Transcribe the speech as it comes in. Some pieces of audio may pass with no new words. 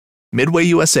Midway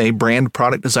USA brand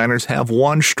product designers have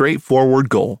one straightforward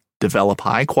goal: develop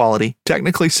high-quality,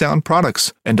 technically sound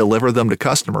products and deliver them to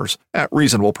customers at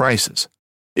reasonable prices.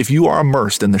 If you are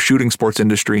immersed in the shooting sports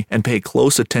industry and pay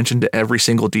close attention to every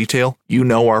single detail, you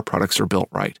know our products are built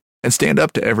right and stand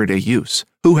up to everyday use.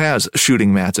 Who has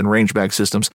shooting mats and range bag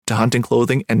systems to hunting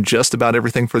clothing and just about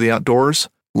everything for the outdoors?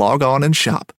 Log on and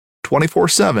shop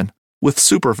 24/7 with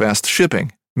super fast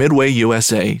shipping.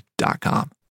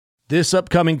 MidwayUSA.com. This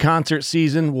upcoming concert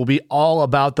season will be all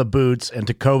about the boots, and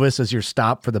Tecovas is your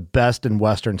stop for the best in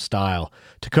Western style.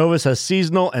 Tecovas has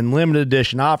seasonal and limited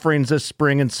edition offerings this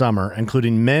spring and summer,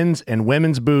 including men's and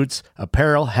women's boots,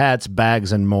 apparel, hats,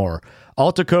 bags, and more.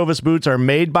 All Tecovas boots are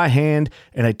made by hand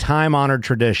in a time-honored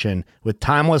tradition with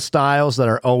timeless styles that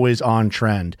are always on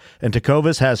trend. And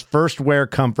Tecovas has first wear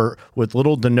comfort with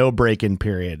little to no break-in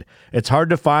period. It's hard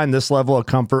to find this level of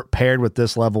comfort paired with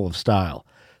this level of style.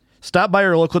 Stop by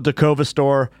your local Tecovas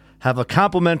store, have a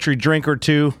complimentary drink or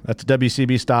two, that's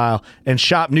WCB style, and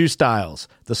shop new styles.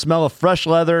 The smell of fresh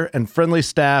leather and friendly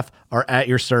staff are at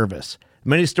your service.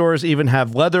 Many stores even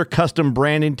have leather custom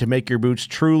branding to make your boots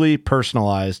truly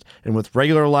personalized. And with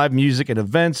regular live music and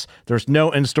events, there's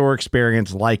no in-store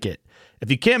experience like it.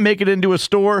 If you can't make it into a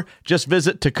store, just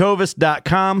visit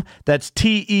tecovas.com. That's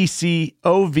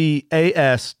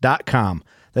TECOVAS.com.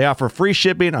 They offer free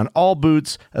shipping on all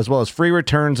boots, as well as free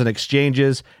returns and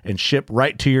exchanges, and ship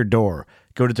right to your door.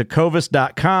 Go to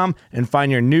tecovas.com and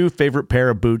find your new favorite pair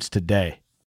of boots today.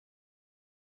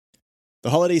 The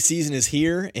holiday season is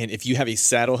here, and if you have a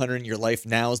saddle hunter in your life,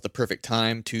 now is the perfect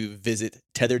time to visit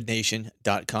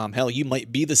tetherednation.com. Hell, you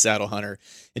might be the saddle hunter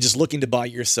and just looking to buy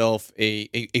yourself a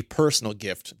personal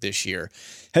gift this year.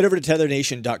 Head over to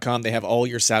tetherednation.com. They have all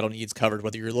your saddle needs covered,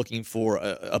 whether you're looking for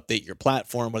update your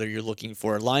platform, whether you're looking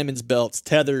for lineman's belts,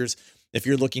 tethers. If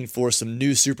you're looking for some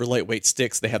new super lightweight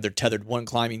sticks, they have their Tethered One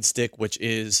climbing stick, which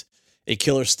is a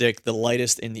killer stick, the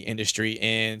lightest in the industry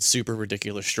and super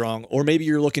ridiculous strong. Or maybe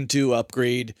you're looking to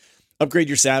upgrade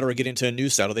your saddle or get into a new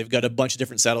saddle. They've got a bunch of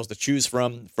different saddles to choose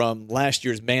from last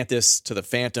year's Mantis to the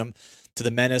Phantom to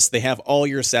the Menace. They have all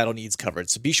your saddle needs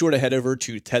covered. So be sure to head over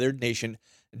to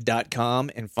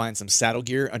tetherednation.com and find some saddle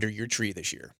gear under your tree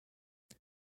this year.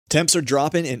 Temps are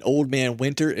dropping and Old Man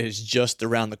Winter is just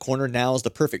around the corner. Now is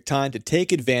the perfect time to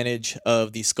take advantage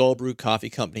of the Skull Brew Coffee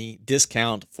Company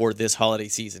discount for this holiday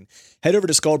season. Head over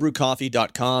to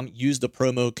skullbrewcoffee.com. Use the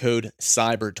promo code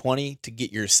CYBER20 to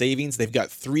get your savings. They've got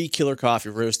 3 killer coffee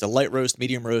roasts, a light roast,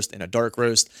 medium roast, and a dark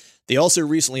roast. They also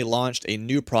recently launched a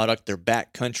new product, their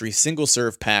Backcountry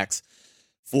single-serve packs,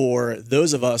 for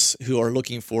those of us who are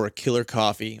looking for a killer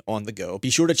coffee on the go. Be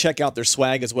sure to check out their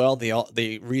swag as well.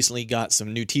 They recently got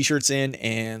some new t-shirts in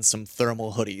and some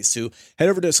thermal hoodies. So head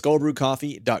over to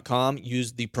skullbrewcoffee.com,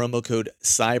 use the promo code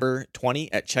CYBER20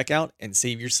 at checkout, and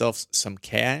save yourself some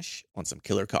cash on some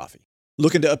killer coffee.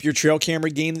 Looking to up your trail camera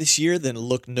game this year? Then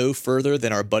look no further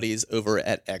than our buddies over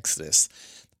at Exodus.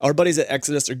 Our buddies at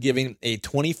Exodus are giving a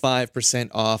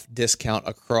 25% off discount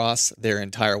across their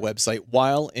entire website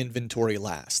while inventory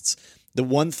lasts. The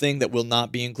one thing that will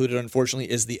not be included, unfortunately,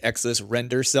 is the Exodus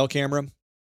Render cell camera.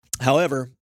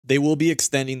 However, they will be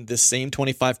extending the same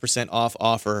 25% off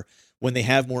offer when they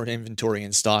have more inventory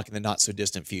in stock in the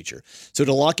not-so-distant future. So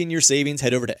to lock in your savings,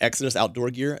 head over to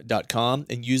ExodusOutdoorGear.com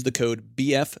and use the code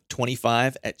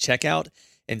BF25 at checkout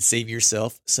and save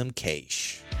yourself some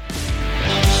cash.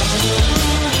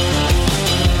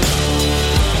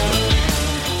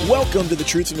 Welcome to the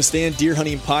Truth from the Stand Deer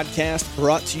Hunting Podcast,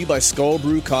 brought to you by Skull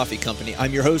Brew Coffee Company.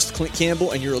 I'm your host, Clint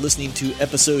Campbell, and you're listening to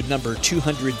episode number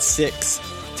 206.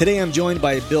 Today I'm joined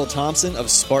by Bill Thompson of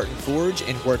Spartan Forge,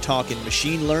 and we're talking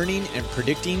machine learning and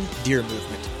predicting deer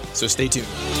movement. So stay tuned.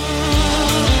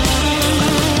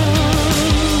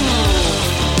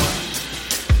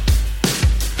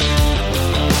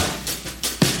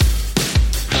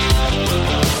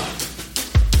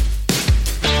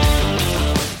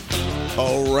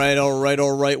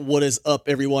 All right. What is up,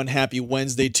 everyone? Happy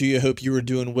Wednesday to you. Hope you are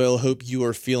doing well. Hope you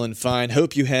are feeling fine.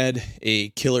 Hope you had a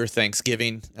killer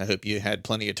Thanksgiving. I hope you had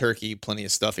plenty of turkey, plenty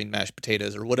of stuffing, mashed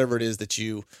potatoes, or whatever it is that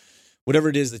you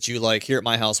like. Here at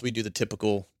my house, we do the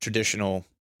typical traditional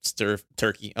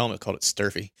turkey. I almost called it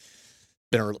sturfy.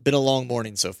 Been a long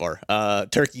morning so far.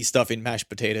 Turkey, stuffing, mashed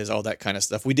potatoes, all that kind of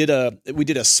stuff. We did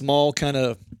a small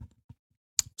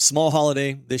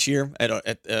holiday this year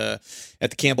at the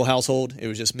Campbell household. It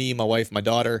was just me, my wife, my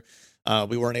daughter.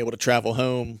 We weren't able to travel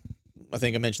home. I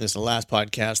think I mentioned this in the last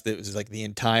podcast. It was like the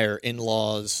entire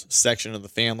in-laws section of the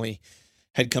family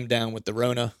had come down with the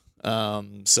Rona.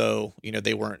 So,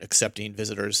 they weren't accepting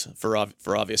visitors for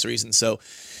obvious reasons. So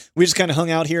we just kind of hung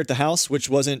out here at the house, which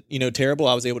wasn't, terrible.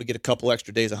 I was able to get a couple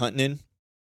extra days of hunting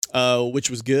in, which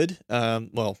was good.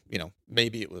 Well,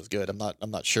 maybe it was good.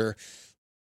 I'm not sure.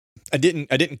 I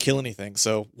didn't kill anything.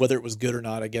 So whether it was good or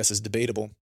not, I guess is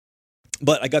debatable,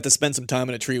 but I got to spend some time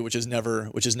in a tree, which is never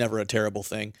a terrible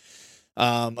thing.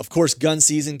 Of course, gun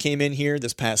season came in here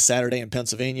this past Saturday in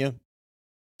Pennsylvania.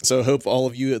 So I hope all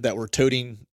of you that were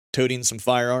toting some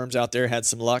firearms out there had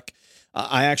some luck.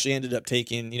 I actually ended up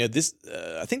taking, this,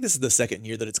 I think this is the second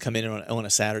year that it's come in on a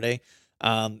Saturday.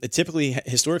 It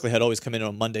historically had always come in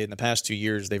on Monday. In the past 2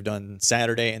 years, they've done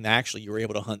Saturday, and actually you were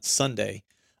able to hunt Sunday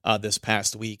this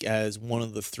past week as one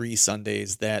of the 3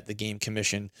 Sundays that the Game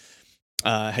Commission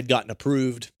had gotten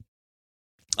approved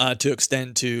to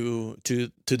extend to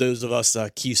those of us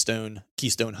Keystone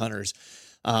hunters.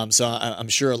 So I'm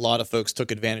sure a lot of folks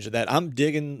took advantage of that. I'm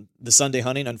digging the Sunday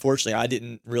hunting. Unfortunately, I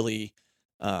didn't really,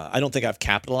 I don't think I've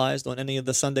capitalized on any of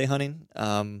the Sunday hunting.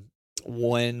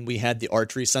 When we had the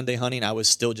archery Sunday hunting, I was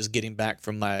still just getting back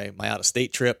from my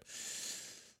out-of-state trip.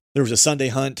 There was a Sunday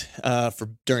hunt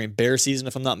during bear season,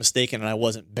 if I'm not mistaken, and I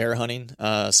wasn't bear hunting,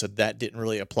 so that didn't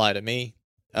really apply to me.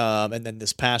 And then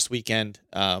this past weekend,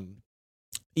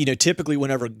 typically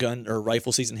whenever gun or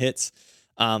rifle season hits,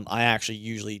 I actually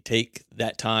usually take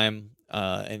that time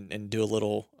and do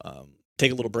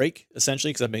take a little break,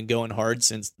 essentially, because I've been going hard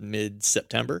since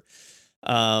mid-September.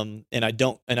 And I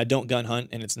don't gun hunt,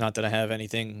 and it's not that I have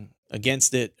anything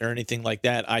against it or anything like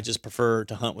that. I just prefer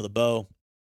to hunt with a bow.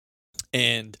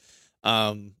 And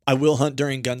I will hunt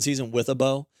during gun season with a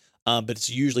bow, but it's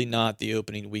usually not the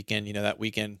opening weekend. That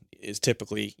weekend is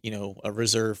typically, a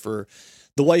reserve for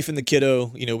the wife and the kiddo.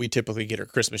 We typically get our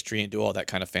Christmas tree and do all that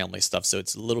kind of family stuff. So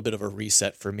it's a little bit of a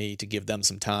reset for me to give them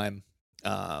some time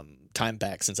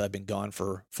back, since I've been gone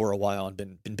for a while and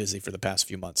been busy for the past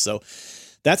few months. So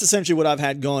that's essentially what I've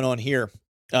had going on here.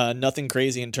 Nothing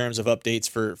crazy in terms of updates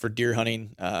for deer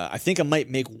hunting. I think I might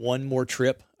make one more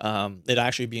trip. It'd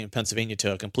actually be in Pennsylvania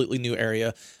to a completely new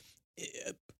area.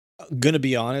 Gonna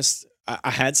be honest,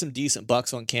 I had some decent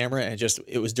bucks on camera, and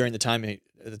it was during the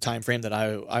time frame that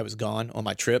I was gone on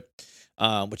my trip,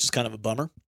 which is kind of a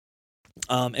bummer.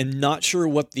 And not sure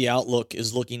what the outlook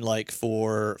is looking like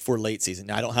for late season.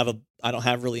 Now, I don't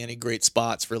have really any great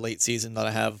spots for late season that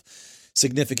I have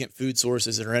significant food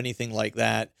sources or anything like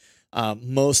that.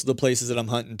 Most of the places that I'm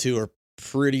hunting to are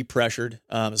pretty pressured,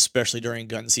 especially during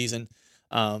gun season.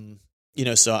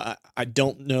 So I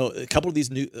don't know. A couple of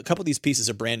these pieces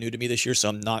are brand new to me this year, so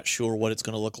I'm not sure what it's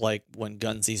going to look like when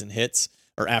gun season hits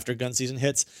or after gun season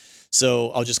hits.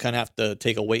 So I'll just kind of have to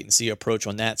take a wait and see approach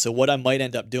on that. So what I might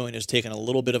end up doing is taking a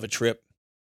little bit of a trip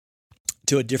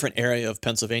to a different area of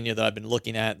Pennsylvania that I've been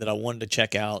looking at, that I wanted to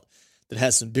check out, that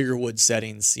has some bigger wood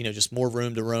settings, just more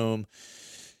room to roam,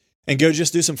 and go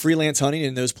just do some freelance hunting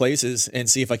in those places and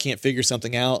see if I can't figure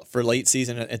something out for late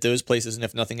season at those places. And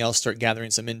if nothing else, start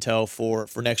gathering some intel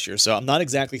for next year. So I'm not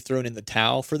exactly throwing in the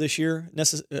towel for this year,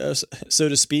 so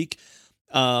to speak.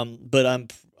 But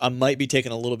I might be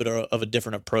taking a little bit of a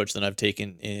different approach than I've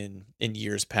taken in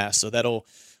years past. So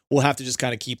we'll have to just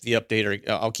kind of keep the update,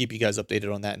 or I'll keep you guys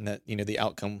updated on that. And that, the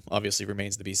outcome obviously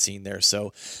remains to be seen there.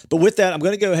 So, but with that, I'm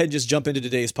going to go ahead and just jump into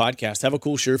today's podcast. Have a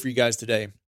cool show for you guys today.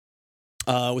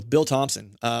 With Bill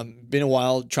Thompson. Been a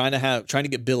while trying to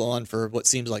get Bill on for what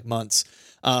seems like months.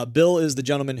 Bill is the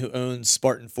gentleman who owns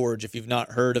Spartan Forge. If you've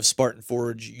not heard of Spartan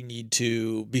Forge, you need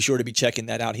to be sure to be checking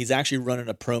that out. He's actually running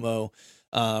a promo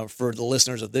for the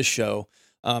listeners of this show.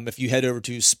 If you head over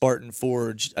to Spartan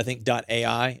Forge, I think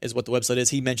 .ai is what the website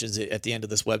is. He mentions it at the end of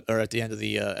this at the end of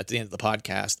the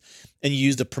podcast, and you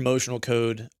use the promotional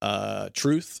code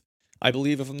Truth, I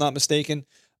believe, if I'm not mistaken.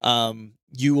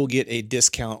 You will get a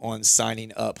discount on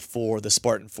signing up for the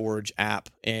Spartan Forge app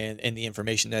and the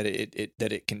information that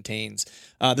it contains.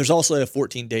 There's also a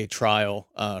 14-day trial,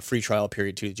 free trial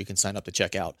period too, that you can sign up to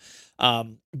check out.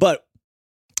 But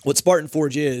what Spartan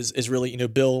Forge is really,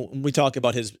 Bill, when we talk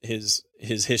about his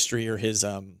history or his,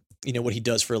 what he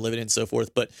does for a living and so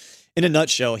forth, but in a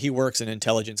nutshell, he works in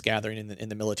intelligence gathering in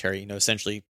the military,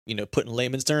 essentially, put in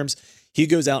layman's terms, he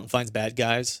goes out and finds bad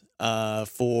guys,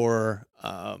 for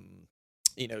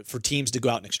teams to go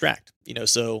out and extract,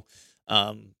 so,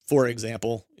 for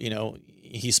example,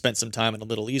 he spent some time in the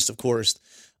Middle East, of course,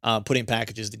 putting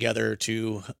packages together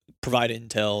to provide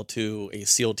intel to a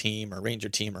SEAL team or Ranger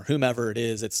team or whomever it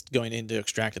is that's going in to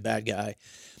extract a bad guy,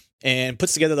 and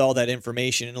puts together all that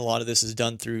information. And a lot of this is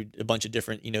done through a bunch of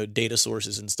different, data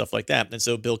sources and stuff like that. And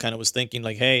so Bill kind of was thinking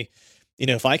like, hey,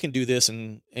 if I can do this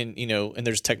and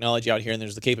there's technology out here and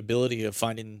there's the capability of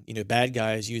finding, bad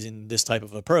guys using this type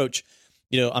of approach,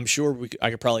 I'm sure I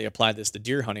could probably apply this to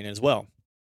deer hunting as well.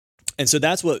 And so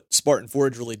that's what Spartan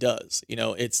Forage really does.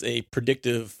 It's a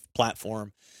predictive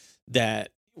platform that,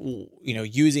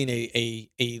 using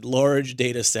a large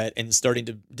data set and starting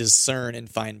to discern and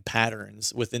find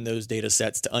patterns within those data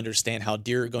sets to understand how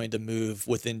deer are going to move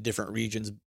within different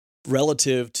regions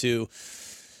relative to,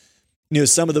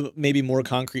 some of the maybe more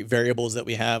concrete variables that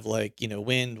we have, like,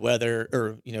 wind, weather,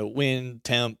 or, wind,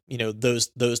 temp,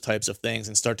 those types of things,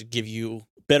 and start to give you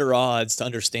better odds to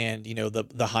understand,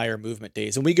 the higher movement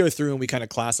days. And we go through and we kind of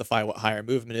classify what higher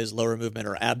movement is, lower movement,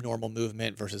 or abnormal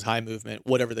movement versus high movement,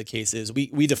 whatever the case is.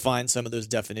 We define some of those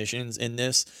definitions in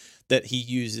this that he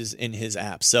uses in his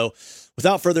app. So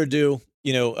without further ado,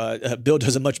 Bill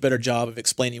does a much better job of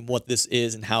explaining what this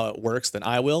is and how it works than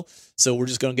I will. So we're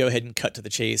just going to go ahead and cut to the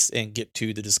chase and get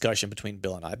to the discussion between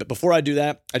Bill and I. But before I do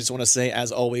that, I just want to say,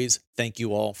 as always, thank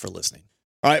you all for listening.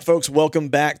 All right, folks, welcome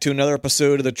back to another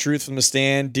episode of the Truth from the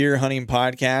Stand Deer Hunting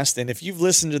Podcast. And if you've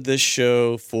listened to this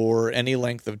show for any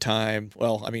length of time,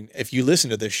 well, I mean, if you listen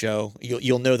to this show,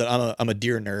 you'll know that I'm a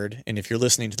deer nerd. And if you're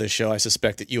listening to this show, I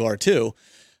suspect that you are too.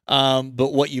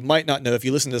 But what you might not know, if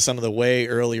you listen to some of the way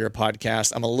earlier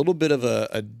podcasts, I'm a little bit of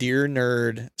a deer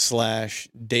nerd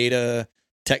 / data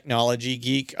technology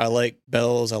geek. I like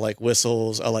bells, I like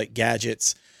whistles, I like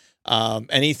gadgets.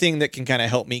 Anything that can kind of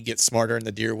help me get smarter in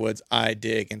the deer woods, I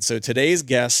dig. And so today's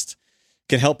guest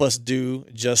can help us do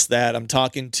just that. I'm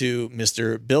talking to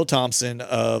Mr. Bill Thompson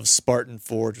of Spartan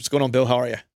Forage. What's going on, Bill? How are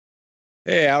you?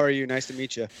 Hey, how are you? Nice to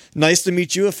meet you. Nice to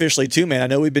meet you officially too, man. I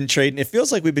know we've been trading. It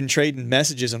feels like we've been trading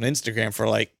messages on Instagram for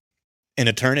like an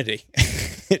eternity.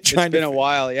 It's been a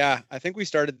while. Yeah. I think we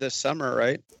started this summer,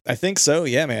 right? I think so.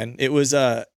 Yeah, man. It was,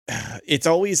 it's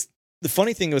always, the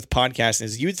funny thing with podcasting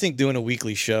is you'd think doing a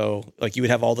weekly show, like you would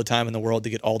have all the time in the world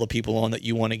to get all the people on that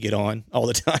you want to get on all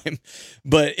the time.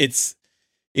 But it's,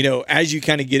 as you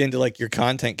kind of get into like your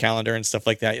content calendar and stuff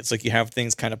like that, it's like you have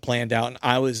things kind of planned out.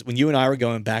 And when you and I were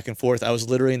going back and forth, I was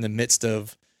literally in the midst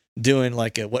of doing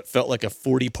like what felt like a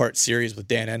 40-part series with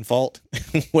Dan Enfalt,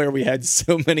 where we had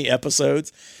so many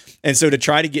episodes. And so to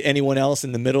try to get anyone else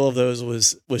in the middle of those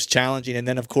was challenging. And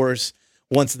then of course,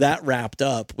 once that wrapped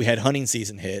up, we had hunting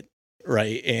season hit,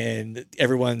 right? And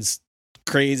everyone's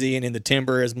crazy and in the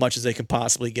timber as much as they can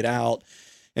possibly get out.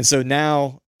 And so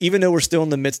now, even though we're still in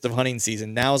the midst of hunting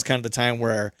season, now is kind of the time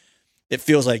where it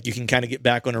feels like you can kind of get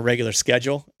back on a regular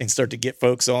schedule and start to get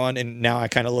folks on. And now I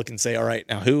kind of look and say, all right,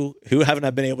 now who haven't I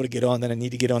been able to get on that I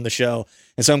need to get on the show?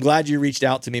 And so I'm glad you reached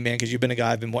out to me, man, because you've been a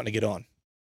guy I've been wanting to get on.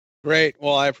 Great.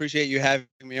 Well, I appreciate you having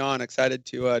me on. Excited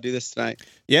to do this tonight.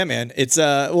 Yeah, man. It's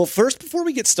well, first, before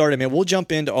we get started, man, we'll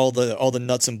jump into all the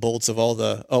nuts and bolts of all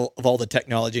the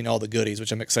technology and all the goodies,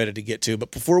 which I'm excited to get to.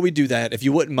 But before we do that, if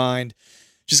you wouldn't mind,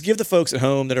 just give the folks at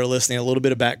home that are listening a little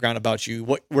bit of background about you,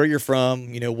 where you're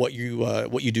from, what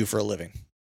you do for a living.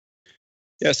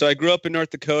 Yeah, so I grew up in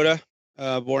North Dakota,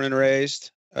 born and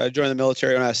raised. Joined the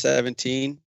military when I was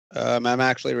 17. I'm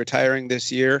actually retiring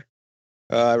this year.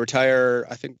 I retire,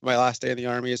 I think my last day in the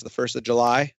Army is the 1st of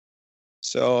July.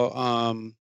 So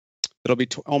it'll be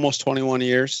almost 21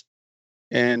 years.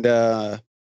 And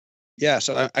yeah,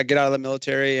 so I get out of the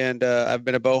military, and I've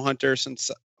been a bow hunter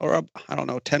since, or I don't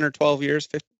know, 10 or 12 years.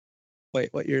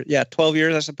 What year? Yeah, 12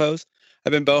 years, I suppose.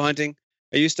 I've been bow hunting.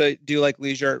 I used to do like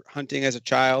leisure hunting as a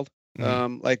child,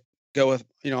 like go with,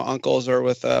 uncles or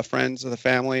with friends of the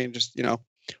family and just,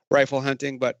 rifle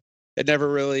hunting. But it never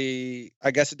really,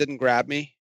 I guess it didn't grab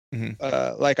me.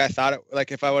 Like I thought it,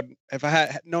 like if I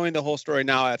had, knowing the whole story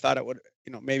now, I thought it would,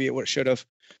 maybe it should have,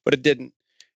 but it didn't.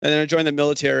 And then I joined the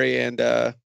military, and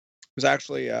it was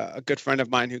actually a good friend of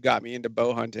mine who got me into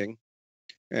bow hunting.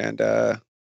 And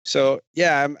so,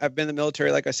 yeah, I've been in the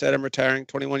military. Like I said, I'm retiring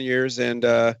 21 years. And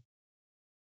as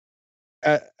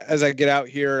I get out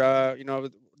here,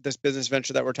 this business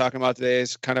venture that we're talking about today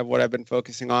is kind of what I've been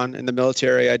focusing on. In the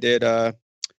military, I did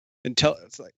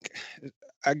it's like,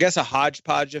 I guess, a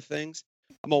hodgepodge of things.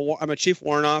 I'm a chief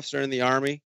warrant officer in the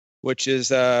Army, which is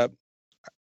for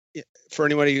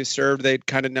anybody who's served, they'd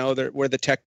kind of know that we're the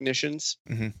technicians.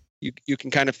 You can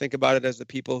kind of think about it as the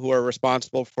people who are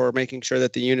responsible for making sure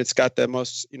that the unit's got the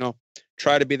most,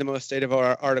 try to be the most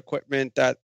state-of-art equipment,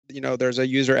 that, there's a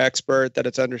user expert, that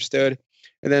it's understood.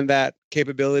 And then that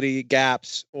capability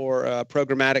gaps or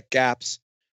programmatic gaps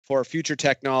for future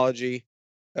technology,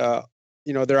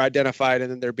 they're identified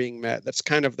and then they're being met. That's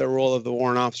kind of the role of the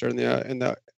warrant officer in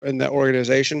the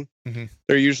organization.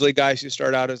 They're usually guys who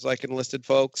start out as like enlisted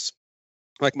folks.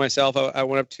 Like myself, I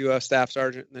went up to a staff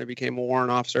sergeant and then I became a warrant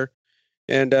officer.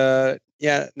 And now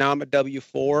I'm at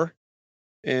W4.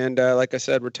 And like I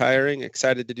said, retiring,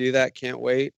 excited to do that. Can't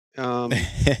wait.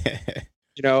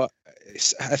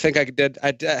 I think I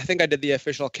did the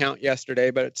official count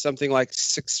yesterday, but it's something like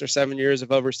 6 or 7 years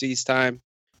of overseas time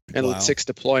and Wow. 6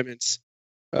 deployments.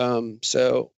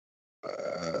 So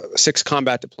 6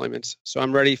 combat deployments. So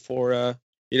I'm ready for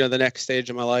the next stage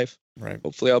of my life. Right.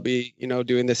 Hopefully I'll be,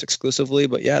 doing this exclusively,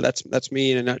 but yeah, that's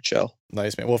me in a nutshell.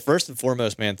 Nice, man. Well, first and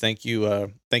foremost, man, thank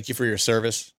you for your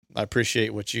service. I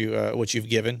appreciate what you've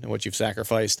given and what you've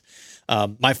sacrificed.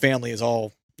 My family is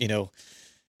all,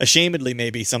 ashamedly,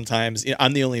 maybe sometimes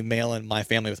I'm the only male in my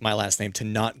family with my last name to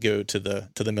not go to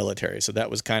the military. So that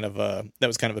was kind of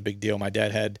a big deal. My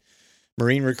dad had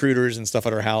Marine recruiters and stuff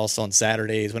at our house on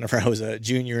Saturdays whenever I was a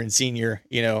junior and senior,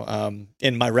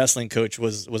 and my wrestling coach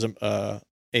was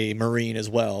a Marine as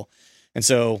well. And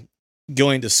so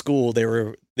going to school,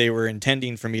 they were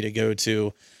intending for me to go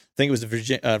to, I think it was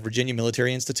the Virginia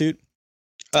Military Institute.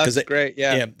 That's great.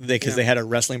 Yeah. Because they had a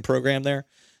wrestling program there.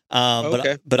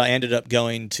 Okay. But I ended up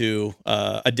going to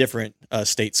a different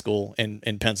state school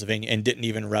in Pennsylvania and didn't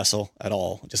even wrestle at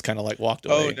all. Just kind of like walked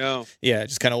away. Oh no. Yeah,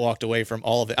 just kind of walked away from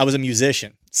all of it. I was a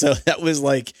musician, so that was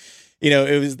like,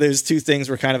 it was those two things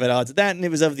were kind of at odds. That, and it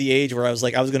was of the age where I was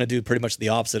like, I was going to do pretty much the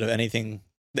opposite of anything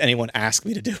anyone asked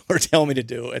me to do or tell me to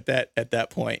do at that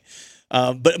point.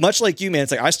 But much like you, man,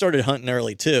 it's like I started hunting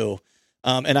early too,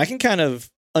 and I can kind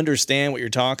of understand what you're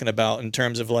talking about in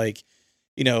terms of like,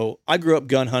 I grew up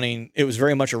gun hunting. It was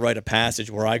very much a rite of passage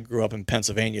where I grew up in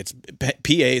Pennsylvania. PA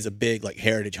is a big like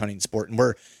heritage hunting sport. And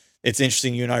it's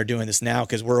interesting you and I are doing this now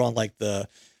because we're on like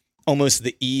almost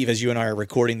the eve as you and I are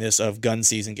recording this of gun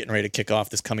season getting ready to kick off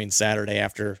this coming Saturday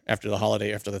after the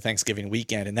holiday, after the Thanksgiving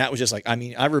weekend. And that was just like,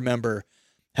 I remember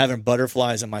having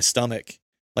butterflies in my stomach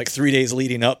like 3 days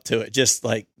leading up to it, just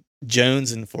like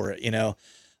jonesing for it,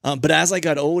 But as I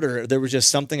got older, there was just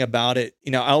something about it.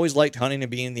 I always liked hunting and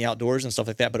being in the outdoors and stuff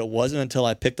like that, but it wasn't until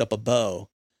I picked up a bow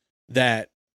that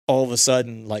all of a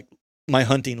sudden, like, my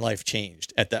hunting life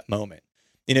changed at that moment.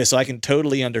 So I can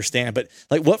totally understand. But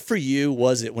like, what for you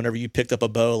was it whenever you picked up a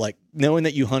bow, like knowing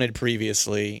that you hunted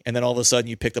previously and then all of a sudden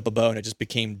you picked up a bow and it just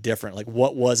became different? Like,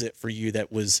 what was it for you that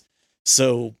was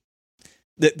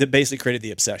that basically created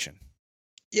the obsession?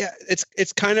 Yeah,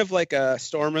 it's kind of like a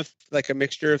storm of like a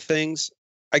mixture of things.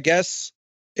 I guess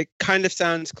it kind of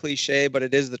sounds cliche, but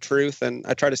it is the truth, and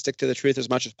I try to stick to the truth as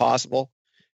much as possible.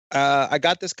 I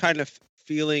got this kind of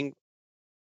feeling,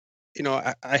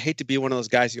 I hate to be one of those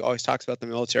guys who always talks about the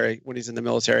military when he's in the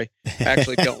military. I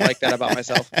actually don't like that about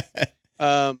myself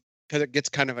because it gets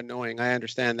kind of annoying. I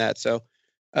understand that. So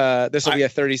this will be a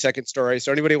 30-second story.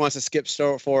 So anybody who wants to skip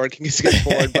forward can skip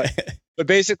forward. But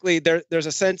basically, there's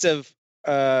a sense of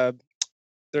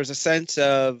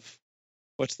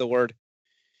what's the word?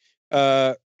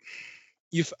 I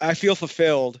feel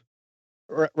fulfilled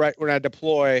right when I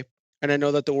deploy, and I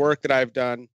know that the work that I've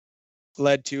done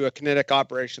led to a kinetic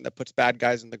operation that puts bad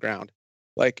guys in the ground.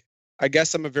 Like, I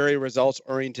guess I'm a very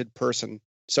results-oriented person,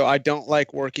 so I don't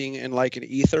like working in like an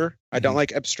ether. I don't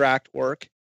like abstract work.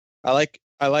 I like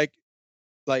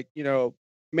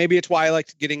maybe it's why I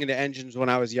liked getting into engines when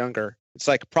I was younger. It's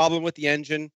like a problem with the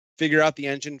engine, figure out the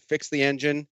engine, fix the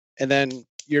engine, and then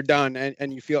you're done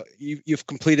and you feel you've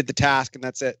completed the task and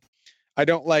that's it. I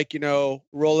don't like,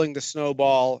 rolling the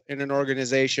snowball in an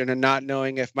organization and not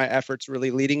knowing if my effort's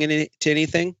really leading to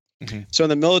anything. Mm-hmm. So in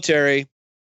the military,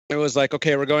 it was like,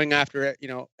 okay, we're going after it.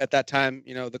 At that time,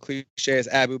 the cliche is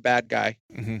Abu bad guy.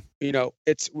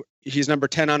 Mm-hmm. He's number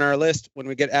 10 on our list. When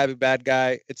we get Abu bad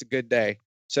guy, it's a good day.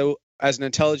 So as an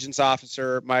intelligence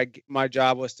officer, my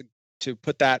job was to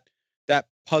put that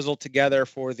puzzle together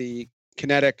for the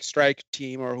kinetic strike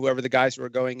team or whoever the guys who were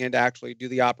going in to actually do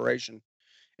the operation.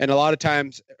 And a lot of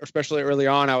times, especially early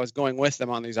on, I was going with them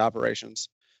on these operations.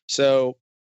 So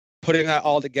putting that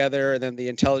all together and then the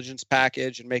intelligence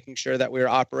package and making sure that we were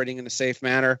operating in a safe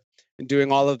manner and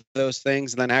doing all of those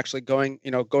things, and then actually going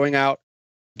out,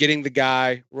 getting the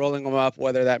guy, rolling him up,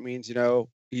 whether that means,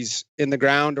 he's in the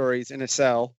ground or he's in a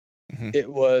cell. Mm-hmm. It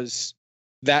was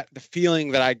that the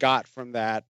feeling that I got from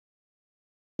that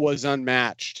was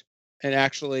unmatched. And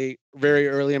actually, very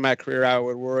early in my career, I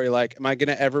would worry, like, am I going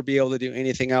to ever be able to do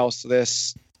anything else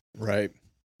this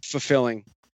fulfilling?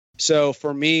 So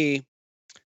for me,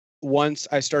 once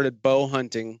I started bow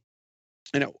hunting,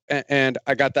 and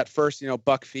I got that first,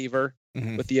 buck fever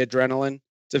with the adrenaline.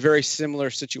 It's a very similar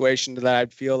situation to that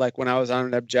I'd feel like when I was on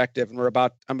an objective and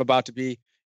I'm about to be,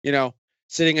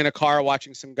 sitting in a car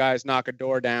watching some guys knock a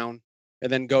door down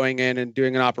and then going in and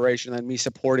doing an operation and me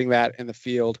supporting that in the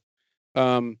field.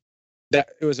 That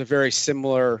it was a very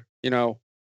similar,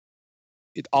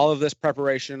 all of this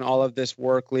preparation, all of this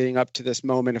work leading up to this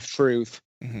moment of truth,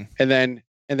 and then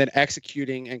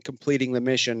executing and completing the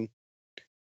mission.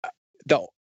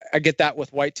 I get that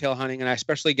with whitetail hunting, and I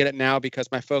especially get it now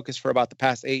because my focus for about the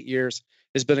past 8 years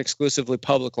has been exclusively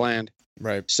public land.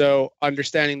 Right. So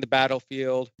understanding the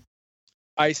battlefield,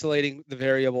 isolating the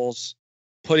variables,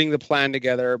 putting the plan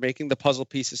together, making the puzzle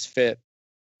pieces fit,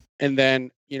 and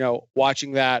then,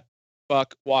 watching that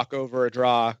buck walk over a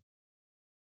draw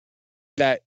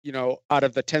that, out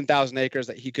of the 10,000 acres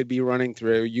that he could be running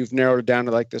through, you've narrowed it down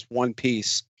to like this one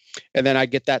piece. And then I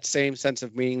get that same sense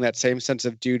of meaning, that same sense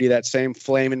of duty, that same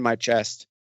flame in my chest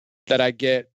that I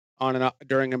get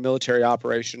during a military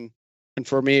operation. And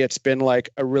for me, it's been like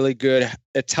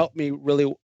it's helped me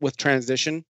really with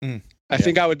transition. I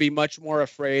think I would be much more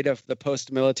afraid of the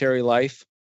post-military life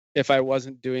if I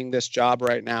wasn't doing this job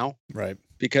right now. Right.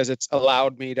 Because it's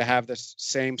allowed me to have this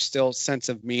same still sense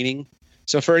of meaning.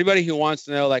 So for anybody who wants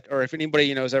to know, or if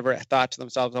anybody, has ever thought to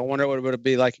themselves, I wonder what it would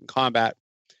be like in combat.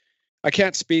 I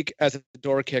can't speak as a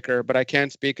door kicker, but I can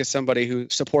speak as somebody who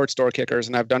supports door kickers.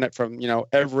 And I've done it from,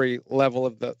 every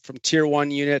level from tier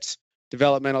 1 units,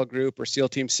 developmental group, or SEAL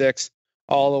Team 6,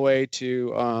 all the way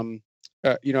to,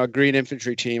 a green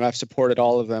infantry team. I've supported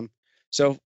all of them.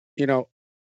 So,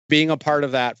 being a part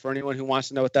of that, for anyone who wants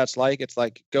to know what that's like, it's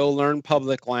like, go learn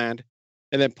public land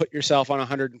and then put yourself on a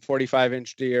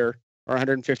 145-inch deer or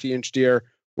 150-inch deer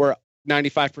where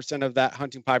 95% of that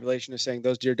hunting population is saying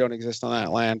those deer don't exist on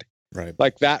that land. Right.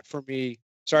 Like that for me.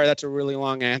 Sorry, that's a really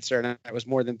long answer, and that was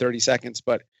more than 30 seconds,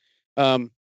 but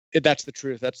that's the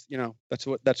truth. That's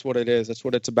that's what it is. That's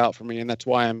what it's about for me, and that's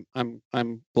why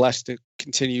I'm blessed to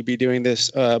continue be doing this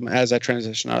as I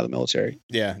transition out of the military.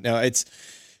 Yeah, no, it's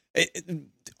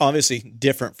obviously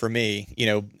different for me,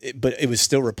 but it was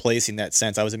still replacing that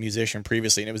sense. I was a musician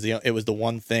previously, and it was the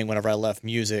one thing whenever I left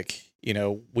music,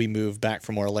 we moved back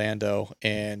from Orlando,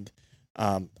 and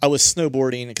I was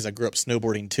snowboarding because I grew up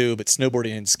snowboarding too, but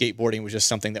snowboarding and skateboarding was just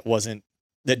something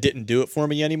that didn't do it for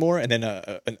me anymore. And then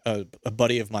a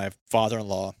buddy of my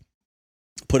father-in-law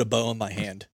put a bow in my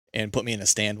hand and put me in a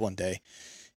stand one day.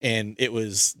 And that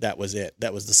was it.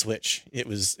 That was the switch. It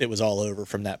was all over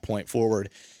from that point forward.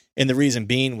 And the reason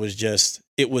being was just,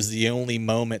 it was the only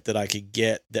moment that I could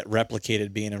get that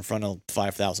replicated being in front of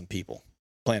 5,000 people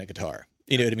playing a guitar.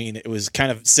 You know what I mean? It was kind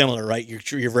of similar, right? You're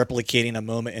replicating a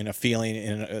moment and a feeling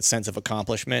and a sense of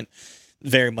accomplishment.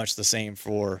 Very much the same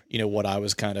for, what I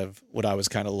was kind of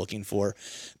looking for.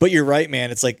 But you're right,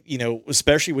 man. It's like,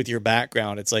 especially with your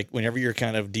background, it's like whenever you're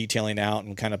kind of detailing out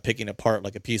and kind of picking apart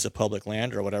like a piece of public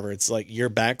land or whatever, it's like your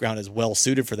background is well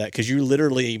suited for that, because you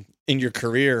literally in your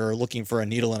career are looking for a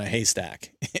needle in a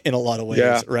haystack in a lot of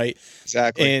ways, right?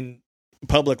 Exactly. And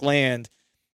public land,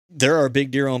 there are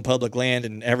big deer on public land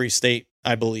in every state,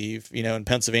 I believe. And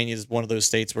Pennsylvania is one of those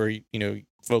states where,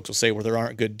 folks will say where there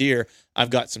aren't good deer.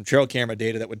 I've got some trail camera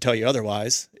data that would tell you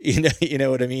otherwise. You know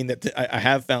what I mean? That I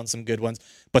have found some good ones,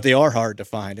 but they are hard to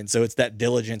find. And so it's that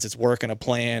diligence. It's working a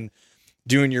plan,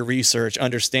 doing your research,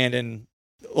 understanding,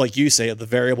 like you say, the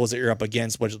variables that you're up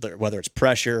against, whether it's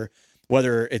pressure,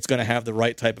 whether it's going to have the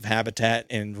right type of habitat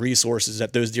and resources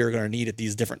that those deer are going to need at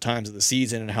these different times of the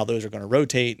season, and how those are going to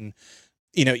rotate. And,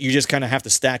 you just kind of have to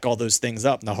stack all those things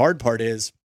up. And the hard part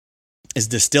is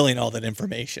distilling all that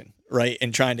information, right?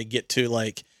 And trying to get to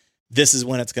like, this is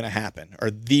when it's going to happen, or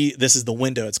this is the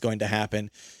window it's going to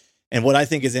happen. And what I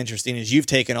think is interesting is you've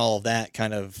taken all of that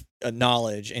kind of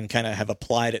knowledge and kind of have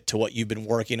applied it to what you've been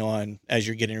working on as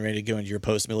you're getting ready to go into your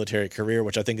post-military career,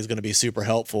 which I think is going to be super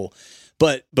helpful.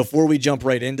 But before we jump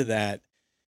right into that,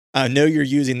 I know you're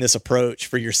using this approach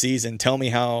for your season. Tell me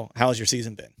how's your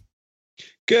season been?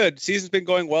 Good. Season's been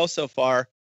going well so far.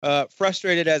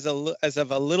 Frustrated as of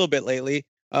a little bit lately.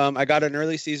 I got an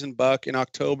early season buck in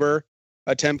October,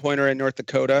 a 10-pointer in North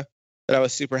Dakota that I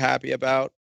was super happy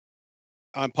about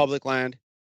on public land.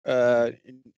 And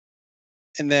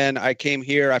then I came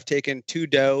here. I've taken 2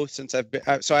 doe since I've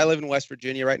been. So I live in West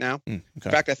Virginia right now. Okay.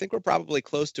 In fact, I think we're probably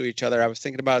close to each other. I was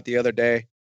thinking about it the other day.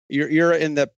 You're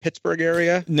in the Pittsburgh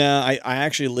area? No, I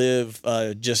actually live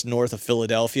just north of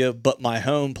Philadelphia, but my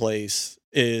home place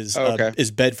is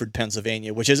Bedford,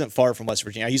 Pennsylvania, which isn't far from West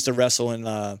Virginia. I used to wrestle in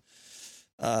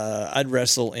I'd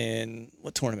wrestle in,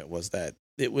 what tournament was that?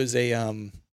 It was it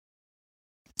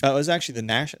was actually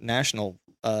the national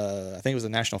I think it was the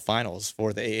national finals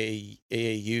for the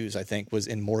AAUs, I think, was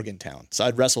in Morgantown. So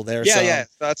I'd wrestle there. Yeah. So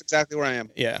that's exactly where I am.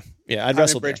 Yeah. I'd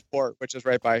wrestle in Bridgeport, which is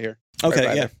right by here. Okay.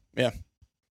 Right Yeah.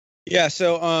 Yeah.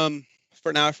 So,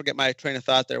 for now, I forget my train of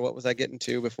thought there. What was I getting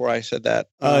to before I said that?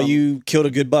 You killed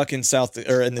a good buck in in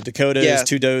the Dakotas, yeah,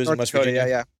 2 does North in West Dakota,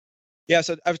 Virginia. Yeah.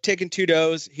 So I've taken 2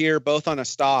 does here, both on a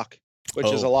stock,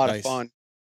 which is a lot of fun.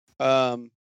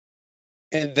 And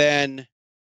then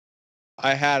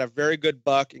I had a very good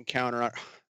buck encounter.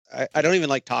 I don't even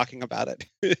like talking about it.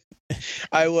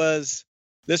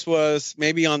 This was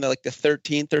maybe on the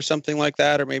 13th or something like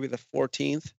that, or maybe the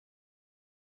 14th.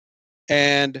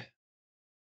 And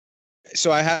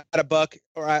so I had a buck,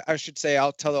 or I should say,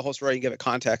 I'll tell the whole story and give it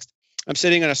context. I'm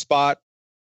sitting in a spot,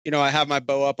 I have my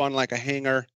bow up on like a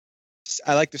hanger.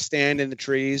 I like to stand in the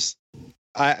trees.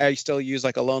 I still use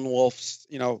like a lone wolf,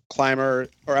 climber,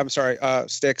 or I'm sorry,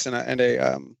 sticks and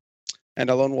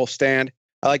a lone wolf stand.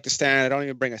 I like to stand. I don't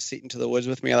even bring a seat into the woods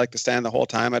with me. I like to stand the whole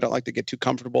time. I don't like to get too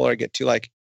comfortable or get too like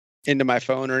into my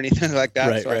phone or anything like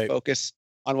that. I focus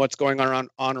on what's going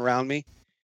on around me.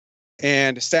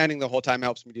 And standing the whole time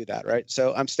helps me do that, right?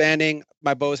 So I'm standing,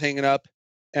 my bow's hanging up,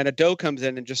 and a doe comes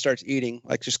in and just starts eating,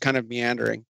 like just kind of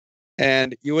meandering.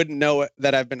 And you wouldn't know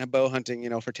that I've been bow hunting,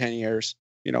 for 10 years,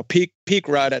 peak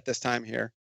rut at this time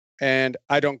here. And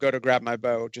I don't go to grab my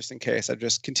bow just in case. I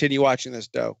just continue watching this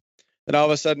doe. Then all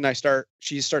of a sudden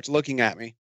she starts looking at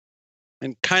me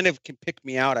and kind of can pick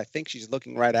me out. I think she's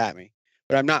looking right at me,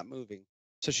 but I'm not moving.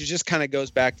 So she just kind of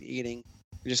goes back to eating.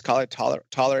 We just call it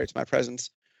tolerates my presence.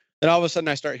 Then all of a sudden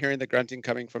I start hearing the grunting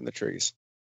coming from the trees.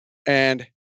 And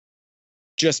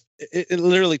just in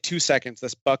literally 2 seconds,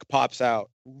 this buck pops out.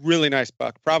 Really nice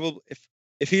buck. Probably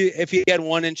if he had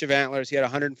 1 inch of antlers, he had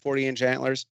 140 inch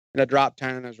antlers and a drop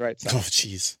tine on his right side. Oh,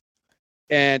 jeez.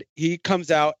 And he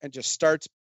comes out and just starts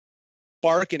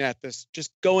barking at this,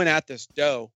 just going at this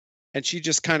doe. And she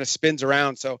just kind of spins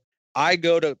around. So I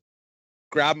go to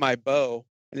grab my bow.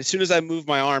 And as soon as I move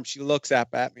my arm, she looks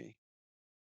up at me.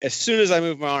 As soon as I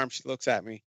move my arm, she looks at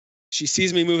me. She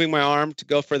sees me moving my arm to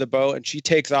go for the bow, and she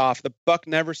takes off. The buck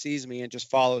never sees me and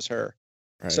just follows her.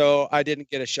 Right. So I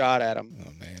didn't get a shot at him.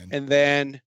 Oh, man. And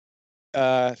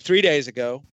then 3 days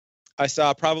ago, I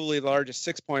saw probably the largest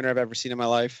 6-pointer I've ever seen in my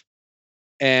life.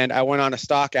 And I went on a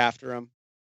stalk after him.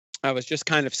 I was just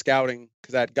kind of scouting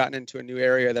because I'd gotten into a new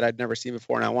area that I'd never seen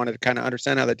before, and I wanted to kind of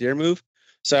understand how the deer move.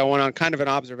 So I went on kind of an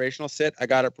observational sit. I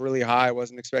got up really high. I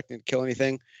wasn't expecting to kill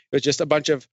anything. It was just a bunch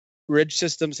of ridge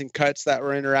systems and cuts that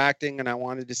were interacting, and I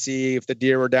wanted to see if the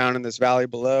deer were down in this valley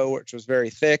below, which was very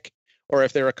thick, or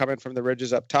if they were coming from the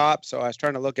ridges up top. So I was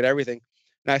trying to look at everything,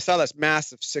 and I saw this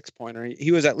massive 6-pointer. He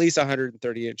was at least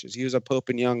 130 inches. He was a Pope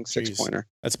and Young 6-pointer.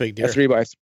 That's a big deer.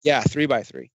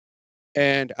 3x3.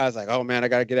 And I was like, oh man, I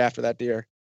got to get after that deer.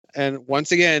 And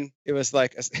once again, it was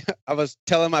like, I was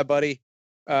telling my buddy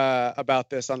about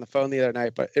this on the phone the other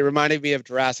night, but it reminded me of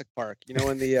Jurassic Park.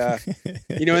 When the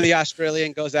when the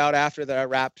Australian goes out after the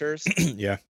raptors.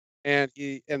 Yeah. And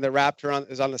the raptor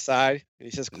is on the side, and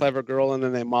he says "clever girl," and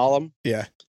then they maul him. Yeah.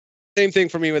 Same thing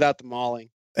for me without the mauling.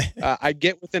 I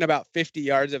get within about 50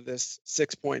 yards of this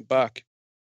 6-point buck,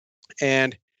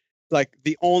 and like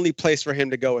the only place for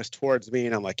him to go is towards me,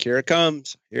 and I'm like, here it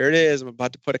comes, here it is. I'm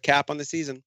about to put a cap on the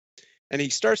season, and he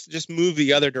starts to just move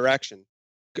the other direction,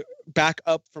 back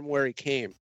up from where he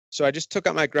came. So I just took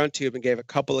out my grunt tube and gave a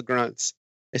couple of grunts.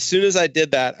 As soon as I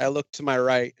did that, I looked to my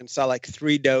right and saw like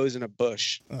 3 does in a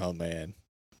bush. Oh man.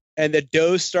 And the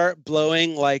does start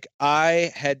blowing like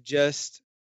I had just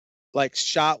like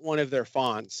shot one of their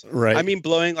fawns. Right. I mean,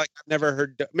 blowing like I've never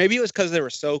heard. Maybe it was because they were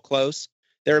so close.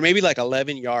 They were maybe like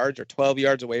 11 yards or 12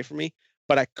 yards away from me,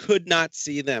 but I could not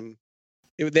see them.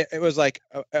 It was like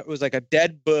a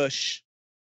dead bush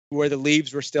where the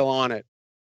leaves were still on it.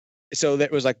 So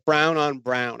that was like brown on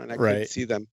brown, and I couldn't see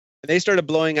them. And they started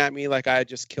blowing at me like I had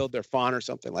just killed their fawn or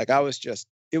something. Like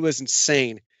it was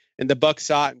insane. And the buck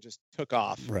saw it and just took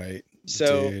off. Right.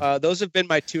 So those have been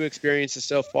my 2 experiences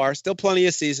so far. Still plenty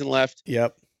of season left.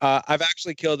 Yep. I've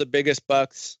actually killed the biggest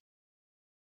bucks.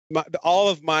 All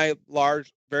of my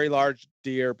very large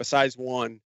deer, besides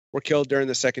one, were killed during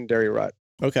the secondary rut.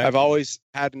 Okay. I've always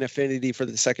had an affinity for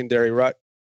the secondary rut.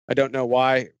 I don't know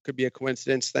why. It could be a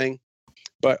coincidence thing.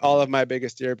 But all of my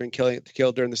biggest deer have been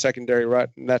killed during the secondary rut,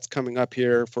 and that's coming up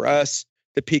here for us.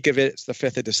 The peak of it is the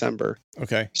 5th of December.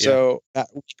 Okay. So that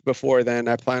week before then,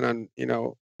 I plan on,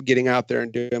 getting out there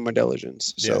and doing my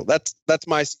diligence. So that's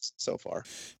my season so far.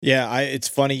 Yeah. It's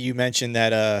funny you mentioned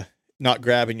that not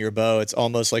grabbing your bow. It's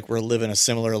almost like we're living a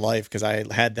similar life, because I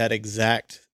had that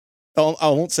exact, I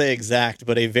won't say exact,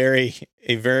 but a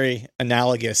very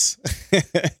analogous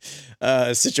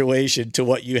situation to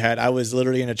what you had. I was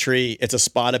literally in a tree. It's a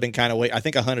spot I've been kind of waiting. I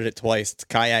think I hunted it twice. It's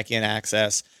kayak in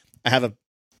access.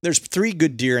 There's 3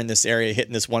 good deer in this area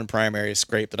hitting this one primary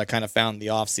scrape that I kind of found in the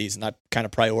off season. I kind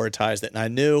of prioritized it, and I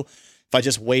knew if I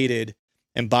just waited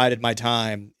and bided my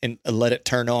time and let it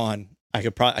turn on, I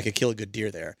could kill a good deer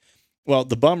there. Well,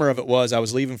 the bummer of it was I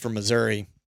was leaving for Missouri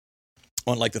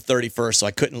on like the 31st, so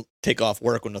I couldn't take off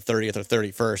work on the 30th or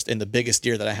 31st. And the biggest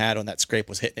deer that I had on that scrape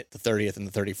was hitting it the 30th and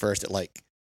the 31st at like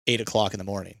 8 o'clock in the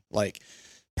morning. Like,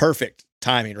 perfect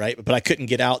timing, right? But I couldn't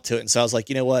get out to it. And so I was like,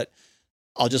 you know what?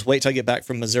 I'll just wait till I get back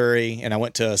from Missouri. And I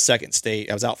went to a second state.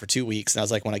 I was out for 2 weeks. And I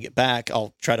was like, when I get back,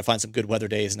 I'll try to find some good weather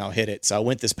days and I'll hit it. So I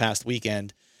went this past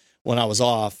weekend when I was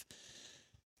off.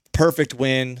 Perfect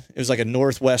wind. It was like a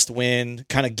northwest wind,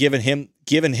 kind of giving him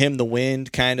the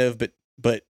wind, kind of,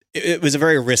 but it was a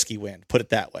very risky wind, put it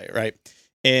that way, right?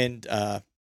 And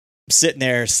sitting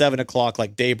there, 7 o'clock,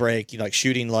 like daybreak, like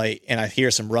shooting light, and I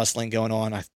hear some rustling going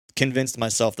on. I convinced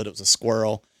myself that it was a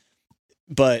squirrel,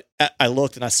 but I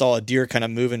looked and I saw a deer kind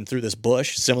of moving through this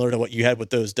bush, similar to what you had with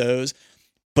those does.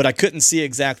 But I couldn't see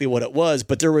exactly what it was.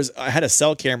 But I had a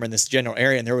cell camera in this general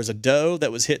area, and there was a doe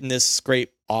that was hitting this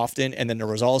scrape often. And then there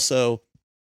was also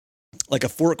like a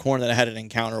forkhorn that I had an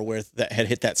encounter with that had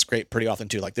hit that scrape pretty often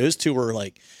too. Like those two were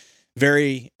like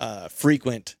very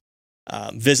frequent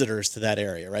visitors to that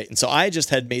area, right? And so I just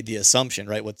had made the assumption,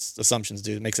 right? What assumptions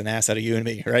do? It makes an ass out of you and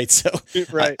me, right? So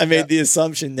right, I made the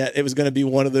assumption that it was going to be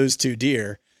one of those two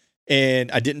deer.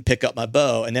 And I didn't pick up my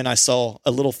bow. And then I saw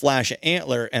a little flash of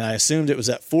antler, and I assumed it was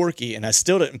that Forky, and I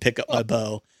still didn't pick up my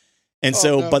bow. And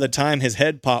so by the time his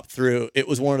head popped through, it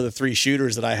was one of the 3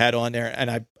 shooters that I had on there. And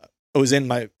it was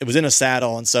in a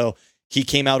saddle. And so he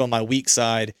came out on my weak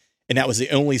side, and that was the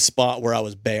only spot where I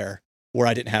was bare, where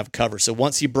I didn't have cover. So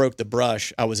once he broke the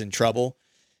brush, I was in trouble.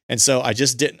 And so I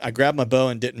grabbed my bow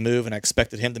and didn't move, and I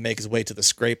expected him to make his way to the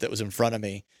scrape that was in front of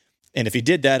me. And if he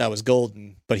did that, I was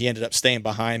golden, but he ended up staying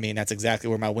behind me. And that's exactly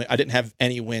where I didn't have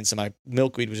any wind. So my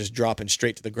milkweed was just dropping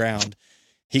straight to the ground.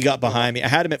 He got behind me. I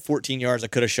had him at 14 yards. I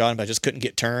could have shot him, but I just couldn't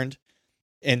get turned.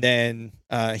 And then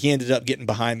he ended up getting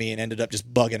behind me and ended up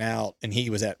just bugging out. And he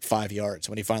was at 5 yards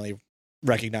when he finally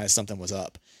recognized something was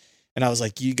up. And I was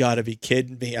like, you gotta be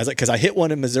kidding me. I was like, cause I hit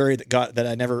one in Missouri that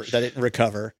I didn't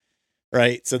recover.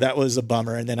 Right. So that was a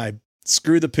bummer. And then I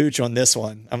screwed the pooch on this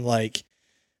one. I was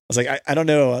like, I don't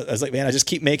know. I was like, man, I just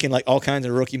keep making like all kinds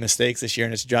of rookie mistakes this year,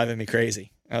 and it's driving me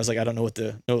crazy. I was like, I don't know what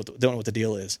the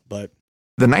deal is. But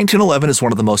the 1911 is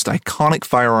one of the most iconic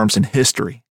firearms in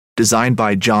history. Designed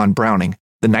by John Browning,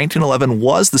 the 1911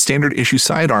 was the standard issue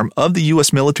sidearm of the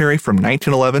U.S. military from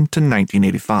 1911 to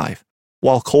 1985.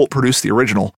 While Colt produced the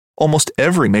original, almost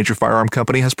every major firearm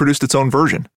company has produced its own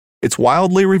version. It's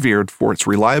wildly revered for its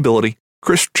reliability,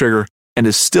 crisp trigger, and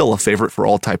is still a favorite for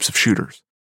all types of shooters.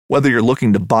 Whether you're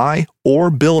looking to buy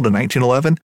or build a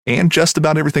 1911 and just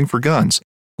about everything for guns,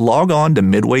 log on to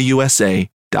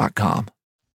midwayusa.com.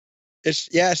 It's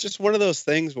just one of those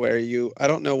things where I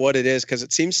don't know what it is, because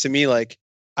it seems to me like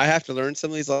I have to learn some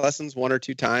of these lessons 1 or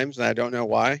 2 times, and I don't know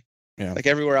why. Yeah. Like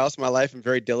everywhere else in my life, I'm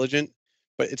very diligent,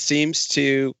 but it seems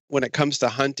to, when it comes to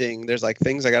hunting, there's like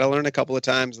things I got to learn a couple of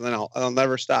times, and then I'll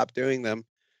never stop doing them.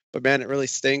 But man, it really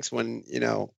stinks when,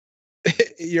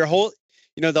 your whole,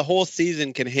 the whole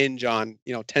season can hinge on,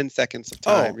 10 seconds of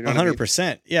time. 100%. I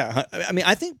mean? Yeah. I mean,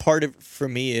 I think part of it for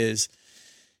me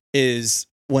is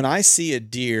when I see a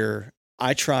deer,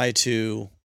 I try to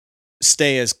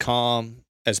stay as calm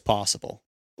as possible.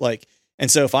 Like, and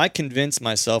so if I convince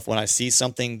myself when I see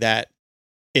something that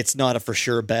it's not a for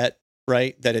sure bet,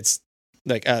 right? That it's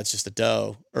like, it's just a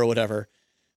doe or whatever.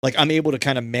 Like I'm able to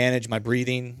kind of manage my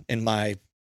breathing and my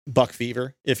buck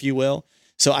fever, if you will.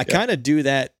 So I kind of do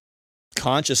that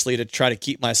consciously to try to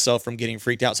keep myself from getting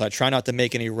freaked out. So I try not to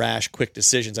make any rash, quick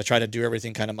decisions. I try to do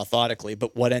everything kind of methodically.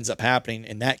 But what ends up happening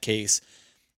in that case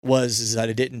is that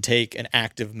I didn't take an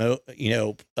active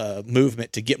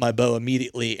movement to get my bow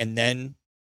immediately and then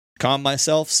calm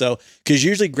myself. So, because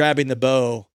usually grabbing the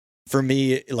bow for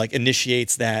me like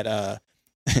initiates that a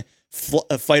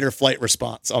fight or flight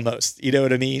response almost. You know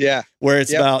what I mean? Yeah. Where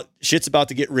it's about shit's about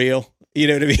to get real. You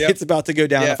know what I mean? Yep. It's about to go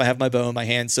down if I have my bow in my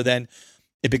hand. So then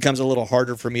it becomes a little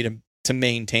harder for me to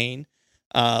maintain.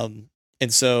 And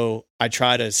so I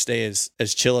try to stay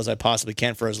as chill as I possibly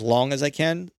can for as long as I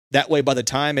can. That way, by the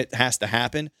time it has to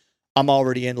happen, I'm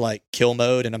already in like kill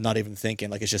mode and I'm not even thinking.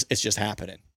 Like it's just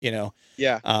happening,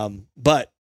 Yeah.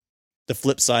 But the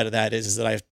flip side of that is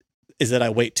that I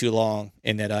wait too long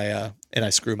and that I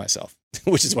screw myself,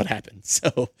 which is what happens.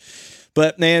 So,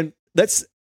 but man, let's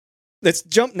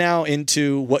jump now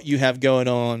into what you have going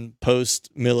on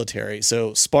post-military.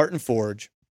 So Spartan Forge,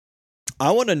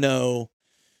 I want to know,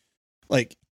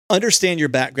 like, understand your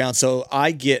background. So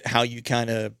I get how you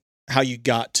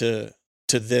got to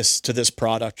this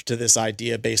product, to this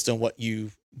idea based on what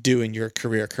you do in your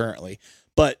career currently.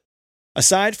 But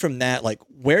aside from that, like,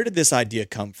 where did this idea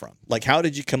come from? Like, how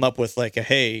did you come up with like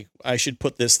hey, I should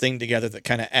put this thing together that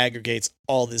kind of aggregates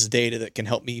all this data that can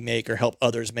help me make or help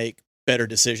others make better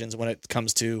decisions when it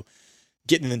comes to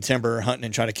getting in the timber, hunting,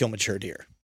 and trying to kill mature deer?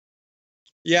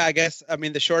 Yeah, I guess. I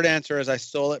mean, the short answer is I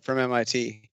stole it from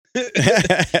MIT.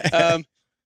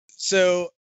 So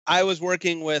I was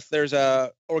working with, there's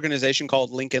a organization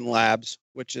called Lincoln Labs,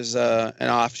 which is an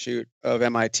offshoot of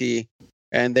MIT,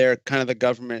 and they're kind of the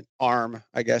government arm,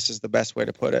 I guess is the best way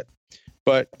to put it.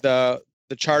 But the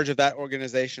charge of that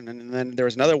organization, and then there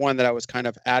was another one that I was kind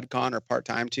of ad-con or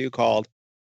part-time to called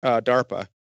DARPA.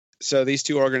 So these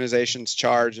two organizations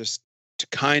charge is to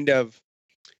kind of,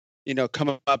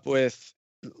 come up with,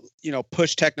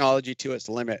 push technology to its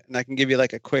limit. And I can give you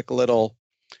like a quick little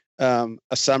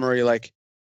a summary, like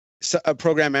a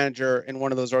program manager in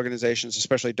one of those organizations,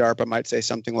 especially DARPA, might say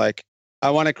something like, I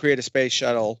want to create a space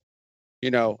shuttle,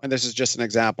 and this is just an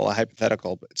example, a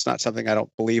hypothetical, but it's not something I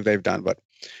don't believe they've done, but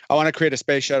I want to create a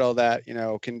space shuttle that,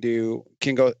 can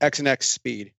go X and X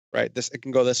speed, right? It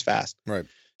can go this fast. Right.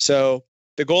 So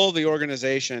the goal of the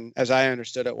organization, as I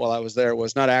understood it while I was there,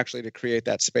 was not actually to create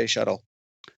that space shuttle.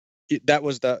 That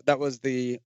was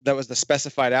the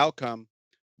specified outcome,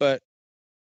 but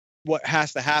what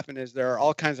has to happen is there are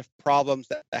all kinds of problems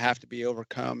that have to be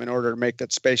overcome in order to make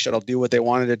that space shuttle do what they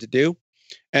wanted it to do.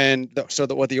 And so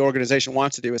that what the organization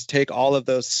wants to do is take all of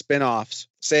those spin-offs.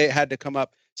 Say they had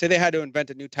to invent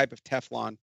a new type of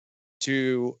Teflon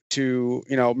to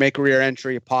make rear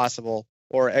entry possible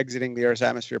or exiting the Earth's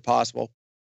atmosphere possible.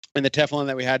 And the Teflon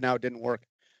that we had now didn't work.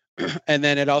 And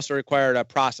then it also required a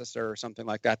processor or something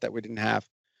like that we didn't have.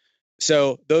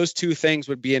 So those two things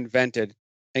would be invented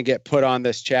and get put on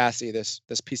this chassis, this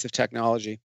piece of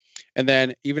technology. And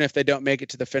then even if they don't make it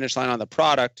to the finish line on the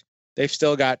product, they've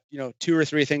still got, 2 or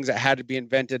 3 things that had to be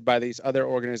invented by these other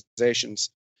organizations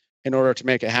in order to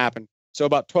make it happen. So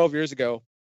about 12 years ago,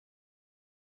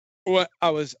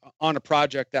 I was on a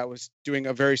project that was doing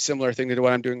a very similar thing to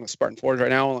what I'm doing with Spartan Forge right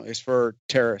now, is for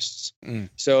terrorists.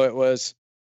 So it was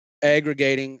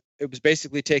aggregating. It was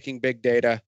basically taking big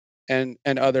data and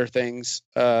other things,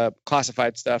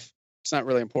 classified stuff. It's not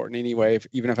really important anyway,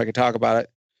 even if I could talk about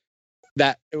it.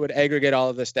 That it would aggregate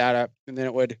all of this data, and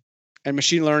then and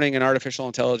machine learning and artificial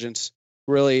intelligence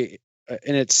really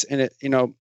in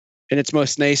its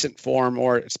most nascent form,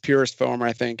 or its purest form,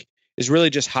 I think, is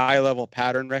really just high level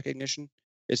pattern recognition.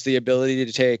 It's the ability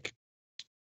to take,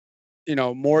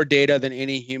 more data than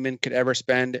any human could ever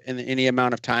spend in any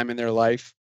amount of time in their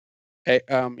life,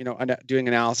 doing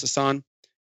analysis on,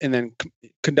 and then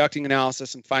conducting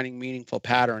analysis and finding meaningful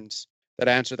patterns that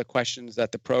answer the questions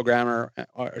that the programmer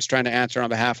is trying to answer on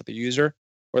behalf of the user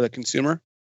or the consumer.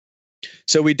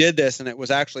 So we did this, and it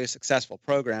was actually a successful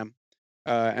program.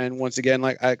 And once again,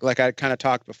 like I kind of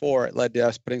talked before, it led to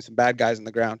us putting some bad guys in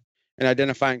the ground and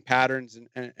identifying patterns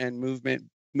and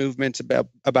movements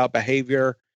about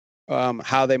behavior,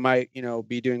 how they might,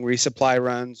 be doing resupply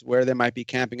runs, where they might be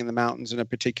camping in the mountains in a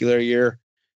particular year,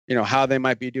 how they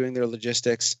might be doing their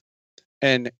logistics,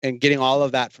 and getting all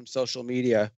of that from social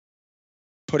media,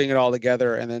 putting it all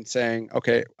together, and then saying,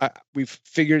 okay, we've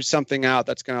figured something out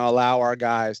that's going to allow our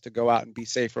guys to go out and be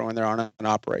safer when they're on an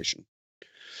operation.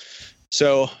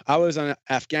 So I was in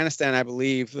Afghanistan, I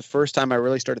believe, the first time I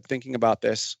really started thinking about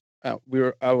this.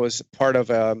 I was part of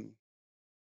a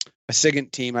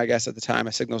SIGINT team, I guess at the time,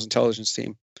 a signals intelligence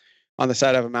team, on the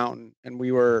side of a mountain, and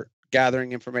we were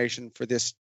gathering information for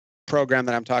this program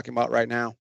that I'm talking about right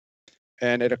now.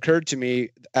 And it occurred to me,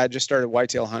 I just started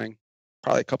whitetail hunting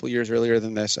probably a couple of years earlier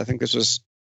than this. I think this was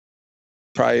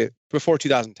probably before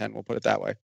 2010, we'll put it that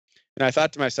way. And I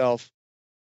thought to myself,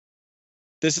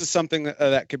 this is something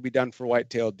that could be done for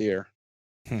white-tailed deer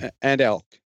and elk.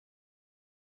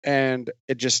 And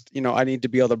it just, I need to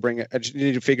be able to bring it. I just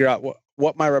need to figure out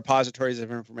what my repositories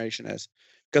of information is.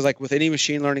 Because like with any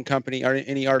machine learning company or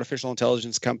any artificial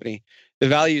intelligence company, the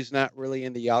value is not really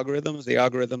in the algorithms. The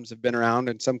algorithms have been around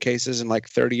in some cases in like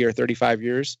 30 or 35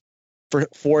 years.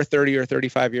 For 30 or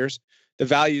 35 years, the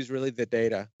value is really the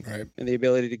data, right, and the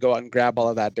ability to go out and grab all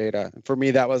of that data. And for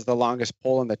me, that was the longest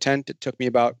pole in the tent. It took me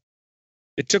about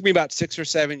 6 or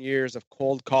 7 years of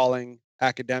cold calling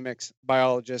academics,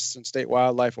 biologists, and state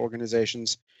wildlife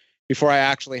organizations before I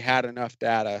actually had enough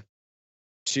data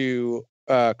to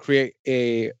create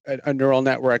a neural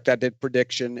network that did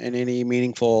prediction in any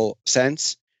meaningful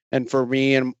sense. And for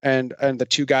me and the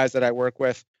two guys that I work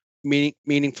with,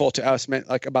 meaningful to us meant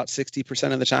like about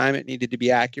 60% of the time it needed to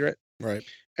be accurate. Right.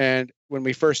 And when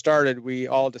we first started, we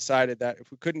all decided that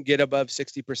if we couldn't get above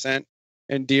 60%,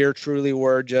 and deer truly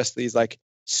were just these like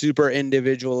super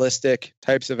individualistic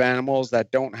types of animals that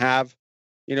don't have,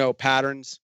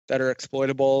 patterns that are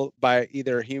exploitable by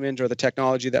either humans or the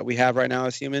technology that we have right now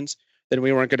as humans, then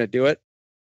we weren't going to do it.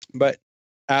 But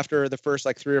after the first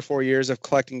like 3 or 4 years of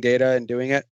collecting data and doing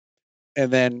it, and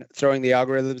then throwing the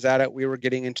algorithms at it, we were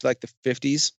getting into like the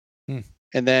 50s.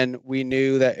 And then we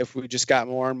knew that if we just got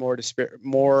more and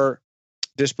more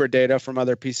disparate data from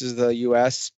other pieces of the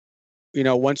U.S.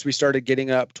 Once we started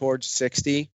getting up towards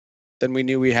 60, then we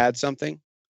knew we had something.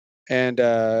 And,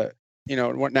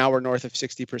 now we're north of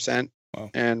 60%. Wow.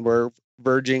 And we're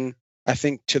verging, I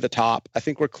think, to the top. I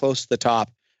think we're close to the top.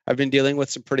 I've been dealing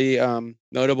with some pretty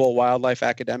notable wildlife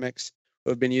academics who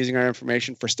have been using our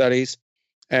information for studies,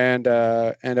 and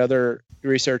other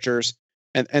researchers,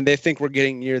 and they think we're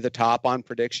getting near the top on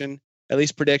prediction, at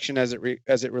least prediction as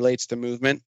it relates to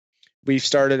movement. We've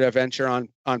started a venture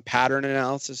on pattern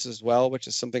analysis as well, which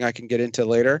is something I can get into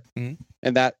later. Mm-hmm.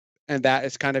 And that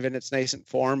is kind of in its nascent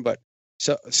form. But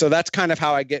so that's kind of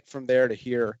how I get from there to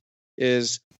here,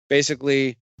 is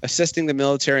basically assisting the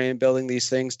military in building these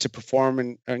things to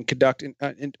perform and conduct in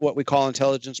what we call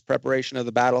intelligence preparation of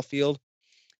the battlefield,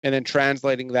 and then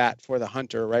translating that for the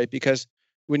hunter, right? Because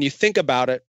when you think about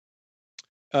it,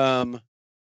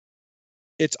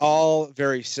 it's all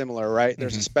very similar, right?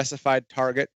 There's a specified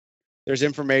target. There's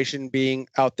information being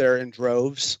out there in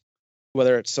droves,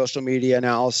 whether it's social media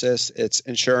analysis, it's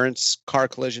insurance, car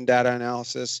collision data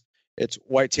analysis, it's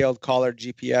white-tailed collared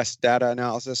GPS data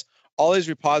analysis. All these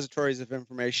repositories of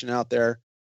information out there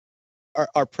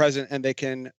are present, and they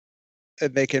can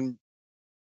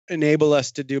enable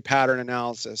us to do pattern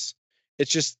analysis.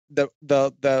 It's just the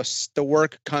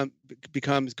work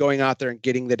becomes going out there and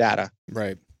getting the data,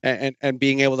 right, and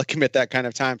being able to commit that kind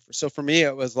of time. So for me,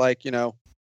 it was like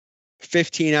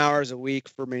 15 hours a week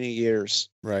for many years.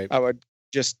 Right. I would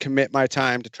just commit my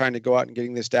time to trying to go out and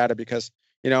getting this data, because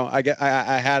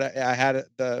I had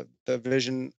the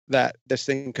vision that this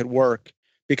thing could work,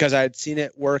 because I had seen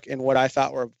it work in what I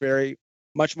thought were very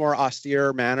much more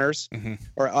austere manners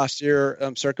or austere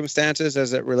circumstances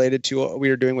as it related to what we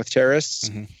were doing with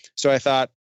terrorists. So I thought,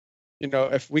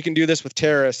 if we can do this with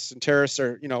terrorists, and terrorists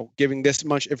are, giving this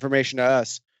much information to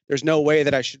us, there's no way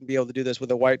that I shouldn't be able to do this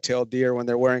with a white-tailed deer when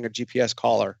they're wearing a GPS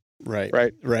collar. Right.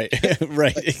 Right. Right.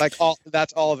 Like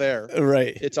that's all there.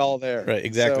 Right. It's all there. Right.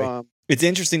 Exactly. So, it's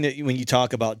interesting that when you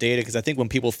talk about data, because I think when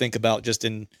people think about just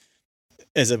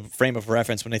as a frame of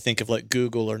reference, when they think of like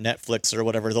Google or Netflix or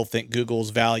whatever, they'll think Google's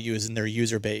value is in their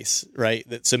user base, right?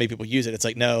 That so many people use it. It's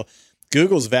like, no,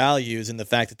 Google's value is in the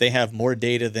fact that they have more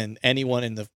data than anyone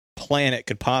in the planet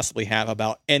could possibly have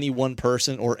about any one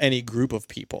person or any group of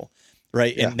people,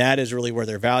 right? Yeah. And that is really where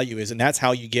their value is. And that's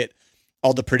how you get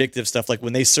all the predictive stuff. Like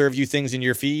when they serve you things in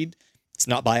your feed, it's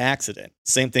not by accident.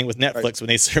 Same thing with Netflix. Right. When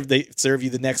they serve you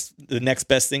the next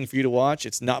best thing for you to watch,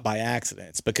 it's not by accident.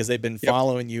 It's because they've been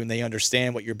following you, and they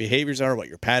understand what your behaviors are, what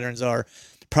your patterns are,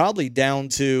 probably down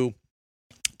to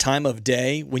time of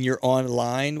day when you're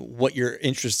online, what your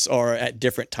interests are at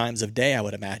different times of day. I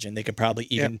would imagine they could probably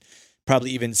even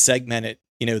segment it,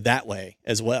 that way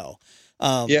as well.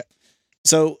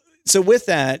 So with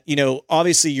that,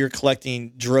 obviously you're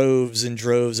collecting droves and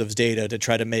droves of data to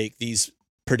try to make these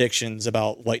predictions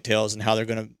about whitetails and how they're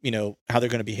going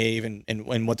to behave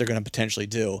and what they're going to potentially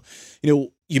do.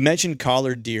 You mentioned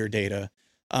collared deer data.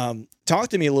 Talk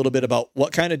to me a little bit about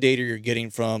what kind of data you're getting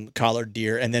from collared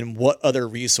deer, and then what other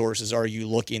resources are you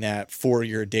looking at for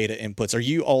your data inputs? Are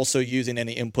you also using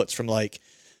any inputs from like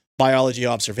biology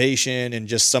observation and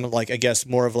just some of like, I guess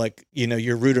more of like,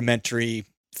 your rudimentary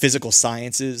physical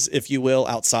sciences, if you will,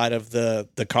 outside of the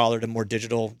collared and more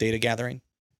digital data gathering?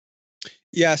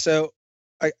 Yeah. So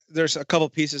there's a couple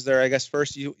pieces there. I guess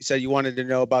first you said you wanted to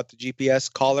know about the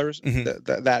GPS collars,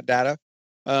 that data.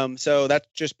 So that's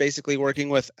just basically working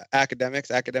with academics.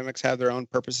 Academics have their own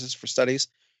purposes for studies.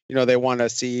 They want to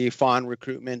see fawn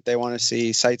recruitment. They want to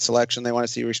see site selection. They want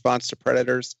to see response to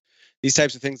predators. These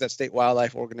types of things that state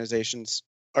wildlife organizations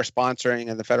are sponsoring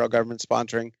and the federal government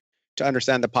sponsoring to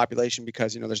understand the population,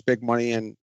 because, there's big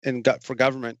money for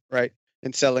government, right,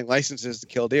 in selling licenses to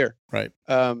kill deer. Right.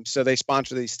 So they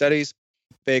sponsor these studies.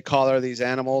 They collar these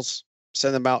animals,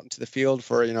 send them out into the field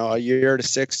for, a year to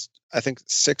 6. I think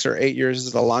 6 or 8 years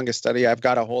is the longest study I've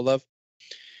got a hold of.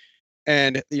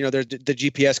 And, the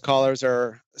GPS collars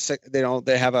are,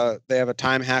 they have a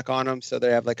time hack on them. So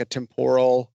they have like a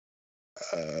temporal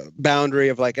boundary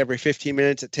of like every 15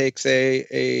 minutes, it takes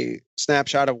a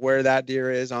snapshot of where that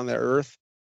deer is on the earth,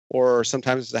 or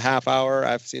sometimes it's a half hour.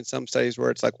 I've seen some studies where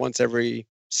it's like once every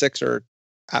 6 or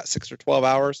 12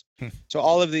 hours. So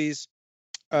all of these,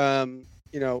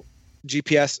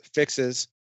 GPS fixes,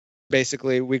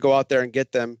 basically we go out there and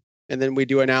get them, and then we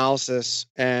do analysis.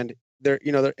 And they're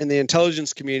in the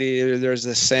intelligence community, there's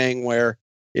this saying where,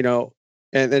 and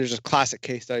there's just classic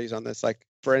case studies on this. Like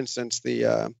for instance,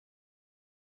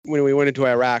 when we went into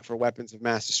Iraq for weapons of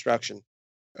mass destruction,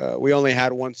 we only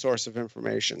had one source of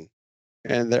information.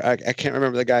 And I can't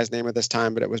remember the guy's name at this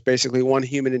time, but it was basically one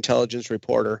human intelligence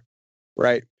reporter,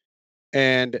 right?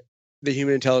 And the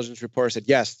human intelligence report said,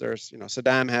 yes, there's,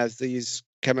 Saddam has these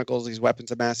chemicals, these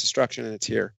weapons of mass destruction, and it's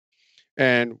here.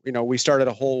 And, we started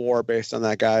a whole war based on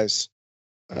that guy's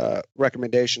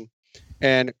recommendation.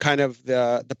 And kind of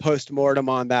the post-mortem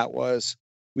on that was,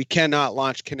 we cannot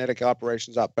launch kinetic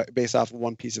operations up based off of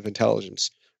one piece of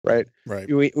intelligence, right?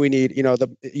 Right. We need,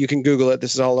 you can Google it.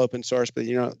 This is all open source, but,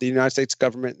 the United States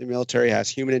government, the military has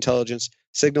human intelligence,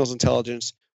 signals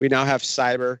intelligence. We now have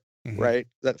cyber, right?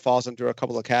 That falls into a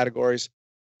couple of categories.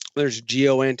 There's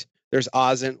GeoInt, there's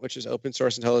OSINT, which is open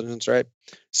source intelligence, right?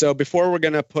 So before we're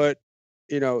going to put,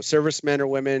 servicemen or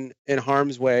women in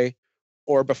harm's way,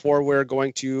 or before we're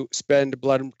going to spend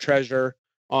blood and treasure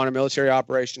on a military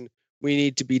operation, we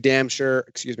need to be dang sure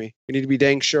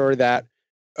that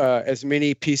as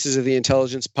many pieces of the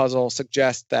intelligence puzzle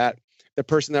suggest that the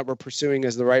person that we're pursuing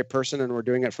is the right person and we're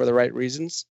doing it for the right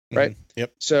reasons, right?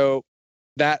 Yep. So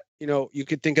that, you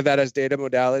could think of that as data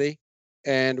modality.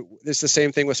 And it's the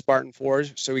same thing with Spartan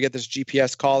 4s. So we get this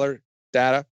GPS collar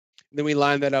data, and then we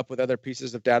line that up with other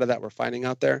pieces of data that we're finding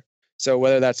out there. So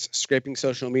whether that's scraping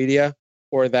social media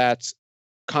or that's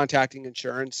contacting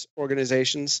insurance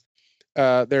organizations,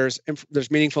 there's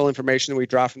meaningful information that we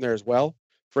draw from there as well.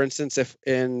 For instance, if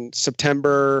in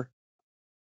September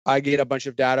I get a bunch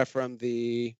of data from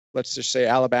the, let's just say,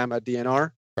 Alabama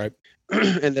DNR, right,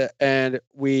 and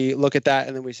we look at that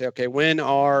and then we say, okay, when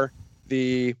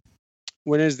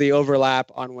is the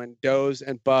overlap on when does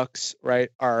and bucks, right,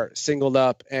 are singled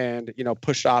up and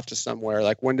pushed off to somewhere?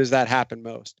 Like, when does that happen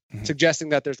most? Suggesting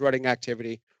that there's rutting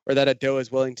activity or that a doe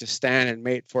is willing to stand and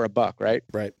mate for a buck, right?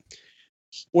 Right.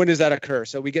 When does that occur?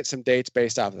 So we get some dates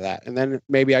based off of that. And then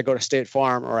maybe I go to State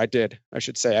Farm, or I go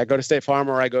to State Farm,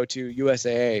 or I go to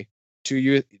USAA,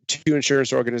 two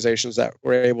insurance organizations that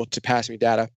were able to pass me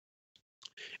data.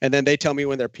 And then they tell me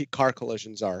when their peak car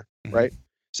collisions are, right?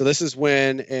 So this is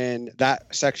when in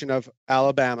that section of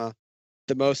Alabama,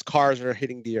 the most cars are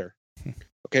hitting deer.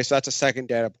 Okay, so that's a second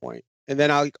data point. And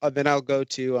then I'll go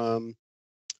to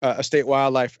a state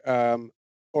wildlife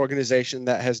organization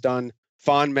that has done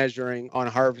fawn measuring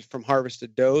on from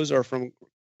harvested does or from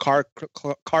car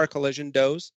collision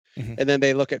does, and then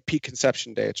they look at peak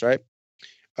conception dates, right?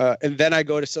 And then I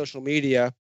go to social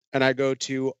media and I go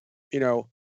to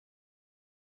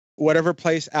whatever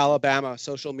place Alabama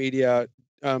social media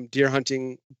deer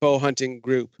hunting, bow hunting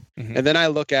group, and then I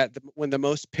look at when the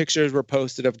most pictures were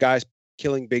posted of guys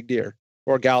killing big deer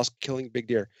or gals killing big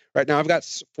deer. Right now, I've got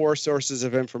 4 sources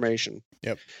of information.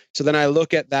 Yep. So then I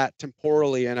look at that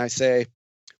temporally and I say,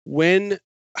 when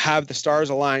have the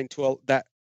stars aligned to that?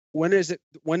 When is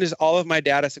all of my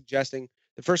data suggesting?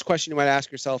 The first question you might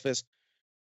ask yourself is,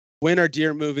 when are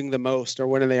deer moving the most, or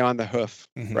when are they on the hoof,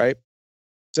 right?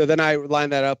 So then I line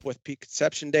that up with peak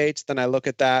conception dates. Then I look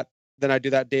at that. Then I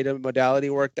do that data modality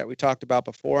work that we talked about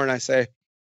before, and I say,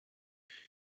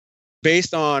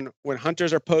 based on when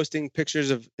hunters are posting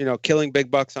pictures of killing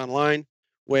big bucks online,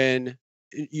 when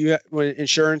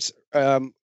insurance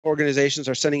organizations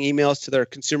are sending emails to their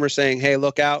consumers saying, hey,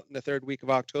 look out in the 3rd week of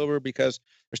October because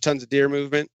there's tons of deer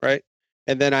movement, right?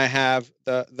 And then I have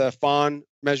the fawn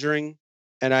measuring,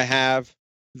 and I have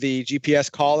the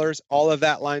GPS collars. All of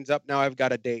that lines up. Now I've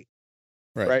got a date,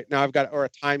 right? Now I've got, or a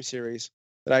time series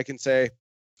that I can say,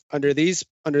 under these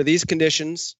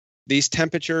conditions, these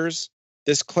temperatures,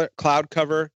 this cloud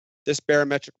cover, this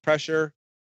barometric pressure,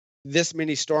 this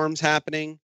many storms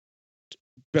happening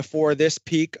before this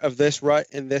peak of this rut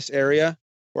in this area,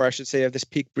 or I should say of this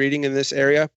peak breeding in this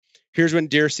area, here's when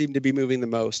deer seem to be moving the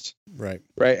most. Right.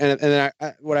 And then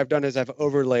what I've done is I've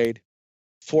overlaid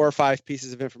 4 or 5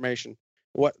 pieces of information.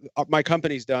 What my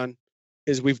company's done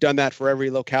is we've done that for every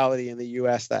locality in the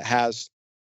U.S. that has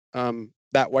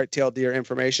that white-tailed deer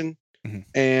information,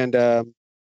 and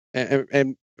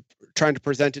trying to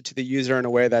present it to the user in a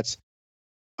way that's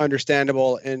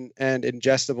understandable and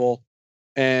ingestible,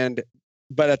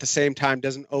 but at the same time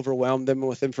doesn't overwhelm them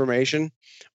with information,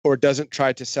 or doesn't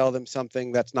try to sell them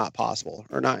something that's not possible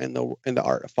or not in the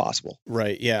art of possible.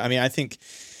 Right. Yeah. I mean, I think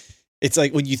it's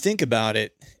like, when you think about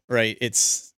it, right,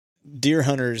 it's deer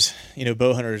hunters,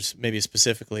 bow hunters, maybe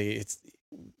specifically, it's,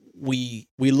 we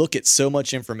look at so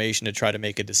much information to try to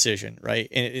make a decision, right?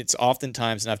 And it's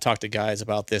oftentimes, and I've talked to guys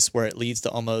about this, where it leads to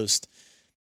almost,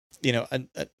 a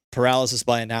paralysis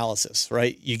by analysis,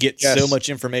 right? You get so much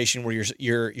information where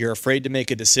you're afraid to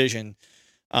make a decision,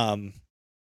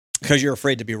 because you're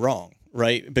afraid to be wrong,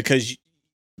 right? Because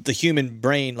the human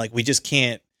brain, like, we just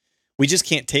can't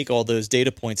take all those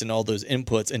data points and all those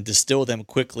inputs and distill them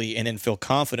quickly and then feel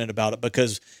confident about it,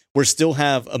 because we still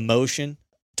have emotion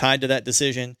tied to that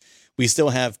decision. We still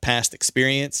have past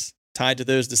experience tied to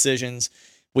those decisions.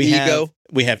 We Ego.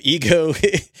 have ego,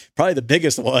 probably the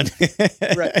biggest one,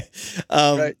 Right.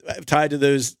 right. Tied to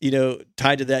those,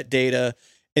 tied to that data.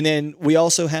 And then we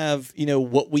also have,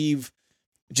 what we've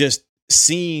just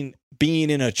seen being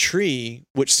in a tree,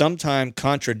 which sometimes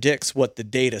contradicts what the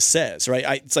data says, right?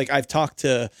 It's like I've talked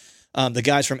to the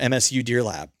guys from MSU Deer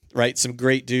Lab, right? Some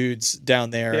great dudes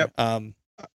down there.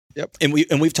 Yep. And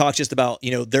we've talked just about,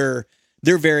 they're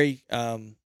very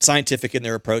scientific in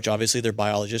their approach. Obviously, they're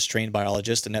biologists, trained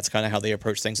biologists, and that's kind of how they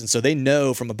approach things. And so they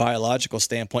know from a biological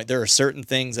standpoint, there are certain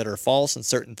things that are false and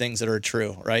certain things that are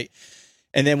true, right?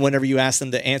 And then whenever you ask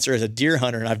them to answer as a deer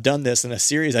hunter, and I've done this in a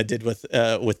series I did with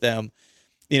them,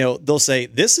 they'll say,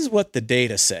 this is what the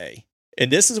data say,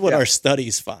 and this is what our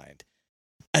studies find.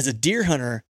 As a deer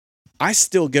hunter, I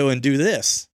still go and do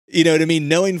this. You know what I mean?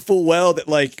 Knowing full well that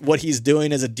like what he's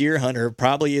doing as a deer hunter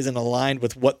probably isn't aligned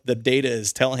with what the data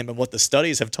is telling him and what the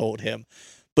studies have told him,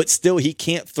 but still he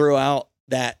can't throw out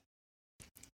that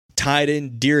tied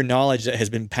in deer knowledge that has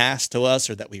been passed to us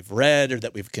or that we've read or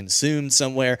that we've consumed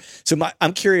somewhere. So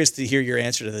I'm curious to hear your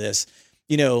answer to this,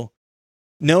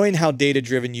 knowing how data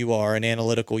driven you are and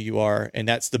analytical you are. And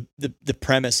that's the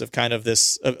premise of kind of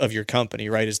this, of your company,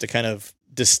 right? Is to kind of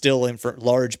distill in for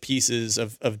large pieces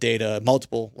of data,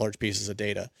 multiple large pieces of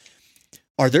data.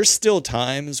 Are there still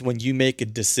times when you make a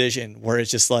decision where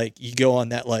it's just like you go on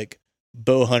that like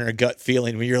bow hunter gut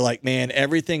feeling where you're like, man,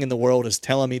 everything in the world is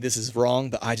telling me this is wrong,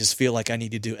 but I just feel like I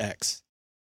need to do X?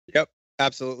 Yep,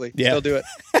 absolutely. Yeah. Still do it.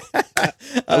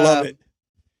 I love it.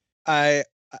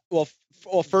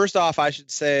 Well, first off, I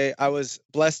should say I was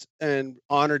blessed and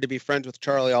honored to be friends with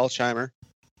Charlie Alzheimer.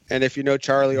 And if you know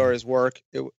Charlie or his work,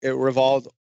 it revolved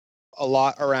a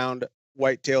lot around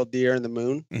white-tailed deer and the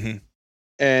moon. Mm-hmm.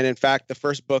 And in fact, the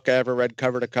first book I ever read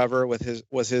cover to cover was his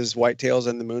Whitetails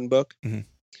and the Moon book. Mm-hmm.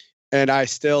 And I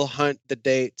still hunt the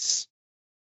dates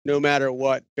no matter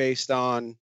what, based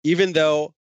on, even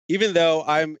though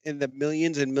I'm in the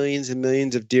millions and millions and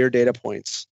millions of deer data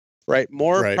points, right?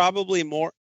 Probably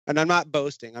more, and I'm not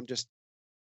boasting.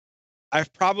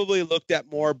 I've probably looked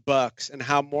at more bucks and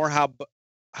how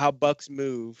bucks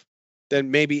move than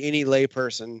maybe any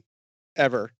layperson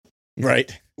ever.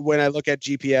 Right. When I look at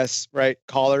GPS, right,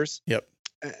 collars. Yep.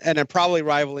 And I'm probably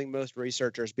rivaling most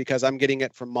researchers because I'm getting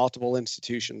it from multiple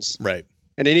institutions. Right.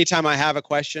 And anytime I have a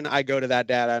question, I go to that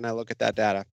data and I look at that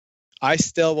data. I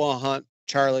still will hunt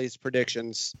Charlie's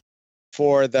predictions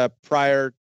for the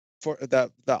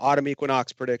autumn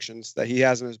equinox predictions that he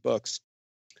has in his books.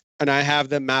 And I have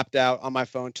them mapped out on my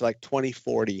phone to like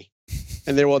 2040.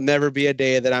 And there will never be a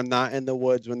day that I'm not in the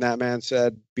woods when that man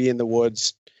said, be in the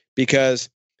woods, because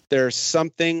there's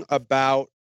something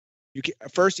about you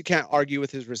can't argue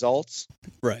with his results.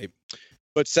 Right.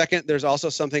 But second, there's also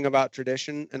something about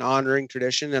tradition and honoring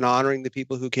the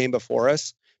people who came before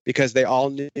us, because they all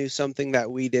knew something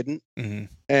that we didn't. Mm-hmm.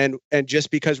 And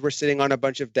just because we're sitting on a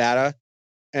bunch of data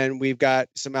and we've got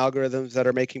some algorithms that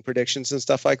are making predictions and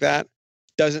stuff like that,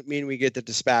 doesn't mean we get to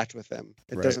dispatch with them.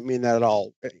 It doesn't mean that at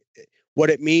all. What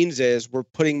it means is we're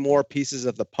putting more pieces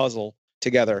of the puzzle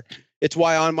together. It's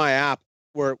why on my app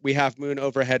where we have moon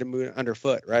overhead and moon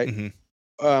underfoot, right?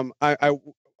 Mm-hmm.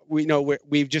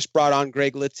 We've just brought on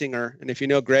Greg Litzinger, and if you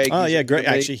know Greg, Greg.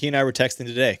 Actually, he and I were texting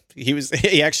today.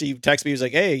 He actually texted me. He was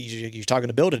like, "Hey, you're talking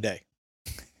to Bill today."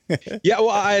 Yeah, well,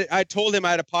 I told him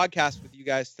I had a podcast with you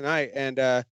guys tonight,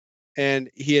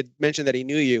 and he had mentioned that he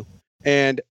knew you,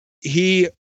 and he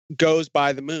goes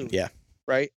by the moon. Yeah.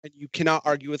 Right. And you cannot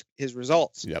argue with his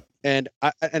results. Yep. And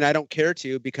I don't care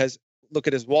to, because look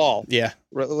at his wall. Yeah.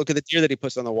 Look at the deer that he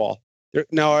puts on the wall.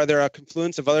 Are there a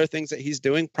confluence of other things that he's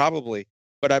doing? Probably.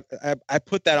 But I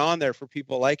put that on there for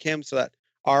people like him so that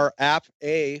our app,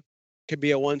 A, can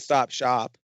be a one-stop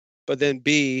shop. But then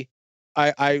B,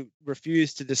 I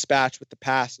refuse to dispatch with the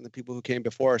past and the people who came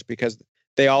before us, because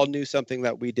they all knew something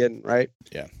that we didn't. Right.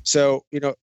 Yeah. So,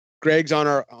 Greg's on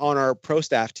our pro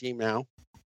staff team now.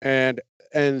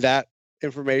 And that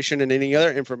information and any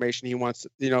other information he wants,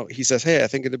 he says, hey, I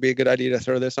think it'd be a good idea to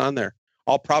throw this on there.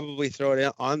 I'll probably throw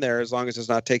it on there as long as it's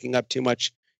not taking up too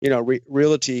much,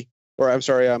 realty, or I'm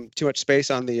sorry, too much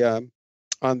space on the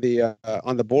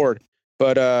board.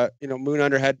 But moon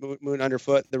underhead, moon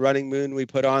underfoot, the running moon we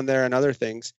put on there, and other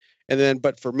things. And then,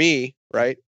 but for me,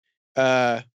 right,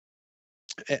 and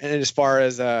as far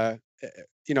as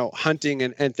hunting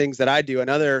and things that I do,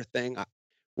 another thing.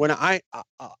 When I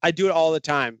do it all the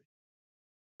time,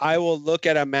 I will look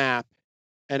at a map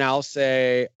and I'll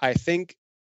say, I think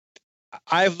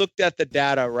I've looked at the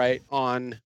data, right,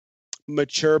 on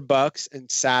mature bucks and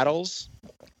saddles.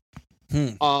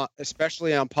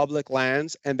 especially on public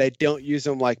lands, and they don't use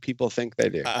them like people think they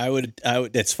do. I would.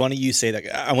 It's funny you say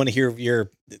that. I want to hear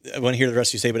the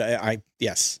rest you say, but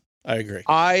yes, I agree.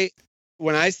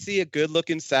 When I see a good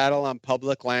looking saddle on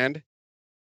public land,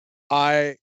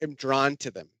 I am drawn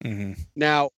to them. Mm-hmm.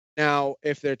 Now,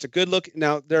 if it's a good look,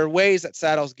 now there are ways that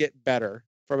saddles get better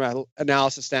from an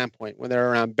analysis standpoint when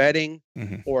they're around bedding,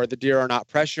 or the deer are not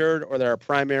pressured, or there's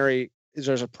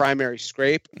a primary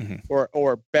scrape,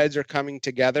 or beds are coming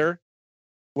together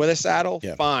with a saddle.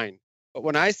 Fine. But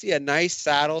when I see a nice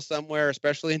saddle somewhere,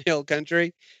 especially in hill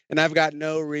country, and I've got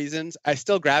no reasons, I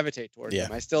still gravitate towards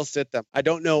them. I still sit them. I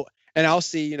don't know. And I'll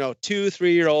see,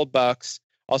 2-3-year-old bucks.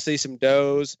 I'll see some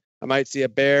does. I might see a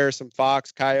bear, some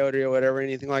fox, coyote, or whatever,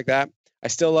 anything like that. I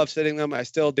still love sitting them. I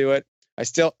still do it.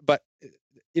 But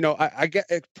I get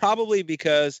it probably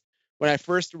because when I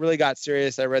first really got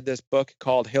serious, I read this book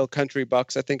called Hill Country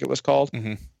Bucks, I think it was called.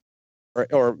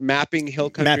 Or Mapping Hill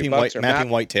Country Bucks.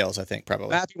 Mapping Whitetails, I think, probably.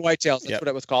 Mapping Whitetails, that's what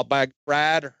it was called, by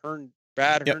Brad Herndon,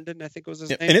 I think was his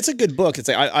name. And it's a good book. It's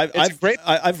like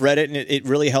I've read it, and it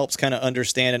really helps kind of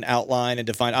understand and outline and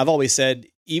define. I've always said,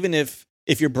 even if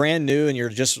you're brand new and you're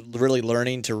just really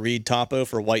learning to read topo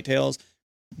for whitetails,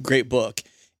 great book.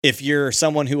 If you're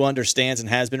someone who understands and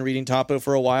has been reading topo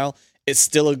for a while, it's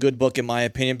still a good book in my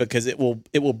opinion, because it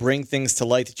will bring things to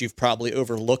light that you've probably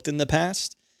overlooked in the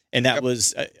past. And that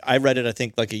was, I read it, I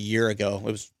think, like a year ago.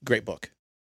 It was a great book.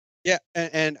 Yeah.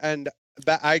 And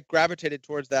I gravitated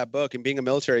towards that book, and being a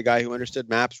military guy who understood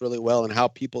maps really well and how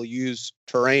people use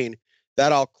terrain,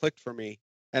 that all clicked for me.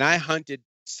 And I hunted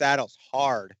saddles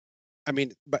hard. I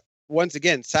mean, but once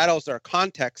again, saddles are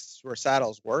contexts where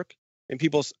saddles work, and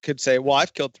people could say, well,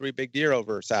 I've killed 3 big deer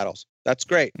over saddles. That's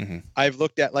great. I've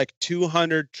looked at like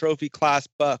 200 trophy class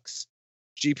bucks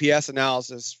GPS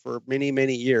analysis for many,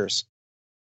 many years.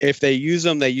 If they use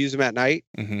them at night,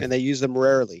 and they use them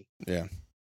rarely. Yeah.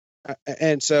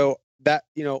 And so that,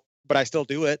 but I still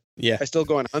do it. Yeah. I still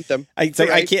go and hunt them. I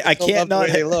can't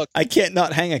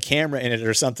not hang a camera in it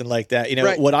or something like that.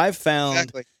 What I've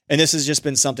found, and this has just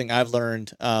been something I've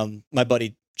learned. My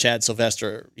buddy Chad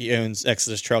Sylvester, he owns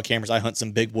Exodus Trail Cameras. I hunt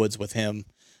some big woods with him.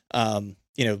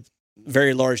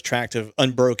 Very large tract of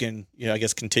unbroken, I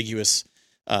guess contiguous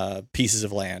pieces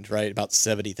of land, right? About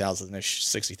 70,000-ish,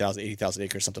 60,000, 80,000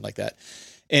 acres, something like that.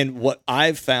 And what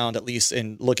I've found, at least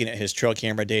in looking at his trail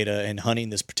camera data and hunting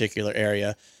this particular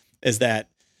area, is that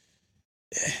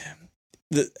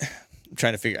I'm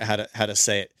trying to figure out how to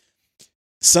say it.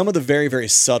 Some of the very, very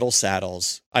subtle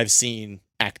saddles I've seen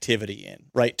activity in,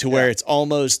 right? To where it's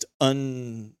almost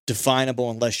undefinable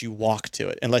unless you walk to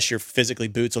it, unless you're physically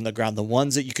boots on the ground. The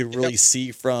ones that you could really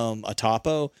see from a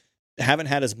topo haven't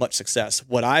had as much success.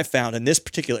 What I found in this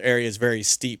particular area is very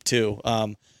steep too.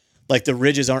 Like the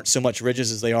ridges aren't so much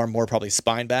ridges as they are more probably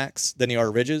spine backs than they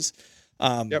are ridges.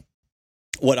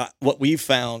 What we've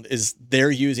found is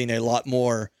they're using a lot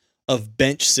more of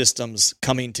bench systems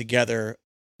coming together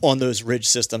on those ridge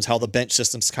systems, how the bench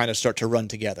systems kind of start to run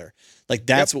together. Like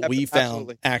that's what we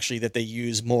found actually that they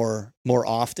use more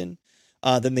often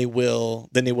than they will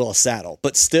a saddle.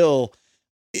 But still,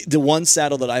 the one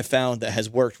saddle that I found that has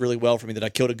worked really well for me, that I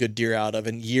killed a good deer out of,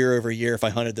 and year over year, if I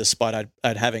hunted this spot,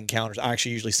 I'd have encounters. I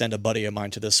actually usually send a buddy of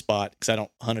mine to this spot because I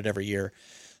don't hunt it every year.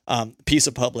 Piece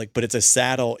of public, but it's a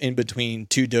saddle in between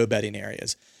 2 doe bedding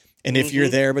areas. And if you're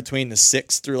there between the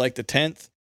 6th through like the 10th,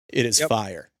 it is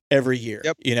fire every year,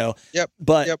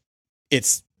 but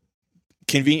it's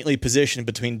conveniently positioned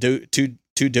between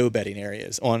two doe bedding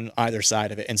areas on either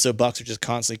side of it. And so bucks are just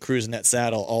constantly cruising that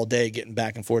saddle all day, getting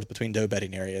back and forth between doe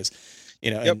bedding areas,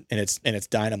 and it's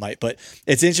dynamite. But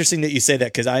it's interesting that you say that,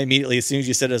 because I immediately, as soon as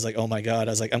you said it, I was like, oh my God,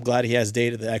 I was like, I'm glad he has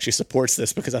data that actually supports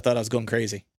this, because I thought I was going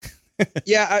crazy.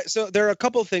 So there are a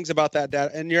couple of things about that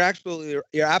data, and you're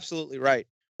absolutely right.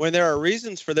 When there are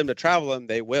reasons for them to travel them,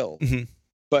 they will.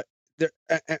 But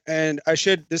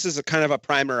this is a kind of a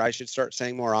primer I should start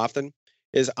saying more often,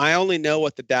 is I only know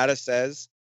what the data says.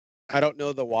 I don't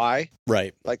know the why.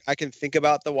 Right. Like I can think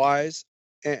about the whys.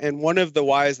 And one of the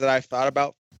whys that I've thought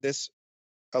about this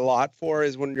a lot for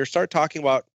is when you start talking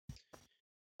about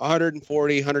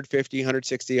 140, 150,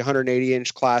 160, 180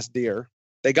 inch class deer,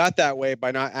 they got that way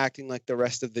by not acting like the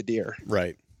rest of the deer.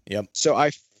 Right. Yep. So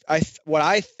what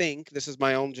I think, this is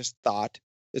my own just thought,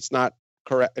 it's not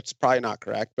correct. It's probably not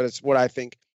correct, but it's what I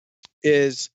think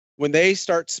is when they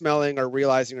start smelling or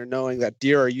realizing or knowing that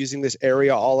deer are using this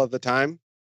area all of the time,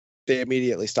 they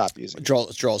immediately stop using it.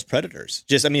 Draws predators.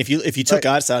 Just, I mean, if you took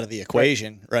us out of the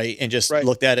equation, right, and just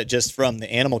looked at it just from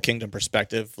the animal kingdom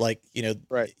perspective, like,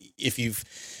 if you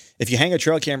hang a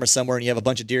trail camera somewhere and you have a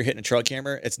bunch of deer hitting a trail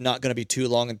camera, it's not going to be too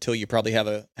long until you probably have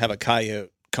a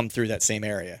coyote come through that same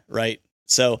area, right?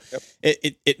 So Yep.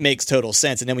 it makes total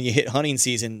sense. And then when you hit hunting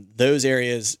season, those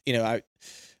areas, you know,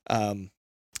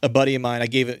 a buddy of mine,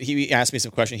 he asked me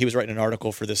some questions. He was writing an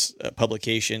article for this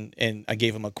publication, and I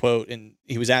gave him a quote, and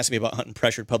he was asking me about hunting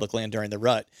pressured public land during the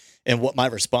rut. And what my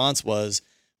response was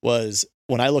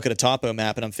when I look at a topo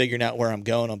map and I'm figuring out where I'm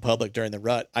going on public during the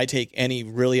rut, I take any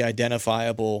really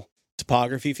identifiable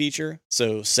topography feature.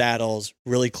 So saddles,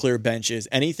 really clear benches,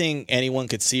 anything anyone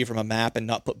could see from a map and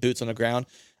not put boots on the ground,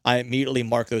 I immediately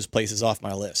mark those places off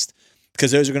my list,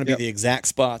 because those are going to be the exact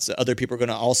spots that other people are going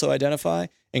to also identify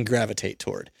and gravitate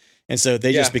toward. And so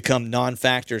they just become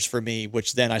non-factors for me,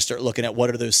 which then I start looking at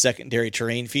what are those secondary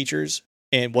terrain features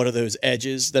and what are those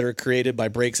edges that are created by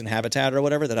breaks in habitat or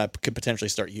whatever that I could potentially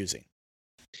start using.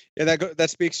 Yeah, that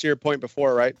speaks to your point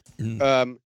before, right?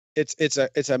 Mm-hmm.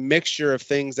 It's a mixture of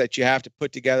things that you have to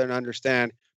put together and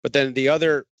understand. But then the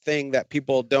other thing that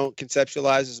people don't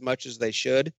conceptualize as much as they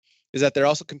should is that they're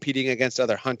also competing against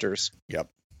other hunters. Yep.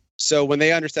 So when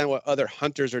they understand what other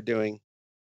hunters are doing,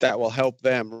 that will help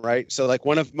them, right? So like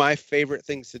one of my favorite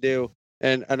things to do,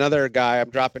 and another guy, I'm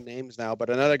dropping names now, but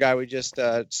another guy we just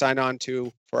signed on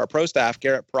to for our pro staff,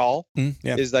 Garrett Prawl,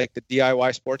 is like the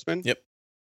DIY sportsman. Yep.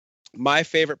 My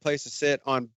favorite place to sit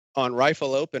on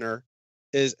rifle opener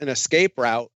is an escape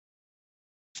route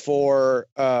for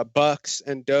bucks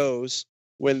and does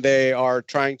when they are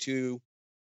trying to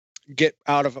get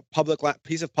out of a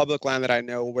piece of public land that I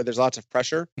know where there's lots of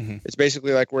pressure. Mm-hmm. It's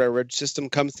basically like where a ridge system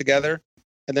comes together,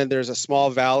 and then there's a small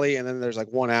valley, and then there's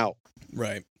like one out.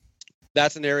 Right.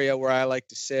 That's an area where I like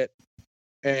to sit,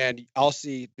 and I'll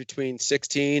see between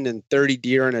 16 and 30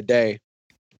 deer in a day.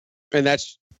 And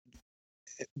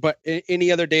but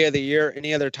any other day of the year,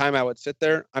 any other time I would sit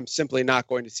there, I'm simply not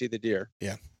going to see the deer.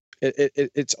 Yeah.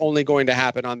 It's only going to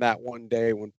happen on that one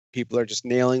day when people are just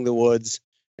nailing the woods,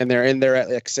 and they're in there at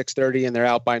like 6:30 and they're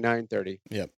out by 9:30.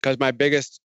 Yep. Because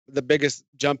the biggest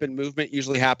jump in movement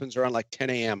usually happens around like 10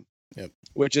 a.m. Yep.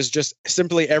 Which is just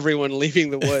simply everyone leaving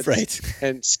the woods right.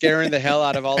 and scaring the hell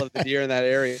out of all of the deer in that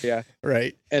area. Yeah.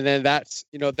 Right. And then that's,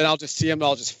 then I'll just see them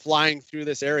all just flying through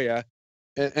this area.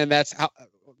 And that's how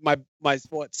my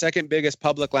second biggest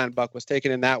public land buck was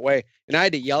taken in that way. And I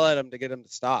had to yell at him to get him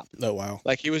to stop. Oh, wow.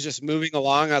 Like he was just moving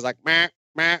along. I was like, meh,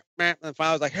 meh, meh. And finally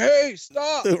I was like, hey,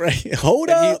 stop. Right. Hold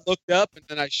and up. He looked up, and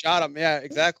then I shot him. Yeah,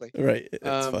 exactly. Right.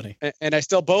 That's funny. And I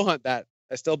still bow hunt that.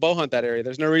 Area.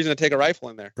 There's no reason to take a rifle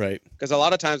in there. Right. Because a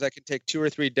lot of times I can take 2 or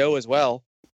 3 doe as well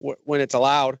when it's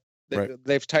allowed.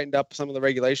 They've tightened up some of the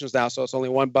regulations now, so it's only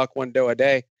 1 buck, 1 doe a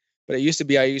day. But it used to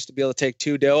be I used to be able to take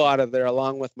 2 doe out of there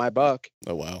along with my buck.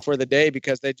 Oh, wow. For the day,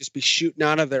 because they'd just be shooting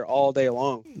out of there all day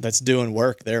long. That's doing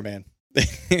work there, man.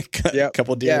 A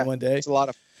couple deer in one day. It's a lot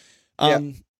of.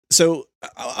 So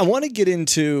I want to get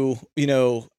into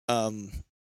the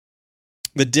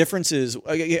differences.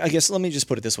 I guess let me just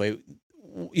put it this way.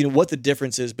 What the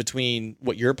difference is between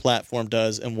what your platform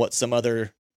does and what some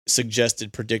other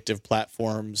suggested predictive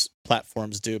platforms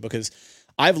do, because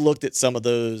I've looked at some of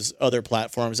those other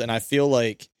platforms and I feel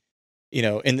like,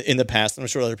 in the past, and I'm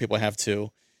sure other people have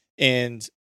too, and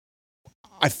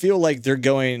I feel like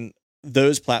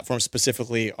those platforms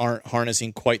specifically aren't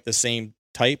harnessing quite the same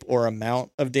type or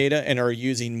amount of data and are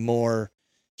using more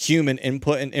human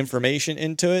input and information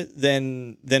into it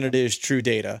than it is true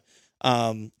data.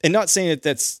 And not saying that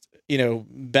that's,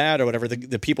 bad or whatever.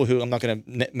 The people who, I'm not going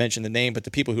to mention the name, but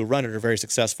the people who run it are very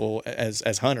successful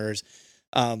as hunters.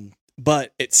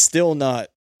 But it's still not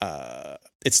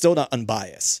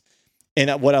unbiased.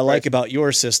 And what I like about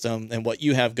your system and what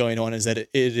you have going on is that it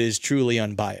is truly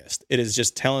unbiased. It is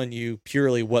just telling you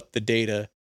purely what the data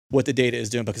is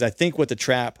doing. Because I think what the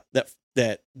trap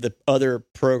that the other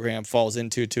program falls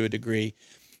into to a degree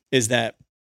is that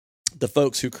the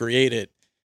folks who create it,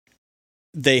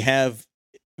 they have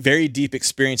very deep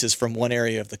experiences from one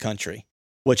area of the country,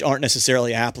 which aren't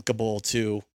necessarily applicable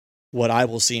to what I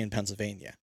will see in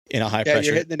Pennsylvania in a high pressure.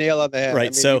 You're hitting the nail on the head. Right. I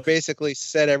mean, So you basically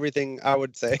said everything I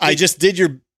would say. I just did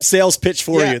your sales pitch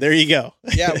for you. There you go.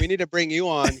 Yeah. We need to bring you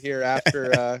on here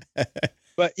after,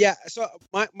 but yeah. So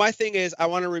my thing is I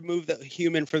want to remove the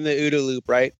human from the OODA loop,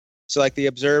 right? So like the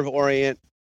observe, orient,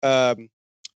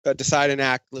 decide and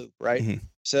act loop, right? Mm-hmm.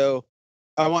 So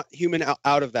I want human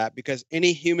out of that, because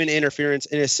any human interference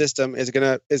in a system is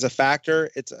a factor.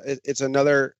 It's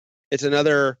another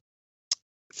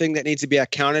thing that needs to be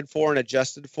accounted for and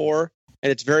adjusted for,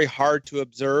 and it's very hard to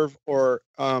observe or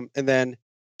and then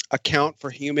account for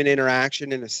human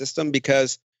interaction in a system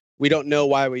because we don't know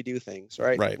why we do things,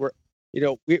 right? Right.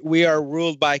 We are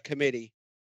ruled by committee.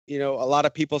 A lot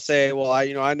of people say, well,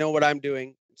 I know what I'm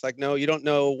doing. It's like, no, you don't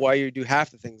know why you do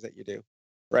half the things that you do.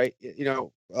 right? You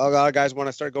know, a lot of guys want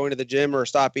to start going to the gym or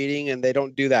stop eating, and they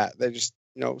don't do that. They just,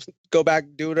 you know, go back,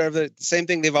 do whatever, the same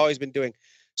thing they've always been doing.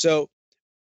 So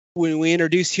when we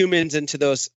introduce humans into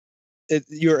those,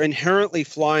 you're inherently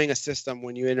flying a system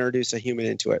when you introduce a human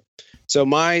into it. So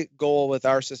my goal with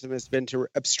our system has been to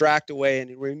abstract away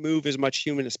and remove as much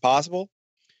human as possible.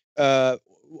 A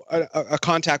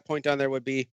contact point down there would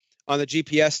be on the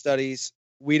GPS studies.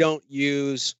 We don't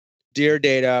use deer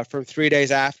data from 3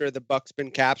 days after the buck's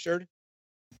been captured,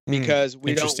 because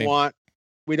we want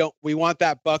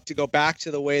that buck to go back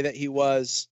to the way that he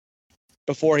was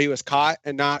before he was caught,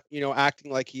 and not, you know,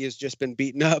 acting like he has just been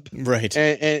beaten up, right?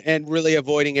 And really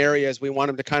avoiding areas. We want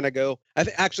him to kind of go. I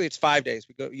think actually it's 5 days.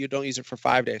 You don't use it for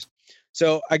 5 days.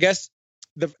 So I guess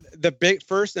the big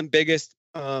first and biggest,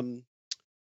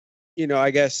 you know,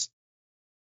 I guess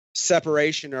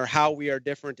separation or how we are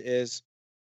different is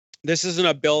this isn't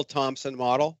a Bill Thompson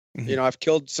model. Mm-hmm. You know, I've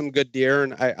killed some good deer,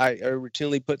 and I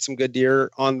routinely put some good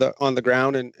deer on the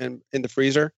ground and in the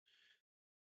freezer.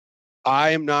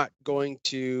 I am not going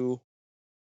to.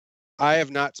 I have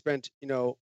not spent, you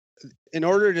know, in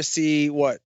order to see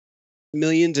what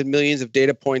millions and millions of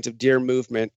data points of deer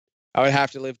movement, I would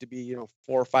have to live to be, you know,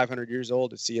 400 or 500 years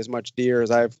old to see as much deer as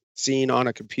I've seen on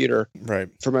a computer, right,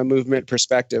 from a movement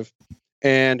perspective.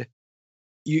 And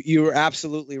you are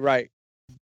absolutely right.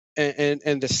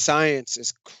 And the science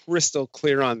is crystal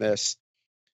clear on this.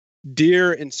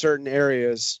 Deer in certain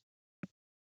areas,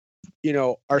 you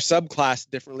know, are subclassed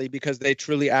differently because they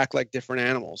truly act like different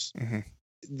animals.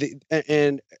 Mm-hmm.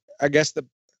 And I guess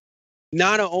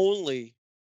not only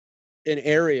in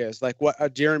areas like what a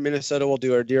deer in Minnesota will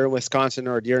do, or a deer in Wisconsin,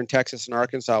 or a deer in Texas and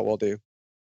Arkansas will do,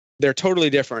 they're totally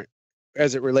different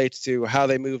as it relates to how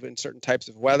they move in certain types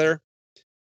of weather.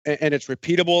 And it's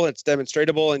repeatable, it's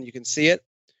demonstratable, and you can see it.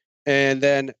 And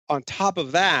then on top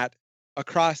of that,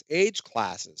 across age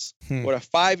classes, what a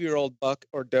 5-year-old buck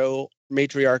or doe,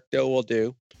 matriarch doe, will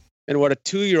do, and what a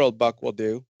 2-year-old buck will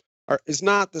do is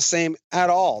not the same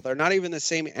at all. They're not even the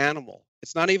same animal.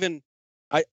 It's not even.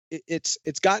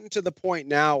 It's gotten to the point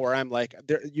now where I'm like,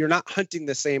 you're not hunting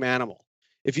the same animal.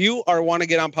 If you want to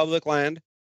get on public land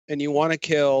and you want to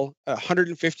kill a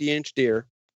 150-inch deer,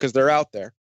 because they're out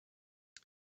there,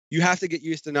 you have to get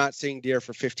used to not seeing deer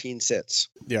for 15 sits,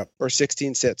 or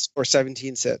 16 sits, or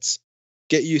 17 sits.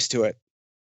 Get used to it,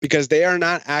 because they are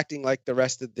not acting like the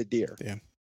rest of the deer. Yeah.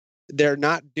 They're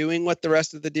not doing what the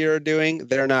rest of the deer are doing.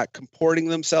 They're not comporting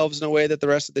themselves in a way that the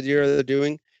rest of the deer are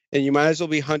doing. And you might as well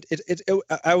be hunting.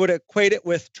 I would equate it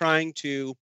with trying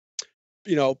to,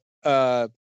 you know,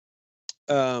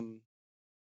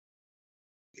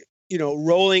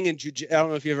 rolling in jiu-jitsu. I don't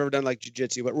know if you've ever done like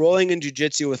jiu-jitsu, but rolling in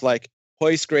jiu-jitsu with like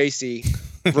Hoist Gracie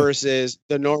versus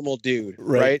the normal dude,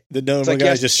 right? The normal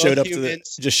guy just showed up to the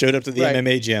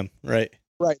MMA gym, right?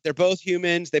 Right. They're both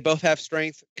humans. They both have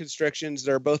strength constrictions.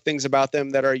 There are both things about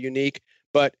them that are unique,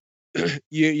 but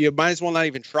you might as well not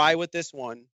even try with this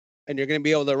one. And you're going to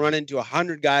be able to run into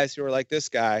 100 guys who are like this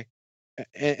guy,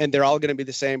 and they're all going to be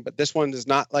the same. But this one is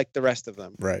not like the rest of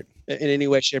them, right? In any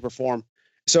way, shape, or form.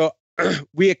 So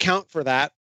we account for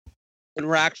that, and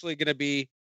we're actually going to be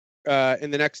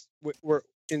in the next. Probably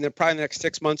the next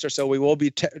 6 months or so, we will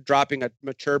be dropping a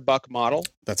mature buck model.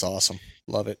 That's awesome.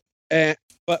 Love it.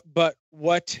 But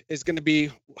what is going to be,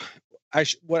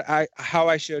 how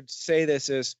I should say this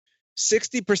is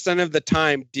 60% of the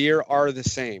time deer are the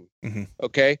same. Mm-hmm.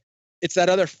 Okay. It's that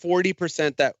other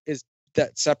 40%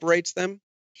 that separates them.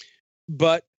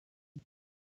 But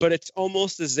it's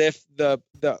almost as if the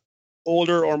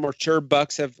older or mature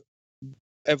bucks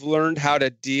have learned how to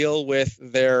deal with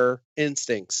their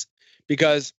instincts,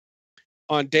 because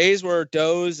on days where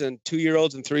does and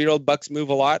 2-year-olds and 3-year-old bucks move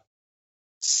a lot,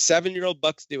 7-year-old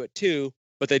bucks do it too,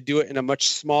 but they do it in a much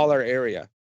smaller area.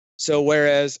 So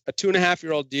whereas a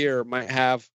 2.5-year-old deer might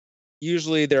have,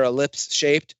 usually they're ellipse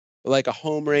shaped, like a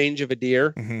home range of a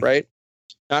deer, mm-hmm. right?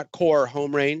 Not core,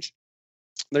 home range.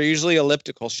 They're usually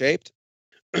elliptical shaped.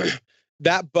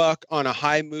 That buck on a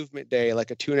high movement day,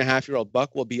 like a 2.5-year-old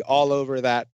buck, will be all over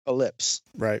that ellipse.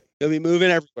 Right. They'll be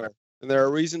moving everywhere. And there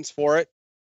are reasons for it.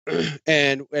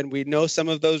 and we know some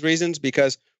of those reasons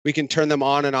because we can turn them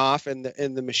on and off in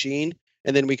the machine,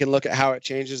 and then we can look at how it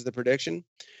changes the prediction.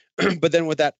 But then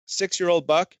with that 6-year-old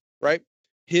buck, right,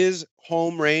 his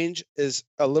home range is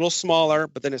a little smaller,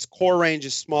 but then his core range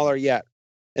is smaller yet.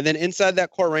 And then inside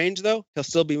that core range, though, he'll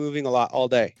still be moving a lot all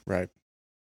day. Right.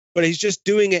 But he's just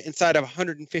doing it inside of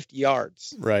 150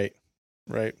 yards. Right.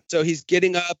 Right. So he's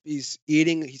getting up, he's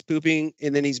eating, he's pooping,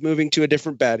 and then he's moving to a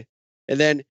different bed. And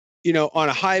then on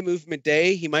a high movement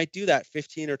day, he might do that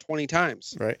 15 or 20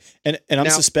 times. Right. And I'm Now-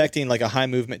 suspecting like a high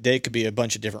movement day could be a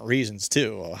bunch of different reasons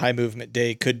too. A high movement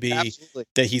day could be Absolutely.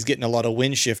 that he's getting a lot of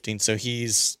wind shifting. So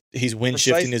he's wind Precisely.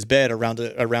 shifting his bed around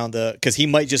the, cause he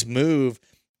might just move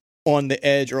on the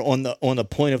edge or on the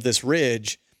point of this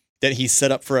ridge that he's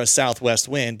set up for a southwest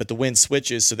wind, but the wind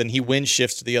switches. So then he wind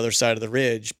shifts to the other side of the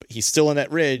ridge, but he's still on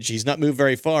that ridge. He's not moved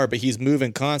very far, but he's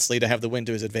moving constantly to have the wind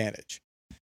to his advantage.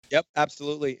 Yep,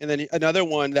 absolutely. And then another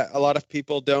one that a lot of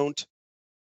people don't.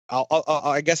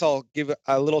 I guess I'll give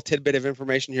a little tidbit of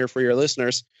information here for your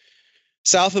listeners.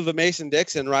 South of the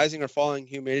Mason-Dixon, rising or falling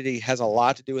humidity has a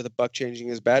lot to do with a buck changing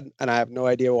his bed, and I have no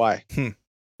idea why.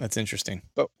 That's interesting.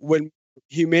 But when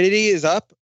humidity is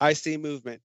up, I see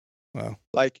movement. Wow.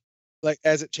 Like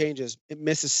as it changes in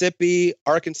Mississippi,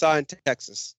 Arkansas, and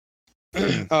Texas,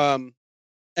 and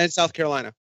South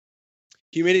Carolina.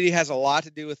 Humidity has a lot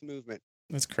to do with movement.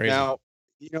 That's crazy. Now,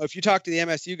 if you talk to the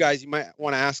MSU guys, you might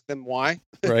want to ask them why.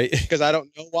 Right. Because I don't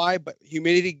know why, but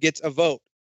humidity gets a vote.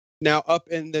 Now, up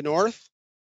in the north,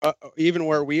 even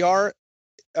where we are,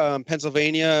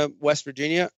 Pennsylvania, West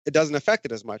Virginia, it doesn't affect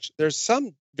it as much. There's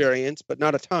some variance, but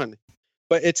not a ton.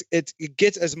 But it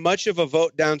gets as much of a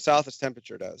vote down south as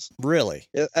temperature does. Really?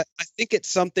 I think it's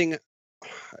something.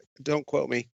 Don't quote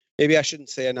me. Maybe I shouldn't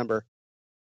say a number.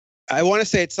 I want to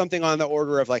say it's something on the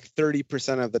order of like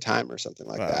 30% of the time or something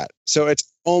like that. So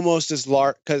it's almost as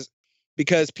large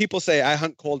because people say I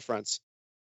hunt cold fronts.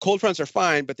 Cold fronts are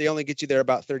fine, but they only get you there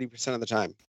about 30% of the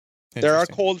time. There are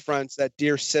cold fronts that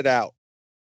deer sit out,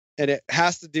 and it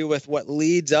has to do with what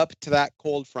leads up to that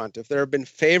cold front. If there have been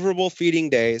favorable feeding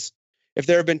days, if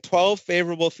there have been 12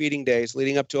 favorable feeding days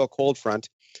leading up to a cold front,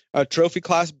 a trophy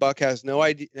class buck has no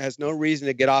reason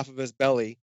to get off of his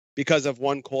belly because of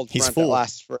one cold front that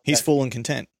lasts for. He's full and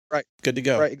content. Right. Good to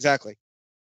go. Right. Exactly.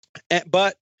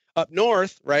 But up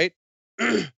north, right,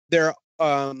 there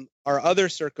are other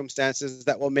circumstances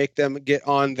that will make them get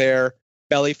on their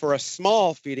belly for a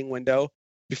small feeding window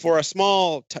before a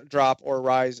small drop or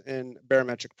rise in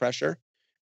barometric pressure,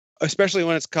 especially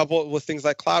when it's coupled with things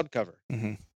like cloud cover.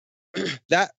 Mm-hmm.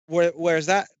 Whereas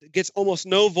that gets almost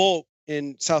no vote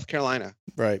in South Carolina.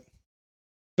 Right.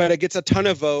 But it gets a ton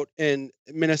of vote in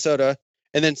Minnesota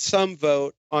and then some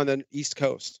vote on the East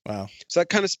Coast. Wow. So that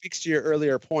kind of speaks to your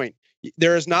earlier point.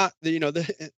 There is not,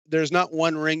 there's not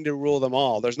one ring to rule them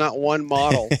all. There's not one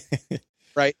model,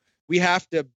 right? We have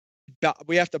to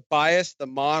bias the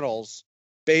models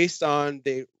based on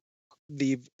the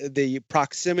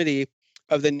proximity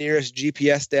of the nearest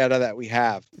GPS data that we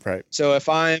have. Right. So if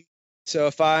I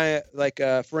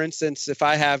for instance, if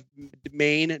I have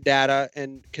Maine data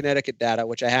and Connecticut data,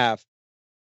 which I have,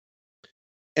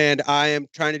 and I am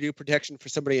trying to do protection for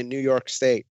somebody in New York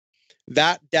State,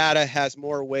 that data has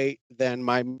more weight than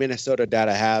my Minnesota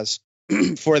data has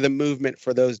for the movement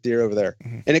for those deer over there.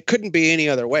 Mm-hmm. And it couldn't be any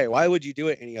other way. Why would you do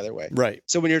it any other way? Right.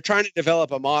 So when you're trying to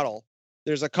develop a model,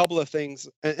 there's a couple of things,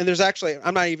 and there's actually,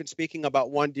 I'm not even speaking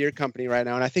about one deer company right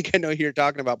now, and I think I know who you're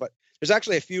talking about, but there's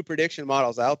actually a few prediction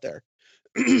models out there.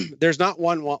 There's not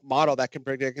one model that can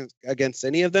predict against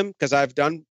any of them, because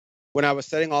when I was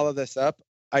setting all of this up,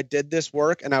 I did this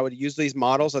work and I would use these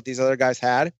models that these other guys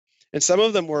had. And some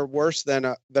of them were worse than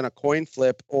a coin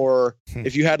flip, or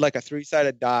if you had like a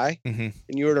 3-sided die and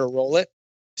you were to roll it,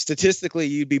 statistically,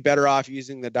 you'd be better off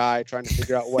using the die trying to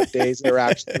figure out what days they're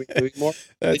actually doing more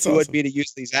than you would be to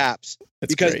use these apps.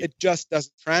 That's because great. It just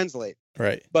doesn't translate.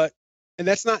 Right. And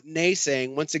that's not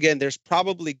naysaying. Once again, there's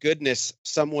probably goodness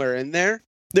somewhere in there.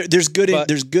 There's good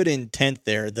intent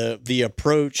there. The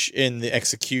approach and the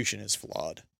execution is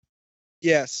flawed.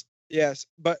 Yes.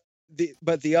 But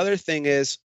the other thing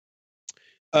is,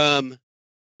 the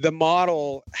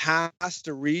model has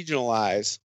to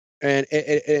regionalize, and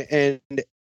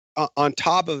on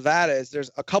top of that is there's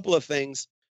a couple of things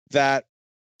that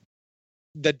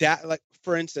the data, like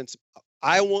for instance,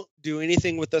 I won't do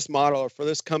anything with this model or for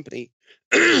this company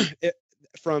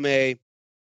from a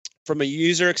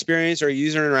user experience or a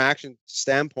user interaction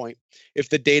standpoint if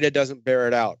the data doesn't bear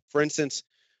it out. For instance,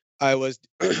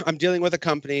 I'm dealing with a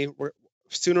company.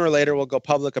 Sooner or later we'll go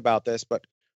public about this, but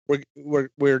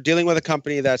we're dealing with a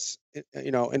company that's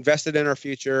invested in our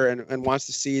future and wants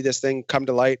to see this thing come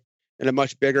to light in a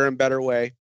much bigger and better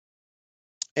way,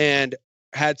 and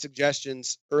had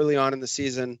suggestions early on in the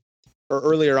season or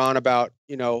earlier on about,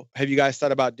 have you guys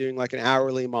thought about doing like an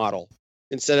hourly model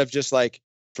instead of just like,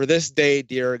 for this day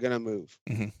deer are going to move.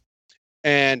 Mm-hmm.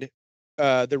 And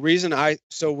the reason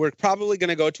so we're probably going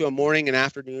to go to a morning and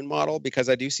afternoon model, because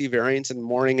I do see variance in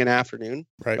morning and afternoon,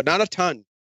 right, but not a ton.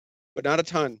 but not a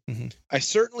ton. Mm-hmm. I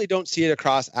certainly don't see it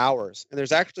across hours. And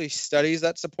there's actually studies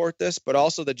that support this, but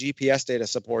also the GPS data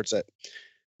supports it.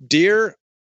 Deer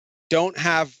don't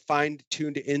have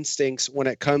fine-tuned instincts when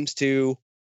it comes to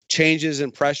changes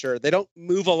in pressure. They don't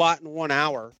move a lot in 1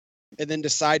 hour and then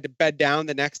decide to bed down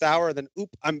the next hour. Then,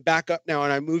 I'm back up now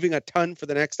and I'm moving a ton for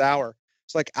the next hour.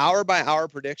 It's like hour by hour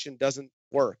prediction doesn't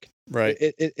work. Right.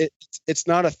 It's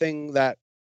not a thing that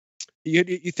you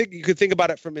could think about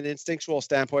it from an instinctual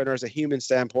standpoint or as a human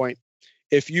standpoint.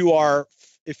 If you are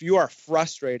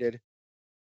frustrated,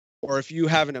 or if you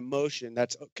have an emotion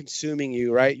that's consuming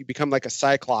you, right? You become like a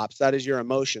cyclops. That is your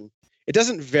emotion. It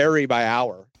doesn't vary by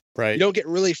hour. Right. You don't get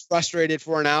really frustrated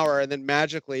for an hour and then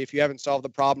magically, if you haven't solved the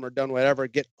problem or done whatever,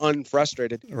 get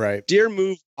unfrustrated. Right. Deer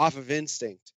move off of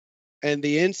instinct, and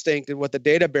the instinct and what the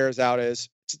data bears out is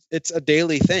it's a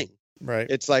daily thing. Right.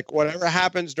 It's like whatever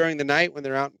happens during the night when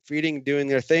they're out feeding, doing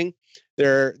their thing,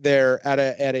 they're at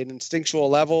an instinctual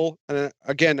level. And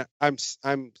again, I'm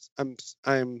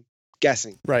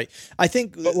guessing. Right. I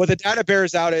think but what the data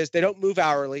bears out is they don't move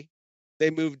hourly,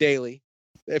 they move daily.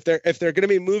 If they're going to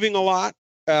be moving a lot,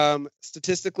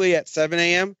 statistically at 7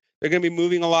 a.m., they're going to be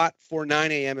moving a lot for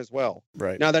 9 a.m. as well.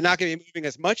 Right. Now, they're not going to be moving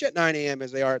as much at 9 a.m.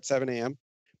 as they are at 7 a.m.,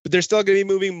 but they're still going to be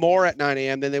moving more at 9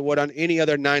 a.m. than they would on any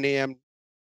other 9 a.m.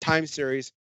 time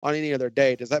series on any other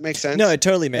day. Does that make sense? No, it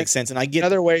totally makes sense. And I get in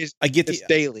other ways, I get it's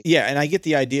daily. Yeah, and I get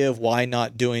the idea of why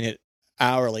not doing it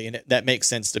hourly, and that makes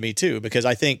sense to me too, because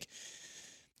I think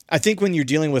when you're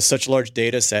dealing with such large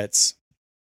data sets,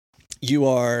 you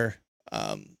are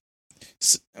I'm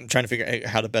trying to figure out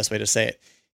how the best way to say it.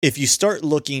 If you start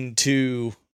looking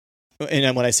too,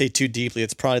 and when I say too deeply,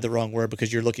 it's probably the wrong word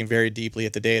because you're looking very deeply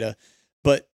at the data,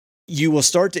 but you will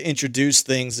start to introduce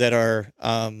things that are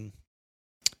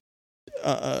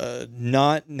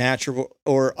not natural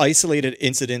or isolated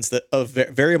incidents of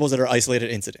variables that are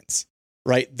isolated incidents,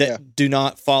 right? That do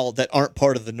not follow, that aren't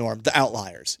part of the norm, the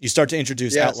outliers. You start to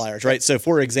introduce outliers, right? So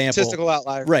for example, statistical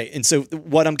outliers. Right. And so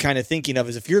what I'm kind of thinking of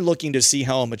is if you're looking to see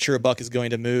how a mature buck is going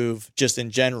to move just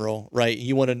in general, right?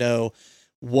 You want to know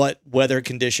what weather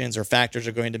conditions or factors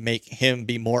are going to make him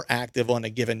be more active on a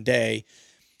given day.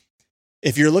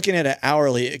 If you're looking at it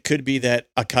hourly, it could be that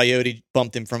a coyote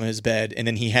bumped him from his bed and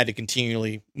then he had to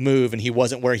continually move and he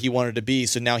wasn't where he wanted to be.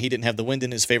 So now he didn't have the wind in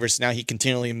his favor. So now he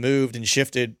continually moved and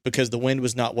shifted because the wind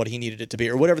was not what he needed it to be,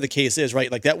 or whatever the case is,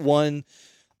 right? Like that one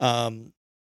isolated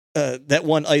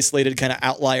kind of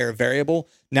outlier variable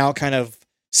now kind of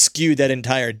skewed that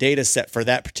entire data set for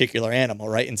that particular animal,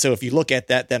 right? And so if you look at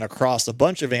that then across a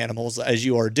bunch of animals, as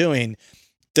you are doing,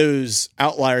 those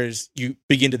outliers, you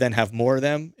begin to then have more of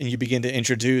them, and you begin to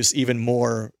introduce even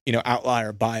more,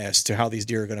 outlier bias to how these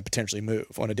deer are going to potentially move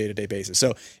on a day-to-day basis.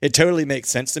 So it totally makes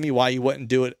sense to me why you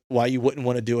wouldn't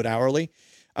want to do it hourly.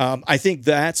 I think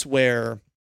that's where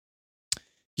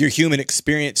your human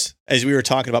experience, as we were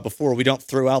talking about before, we don't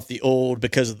throw out the old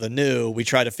because of the new. We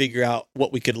try to figure out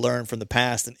what we could learn from the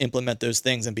past and implement those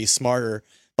things and be smarter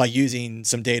by using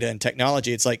some data and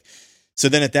technology. It's like, so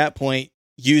then at that point,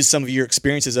 use some of your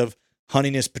experiences of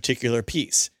hunting this particular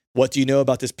piece. What do you know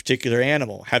about this particular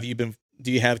animal?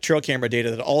 Do you have trail camera data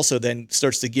that also then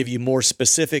starts to give you more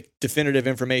specific, definitive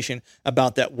information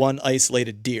about that one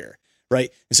isolated deer, right?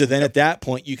 And so then at that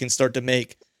point, you can start to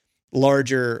make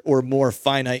larger or more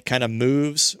finite kind of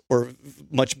moves or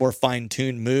much more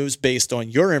fine-tuned moves based on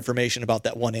your information about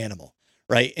that one animal,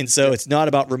 right? And so it's not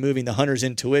about removing the hunter's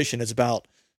intuition. It's about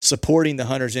supporting the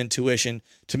hunter's intuition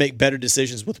to make better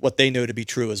decisions with what they know to be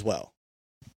true as well.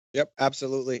 Yep,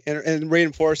 absolutely. And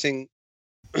reinforcing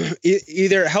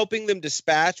either helping them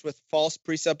dispatch with false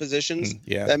presuppositions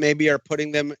that maybe are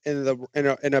putting them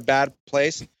in a bad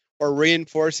place, or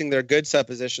reinforcing their good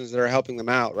suppositions that are helping them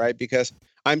out, right? Because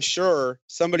I'm sure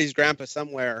somebody's grandpa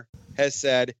somewhere has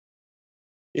said,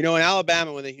 in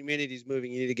Alabama, when the humidity is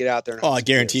moving, you need to get out there. Oh, I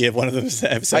guarantee if one of them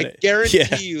have said it. I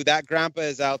guarantee you that grandpa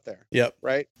is out there. Yep.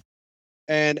 Right.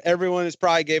 And everyone is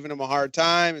probably giving him a hard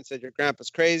time and said, your grandpa's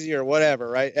crazy or whatever,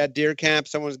 right? At deer camp,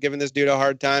 someone's giving this dude a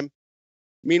hard time.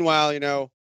 Meanwhile,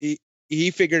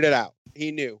 he figured it out.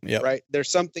 He knew, right? There's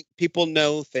something, people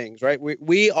know things, right?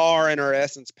 We are in our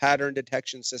essence pattern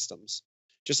detection systems,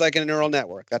 just like in a neural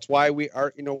network. That's why we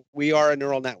are a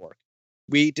neural network.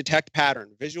 We detect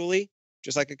pattern visually,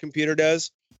 just like a computer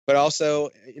does, but also,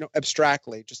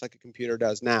 abstractly, just like a computer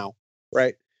does now,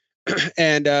 right?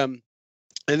 And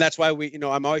that's why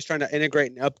I'm always trying to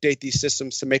integrate and update these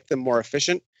systems to make them more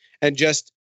efficient and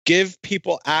just give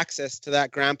people access to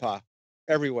that grandpa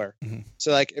everywhere. Mm-hmm.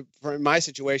 So like for my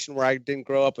situation where I didn't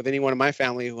grow up with anyone in my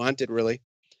family who hunted really,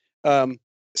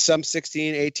 some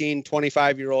 16, 18,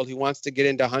 25-year-old who wants to get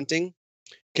into hunting,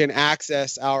 can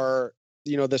access our,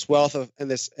 this wealth of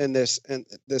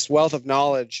this wealth of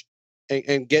knowledge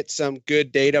and get some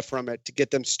good data from it to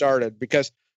get them started.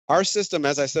 Because our system,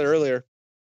 as I said earlier,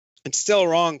 it's still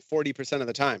wrong 40% of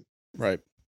the time. Right.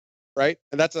 Right.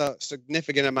 And that's a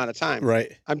significant amount of time.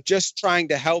 Right. I'm just trying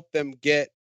to help them get,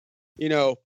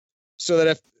 so that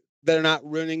if they're not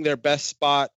ruining their best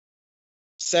spot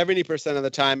 70% of the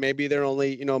time, maybe they're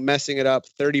only, messing it up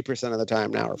 30% of the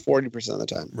time now, or 40% of the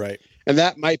time. Right. And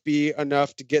that might be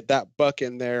enough to get that buck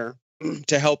in there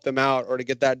to help them out, or to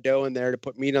get that doe in there to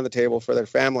put meat on the table for their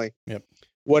family. Yep.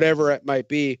 Whatever it might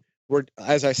be.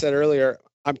 As I said earlier,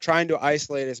 I'm trying to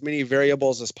isolate as many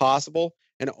variables as possible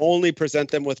and only present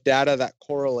them with data that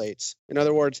correlates. In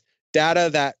other words,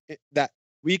 data that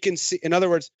we can see. In other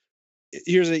words,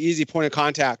 here's an easy point of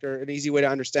contact, or an easy way to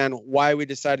understand why we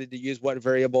decided to use what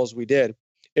variables we did.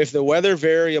 If the weather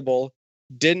variable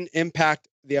didn't impact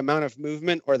the amount of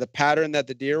movement or the pattern that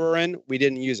the deer were in, we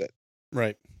didn't use it.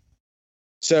 Right.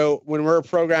 So when we're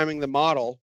programming the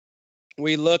model,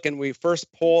 we look and we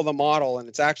first pull the model, and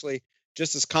it's actually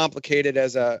just as complicated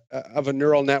as a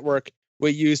neural network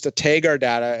we use to tag our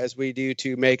data as we do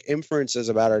to make inferences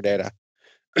about our data.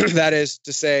 That is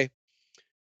to say,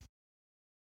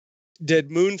 did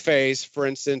moon phase, for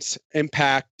instance,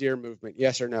 impact deer movement?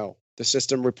 Yes or no? The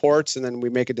system reports, and then we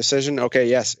make a decision. Okay,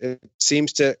 yes, it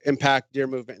seems to impact deer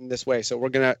movement in this way. So we're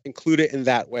going to include it in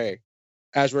that way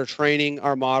as we're training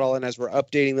our model, and as we're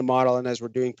updating the model, and as we're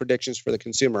doing predictions for the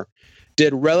consumer.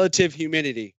 Did relative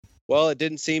humidity? Well, it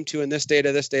didn't seem to in this data,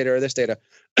 or this data.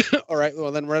 All right,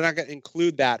 well, then we're not going to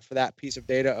include that for that piece of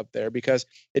data up there, because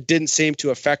it didn't seem to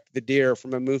affect the deer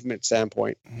from a movement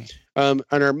standpoint. And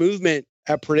our movement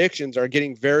predictions are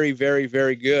getting very, very,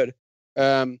 very good.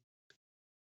 One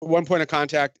point of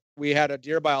contact, we had a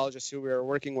deer biologist who we are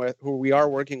working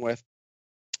with,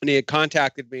 and he had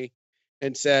contacted me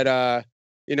and said,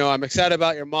 I'm excited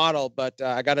about your model, but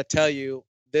I got to tell you,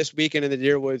 this weekend in the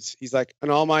deer woods, he's like, in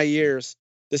all my years,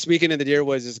 this weekend in the deer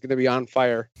woods is going to be on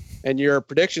fire. And your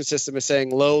prediction system is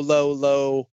saying low, low,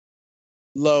 low,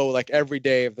 low, like every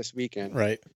day of this weekend.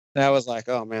 Right. And I was like,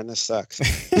 oh man, this sucks.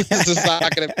 This is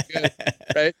not going to be good.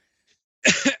 Right.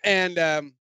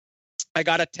 And I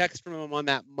got a text from him on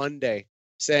that Monday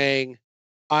saying,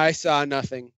 I saw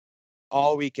nothing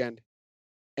all weekend.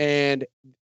 And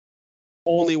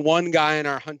only one guy in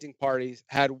our hunting parties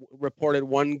had reported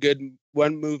one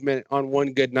movement on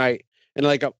one good night. And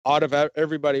like out of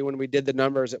everybody, when we did the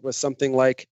numbers, it was something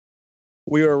like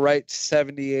we were right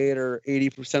 78 or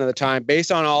 80% of the time,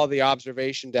 based on all the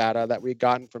observation data that we'd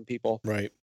gotten from people. Right.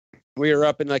 We were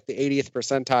up in like the 80th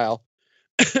percentile,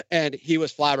 and he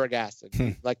was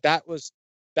flabbergasted. Like that was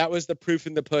the proof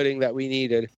in the pudding that we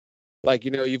needed. Like,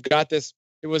 you've got this.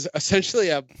 It was essentially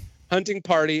a hunting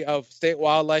party of state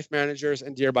wildlife managers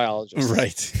and deer biologists.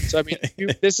 Right. So, I mean,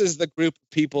 this is the group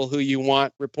of people who you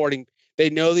want reporting. They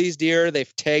know these deer.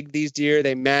 They've tagged these deer.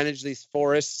 They manage these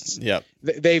forests. Yep.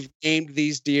 They've named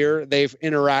these deer. They've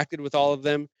interacted with all of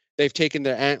them. They've taken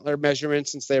their antler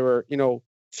measurements since they were,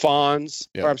 fawns.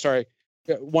 Yep. Or I'm sorry,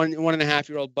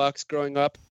 1.5-year-old bucks growing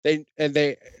up. They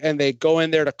go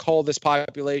in there to cull this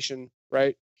population,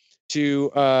 right,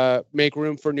 to make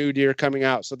room for new deer coming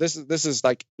out. So this is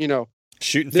like,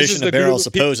 shooting fish in a barrel,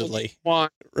 supposedly.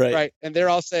 Right. And they're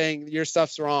all saying your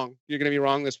stuff's wrong. You're going to be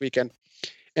wrong this weekend.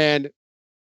 And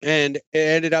it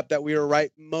ended up that we were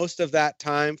right most of that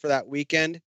time for that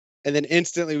weekend. And then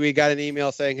instantly we got an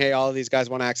email saying, hey, all of these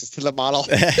guys want access to the model.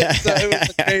 So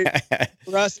it was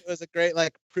for us, it was a great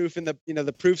like proof in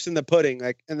the proof's in the pudding.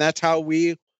 Like, and that's how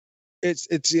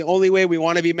it's the only way we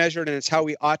want to be measured, and it's how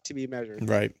we ought to be measured.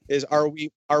 Right. Is are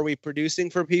we producing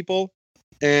for people,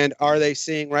 and are they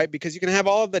seeing right? Because you can have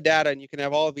all of the data, and you can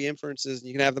have all of the inferences, and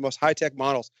you can have the most high-tech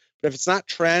models, but if it's not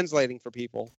translating for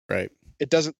people, right,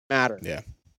 it doesn't matter. Yeah.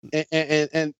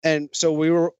 And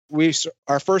so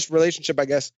our first relationship, I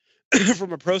guess,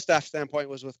 from a pro staff standpoint,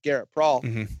 was with Garrett Prawl,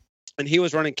 and he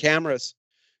was running cameras,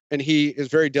 and he is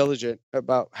very diligent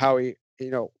about how he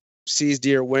sees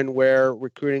deer, when, where,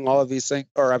 recruiting, all of these things,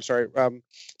 or I'm sorry,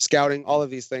 scouting, all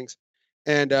of these things.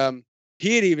 And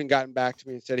he had even gotten back to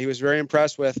me and said he was very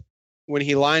impressed with when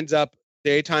he lines up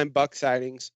daytime buck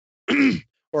sightings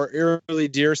or early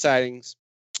deer sightings,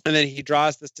 and then he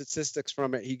draws the statistics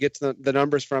from it. He gets the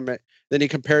numbers from it. Then he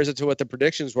compares it to what the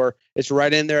predictions were. It's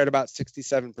right in there at about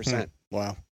 67%.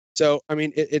 Wow. So, I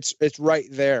mean, it's right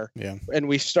there. Yeah. And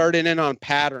we started in on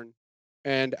pattern.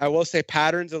 And I will say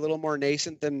pattern's a little more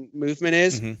nascent than movement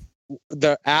is.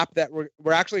 The app that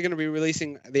we're actually going to be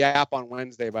releasing the app on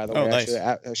Wednesday, by the way. Nice.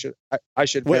 I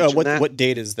should mention that. What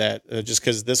date is that? Just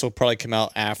because this will probably come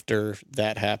out after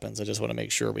that happens. I just want to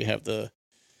make sure we have the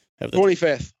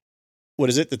 25th. What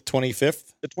is it? The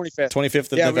 25th? The 25th.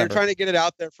 25th of yeah, November. we were trying to get it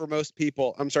out there for most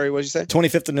people. I'm sorry, what did you say?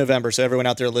 25th of November. So everyone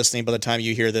out there listening, by the time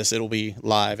you hear this, it'll be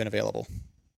live and available.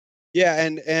 Yeah,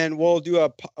 and we'll do a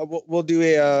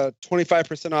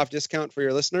 25% off discount for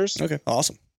your listeners. Okay,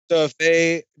 awesome. So if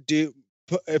they do,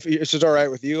 if it's all right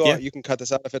with you, Yeah. you can cut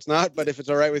this out if it's not. But if it's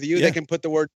all right with you, Yeah. they can put the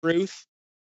word truth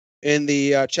in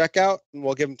the checkout, and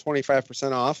we'll give them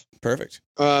 25% off. Perfect.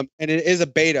 And it is a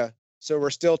beta, so we're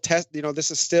still this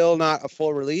is still not a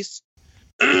full release.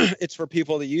 It's for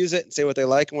people to use it and say what they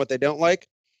like and what they don't like.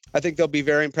 I think they'll be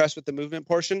very impressed with the movement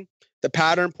portion. The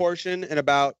pattern portion, and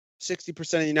about 60%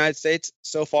 of the United States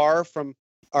so far from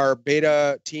our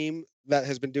beta team that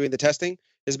has been doing the testing,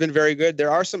 has been very good. There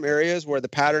are some areas where the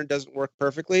pattern doesn't work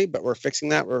perfectly, but we're fixing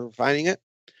that. We're refining it.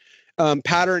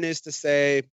 Pattern is to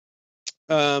say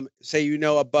a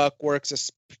buck works a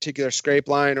particular scrape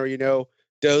line, or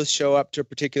does show up to a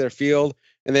particular field,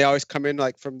 and they always come in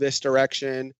like from this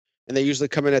direction, and they usually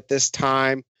come in at this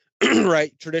time.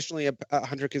 Right? Traditionally, a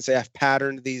hunter can say, I've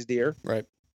patterned these deer. Right.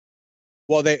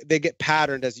 Well, they get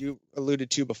patterned, as you alluded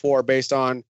to before, based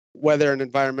on weather and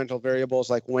environmental variables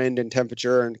like wind and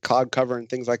temperature and cloud cover and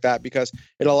things like that, because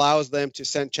it allows them to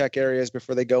scent check areas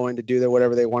before they go in to do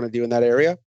whatever they want to do in that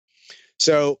area.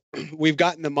 So we've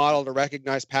gotten the model to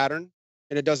recognize pattern,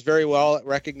 and it does very well at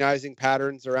recognizing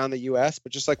patterns around the U.S.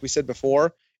 But just like we said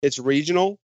before, it's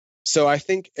regional. So I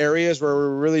think areas where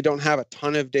we really don't have a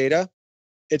ton of data,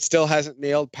 it still hasn't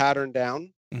nailed pattern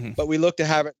down. Mm-hmm. But we look to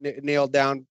have it nailed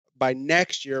down by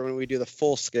next year when we do the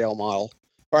full scale model,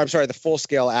 the full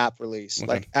scale app release,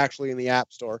 Okay. like actually in the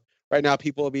app store. Right now,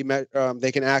 people will be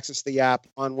they can access the app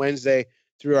on Wednesday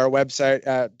through our website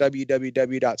at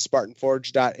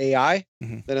www.spartanforge.ai.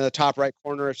 Mm-hmm. Then in the top right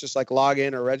corner, it's just like log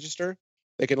in or register.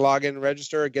 They can log in and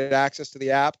register, get access to the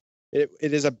app. It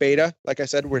is a beta. Like I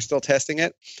said, we're still testing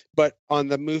it. But on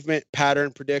the movement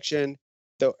pattern prediction,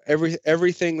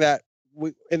 everything that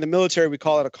in the military, we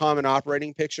call it a common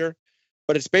operating picture.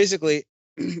 But it's basically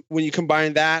when you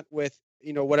combine that with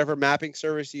whatever mapping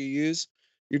service you use,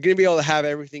 you're going to be able to have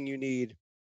everything you need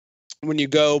when you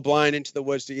go blind into the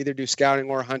woods to either do scouting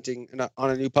or hunting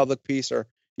on a new public piece, or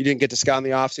you didn't get to scout in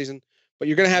the off season. But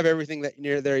you're going to have everything that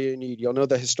you need. You'll know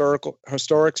the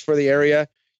historics for the area.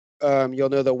 You'll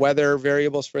know the weather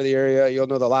variables for the area. You'll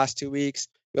know the last 2 weeks.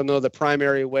 You'll know the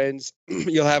primary winds.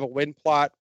 You'll have a wind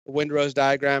plot, a windrows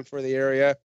diagram for the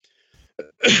area.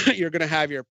 You're going to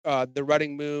have your the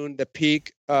rutting moon, the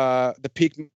peak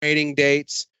mating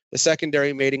dates, the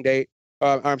secondary mating date.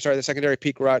 The secondary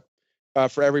peak rut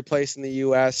for every place in the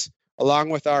U.S., along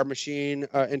with our machine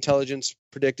intelligence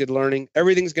predicted learning.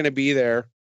 Everything's going to be there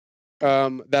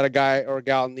that a guy or a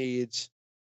gal needs,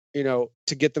 to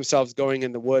get themselves going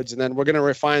in the woods. And then we're going to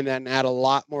refine that and add a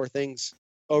lot more things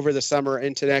over the summer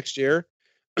into next year.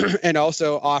 And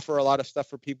also offer a lot of stuff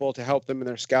for people to help them in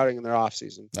their scouting and their off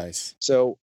season. Nice.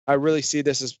 So I really see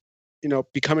this as,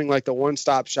 becoming like the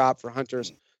one-stop shop for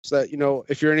hunters, so that,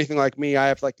 if you're anything like me, I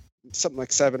have something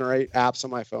like 7 or 8 apps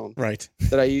on my phone, right,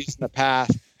 that I use in the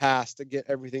past to get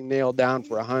everything nailed down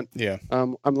for a hunt. Yeah.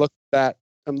 I'm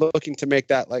looking to make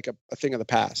that like a thing of the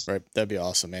past. Right. That'd be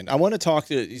awesome, man. I want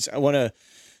to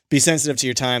be sensitive to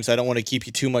your time, so I don't want to keep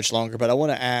you too much longer, but I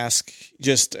want to ask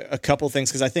just a couple things,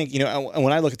 because I think,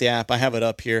 when I look at the app, I have it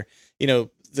up here,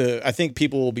 I think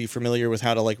people will be familiar with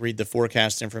how to read the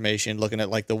forecast information, looking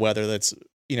at the weather that's,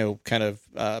 kind of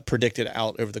predicted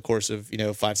out over the course of,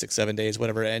 5, 6, 7 days,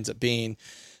 whatever it ends up being.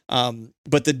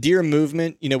 But the deer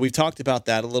movement, we've talked about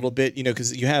that a little bit,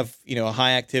 because you have, a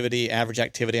high activity, average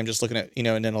activity. I'm just looking at,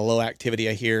 and then a low activity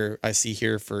I see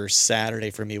here for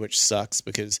Saturday for me, which sucks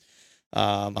because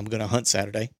I'm going to hunt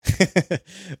Saturday.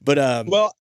 But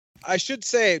well, I should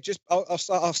say, just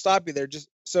I'll stop you there. Just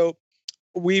so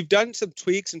we've done some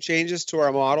tweaks and changes to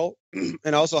our model,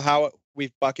 and also how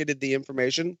we've bucketed the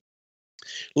information.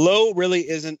 Low really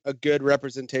isn't a good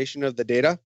representation of the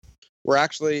data. We're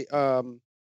actually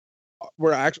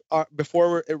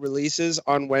before it releases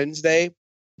on Wednesday,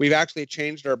 we've actually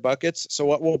changed our buckets. So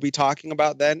what we'll be talking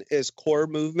about then is core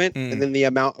movement, and then the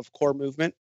amount of core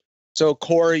movement. So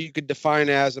core you could define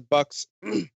as a buck's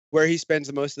where he spends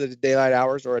the most of the daylight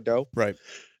hours, or a doe. Right.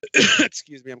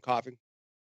 Excuse me, I'm coughing.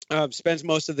 Spends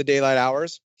most of the daylight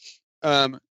hours.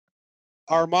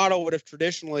 Our model would have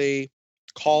traditionally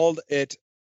called it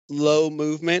low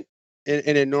movement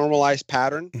in a normalized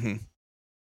pattern. Mm-hmm.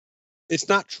 It's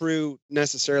not true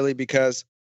necessarily, because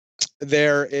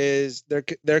there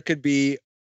could be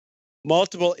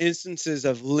multiple instances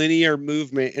of linear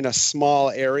movement in a small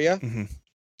area. Mm-hmm.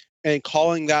 And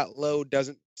calling that low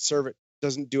doesn't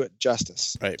do it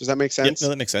justice. Right. Does that make sense? Yep, no,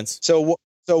 that makes sense. So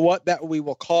So what that we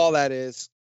will call that is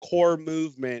core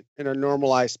movement in a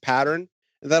normalized pattern,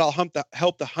 and that'll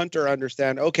help the hunter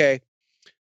understand. Okay,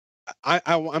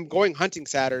 I'm going hunting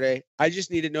Saturday. I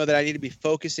just need to know that I need to be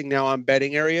focusing now on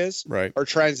bedding areas, Right. or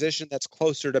transition that's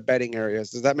closer to bedding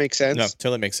areas. Does that make sense? No,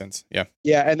 totally makes sense. Yeah.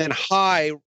 Yeah, and then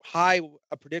high,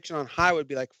 a prediction on high would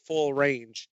be like full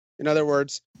range. In other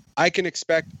words, I can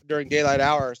expect during daylight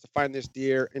hours to find this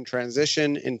deer in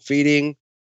transition, in feeding,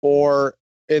 or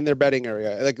in their bedding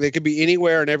area. Like they could be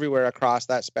anywhere and everywhere across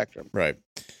that spectrum. Right.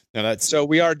 Now that's So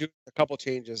we are doing a couple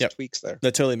changes, Yep. tweaks there.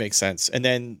 that totally makes sense. And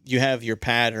then you have your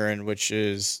pattern, which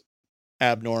is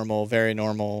abnormal, very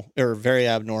normal, or very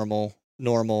abnormal,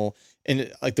 normal.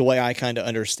 And like the way I kind of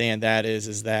understand that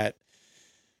is that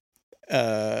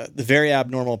the very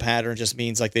abnormal pattern just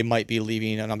means like they might be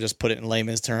leaving, and I'm just put it in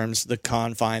layman's terms, the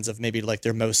confines of maybe like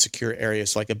their most secure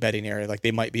areas, so like a bedding area. Like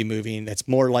they might be moving. That's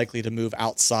more likely to move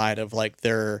outside of like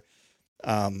their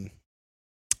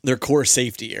core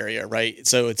safety area, right?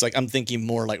 So it's like I'm thinking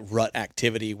more like rut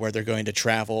activity where they're going to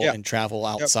travel Yep. and travel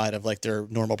outside of like their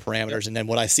normal parameters. Yep. And then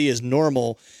what I see as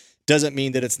normal doesn't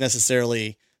mean that it's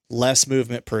necessarily less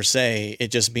movement per se. It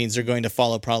just means they're going to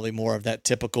follow probably more of that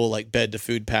typical like bed to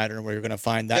food pattern where you're going to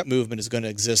find that Yep. movement is going to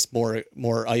exist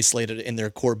more isolated in their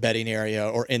core bedding area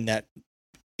or in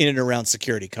and around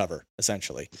security cover,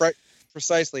 essentially. Right.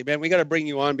 Precisely, man. We got to bring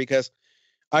you on because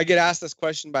I get asked this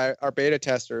question by our beta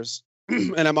testers,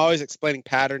 and I'm always explaining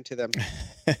pattern to them,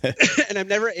 and I'm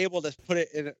never able to put it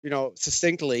in,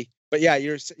 succinctly. But yeah,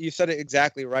 you said it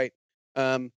exactly right.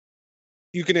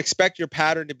 You can expect your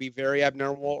pattern to be very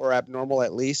abnormal or abnormal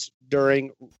at least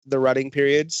during the rutting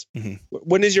periods. Mhm.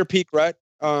 When is your peak rut,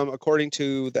 according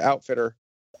to the outfitter?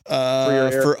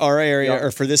 For our area, Yeah.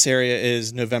 or for this area,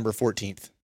 is November 14th.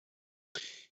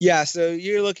 Yeah, so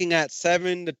you're looking at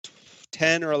 7 to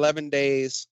 10 or 11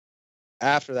 days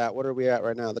after that. What are we at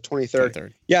right now? The 23rd.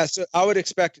 23rd. Yeah, so I would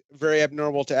expect very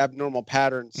abnormal to abnormal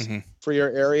patterns Mhm. for your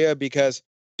area because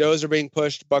does are being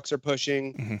pushed, bucks are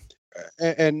pushing, Mhm.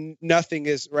 and nothing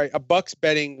is right. A buck's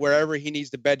bedding wherever he needs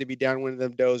to bed to be downwind of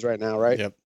them does right now, right?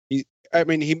 Yep.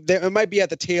 It might be at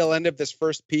the tail end of this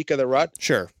first peak of the rut,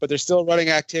 Sure. but there's still running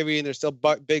activity and there's still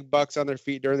big bucks on their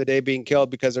feet during the day being killed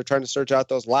because they're trying to search out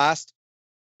the last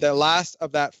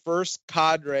of that first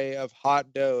cadre of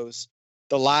hot does.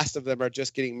 The last of them are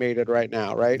just getting mated right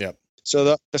now, right? Yep.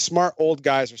 So the smart old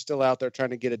guys are still out there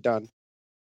trying to get it done.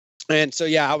 And so,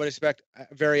 yeah, I would expect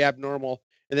very abnormal.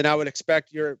 And then I would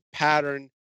expect your pattern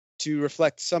to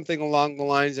reflect something along the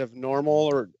lines of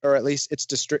normal, or at least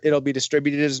it'll be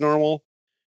distributed as normal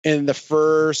in the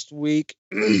first week,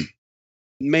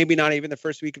 maybe not even the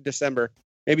first week of December,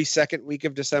 maybe second week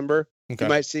of December. Okay. You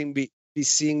might be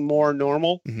seeing more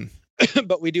normal. Mhm.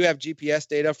 But we do have GPS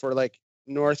data for like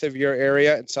north of your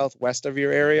area and southwest of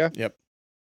your area. Yep.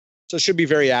 So it should be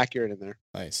very accurate in there.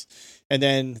 Nice. And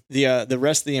then the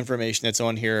rest of the information that's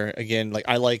on here, again, like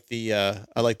I like the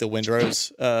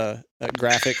windrows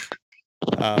graphic.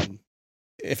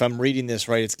 If I'm reading this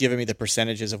right, it's giving me the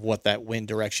percentages of what that wind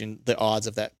direction, the odds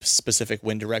of that specific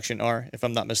wind direction are. If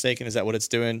I'm not mistaken, is that what it's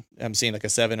doing? I'm seeing like a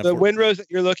 7. The windrows that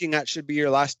you're looking at should be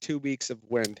your last 2 weeks of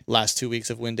wind. Last 2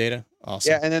 weeks of wind data. Awesome.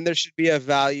 Yeah, and then there should be a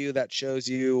value that shows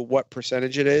you what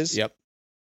percentage it is. Yep.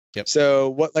 So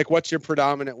what's your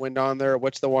predominant wind on there?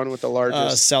 What's the one with the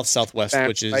largest? Southwest, fan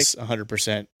which is spike?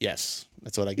 100%. Yes,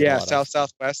 that's what I get. Yeah, a lot of.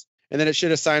 southwest, and then it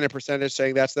should assign a percentage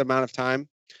saying that's the amount of time.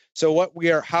 So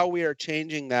how we are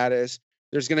changing that is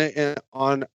there's going to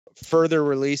on further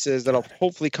releases that'll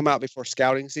hopefully come out before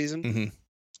scouting season. Mm-hmm.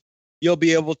 You'll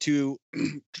be able to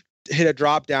hit a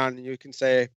drop down and you can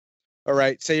say, all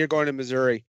right, say you're going to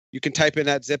Missouri. You can type in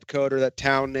that zip code or that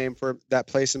town name for that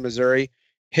place in Missouri,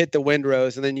 hit the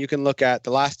windrows, and then you can look at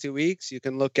the last 2 weeks. You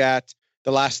can look at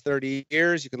the last 30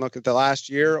 years. You can look at the last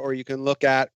year, or you can look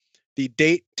at the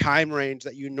date time range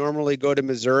that you normally go to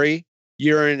Missouri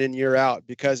year in and year out,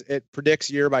 because it predicts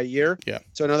year by year. Yeah.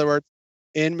 So in other words,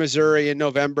 in Missouri in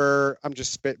November, I'm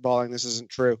just spitballing, this isn't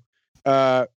true.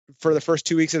 For the first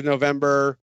 2 weeks of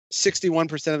November,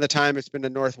 61% of the time it's been a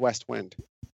northwest wind.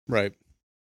 Right.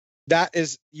 That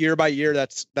is year by year.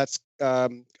 That's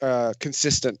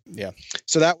consistent. Yeah.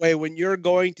 So that way, when you're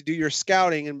going to do your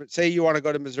scouting, and say you want to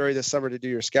go to Missouri this summer to do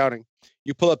your scouting,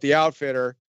 you pull up the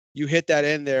outfitter, you hit that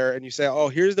in there, and you say, "Oh,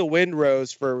 here's the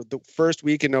windrows for the first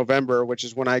week in November, which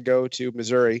is when I go to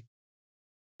Missouri."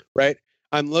 Right.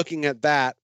 I'm looking at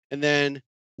that, and then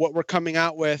what we're coming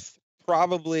out with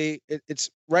probably it's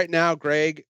right now.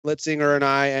 Greg Litzinger and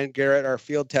I and Garrett are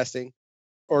field testing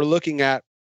or looking at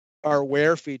our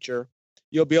WHERE feature.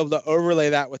 You'll be able to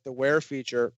overlay that with the WHERE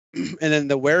feature, and then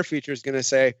the WHERE feature is going to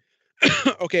say,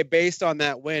 okay, based on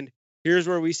that wind, here's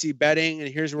where we see bedding, and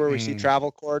here's where we see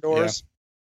travel corridors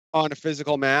on a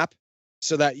physical map,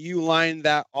 so that you line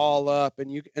that all up,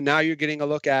 and now you're getting a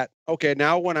look at, okay,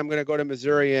 now when I'm going to go to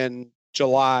Missouri in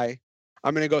July,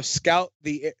 I'm going to go scout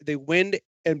the wind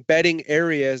and bedding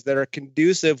areas that are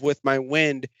conducive with my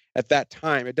wind at that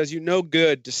time. It does you no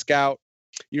good to scout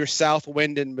your south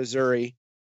wind in Missouri,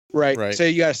 right? Say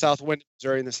you got a south wind in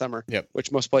Missouri in the summer,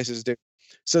 which most places do.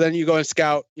 So then you go and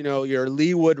scout, your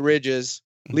leeward ridges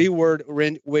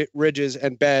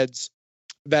and beds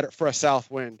that are for a south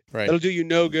wind. Right. It'll do you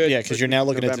no good. Yeah, because you're now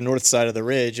looking at the north side of the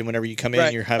ridge, and whenever you come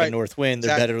in, you're having north wind.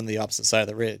 They're bedded on the opposite side of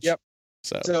the ridge. Yep.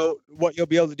 So what you'll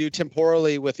be able to do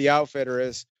temporally with the outfitter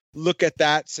is look at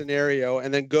that scenario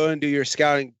and then go and do your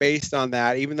scouting based on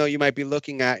that. Even though you might be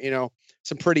looking at,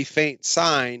 some pretty faint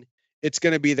sign, it's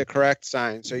going to be the correct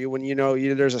sign. So when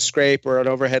there's a scrape or an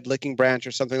overhead licking branch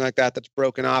or something like that that's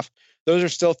broken off, those are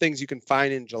still things you can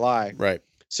find in July. Right.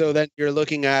 So then you're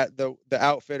looking at the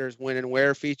outfitter's win and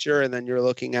wear feature, and then you're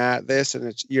looking at this, and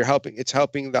it's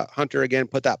helping the hunter again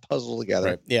put that puzzle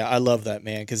together. Right. Yeah, I love that,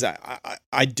 man, because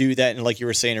I do that, and like you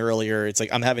were saying earlier, it's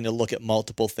like I'm having to look at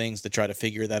multiple things to try to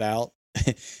figure that out.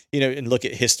 And look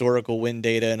at historical wind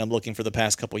data, and I'm looking for the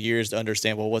past couple of years to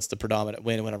understand, well, what's the predominant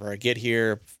wind whenever I get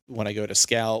here, when I go to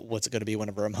scout, what's it going to be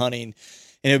whenever I'm hunting.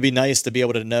 And it would be nice to be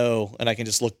able to know, and I can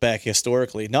just look back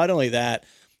historically. Not only that,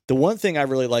 the one thing I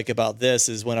really like about this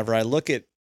is whenever I look at,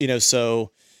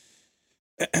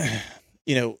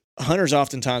 hunters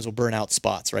oftentimes will burn out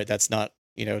spots, right? That's not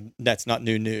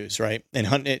new news, right? And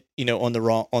hunt it, on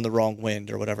the wrong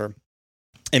wind or whatever.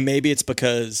 And maybe it's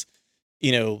because,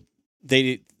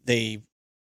 they're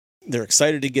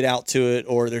excited to get out to it,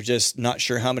 or they're just not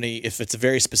sure if it's a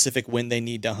very specific wind they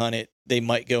need to hunt it, they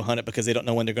might go hunt it because they don't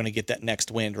know when they're going to get that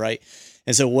next wind, right?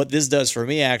 And so what this does for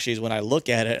me actually is when I look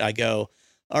at it, I go,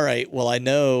 all right, well, I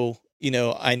know,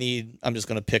 I'm just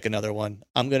going to pick another one.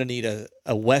 I'm going to need a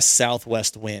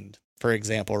west-southwest wind, for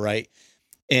example, right?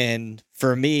 And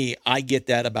for me, I get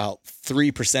that about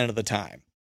 3% of the time,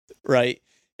 right?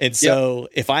 And so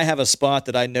if I have a spot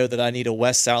that I know that I need a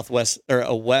west-southwest or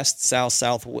a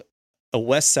west-south-south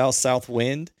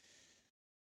wind,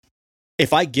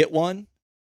 if I get one,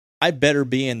 I better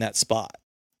be in that spot,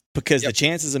 because the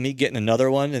chances of me getting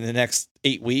another one in the next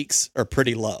 8 weeks are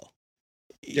pretty low.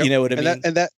 You know what I mean?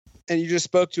 And you just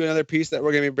spoke to another piece that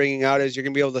we're going to be bringing out is you're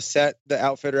going to be able to set the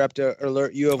outfitter up to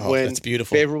alert you of when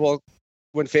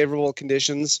favorable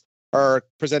conditions are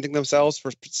presenting themselves for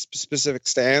specific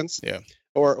stands. Yeah.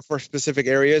 Or for specific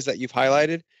areas that you've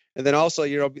highlighted. And then also,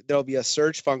 there'll be a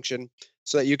search function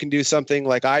so that you can do something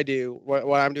like I do.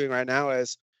 What I'm doing right now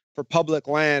is for public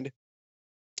land,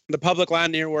 the public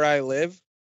land near where I live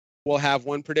will have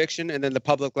one prediction. And then the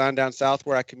public land down south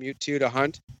where I commute to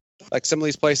hunt, like some of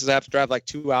these places I have to drive like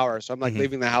 2 hours. So I'm like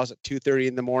leaving the house at 2:30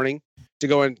 in the morning to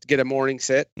go and get a morning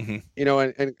sit, and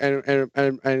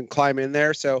climb in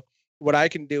there. So what I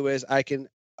can do is I can,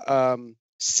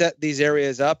 set these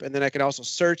areas up, and then I can also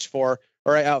search for,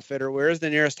 all right, outfitter, where is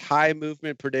the nearest high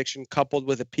movement prediction coupled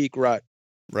with a peak rut?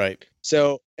 Right.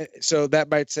 So that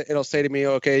it'll say to me,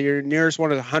 okay, your nearest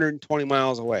one is 120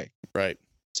 miles away. Right.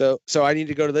 So I need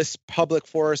to go to this public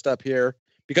forest up here,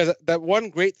 because that one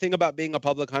great thing about being a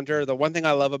public hunter, the one thing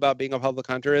I love about being a public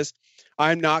hunter is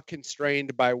I'm not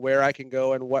constrained by where I can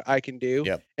go and what I can do.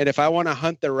 Yep. And if I want to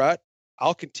hunt the rut,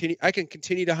 I can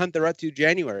continue to hunt the rut through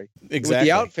January. Exactly. With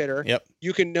the outfitter,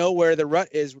 you can know where the rut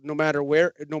is, no matter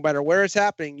where it's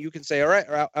happening. You can say, all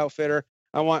right, outfitter,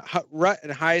 I want rut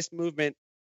and highest movement.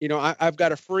 I've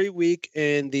got a free week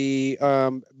in the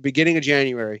beginning of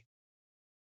January,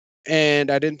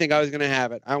 and I didn't think I was going to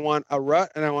have it. I want a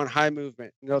rut and I want high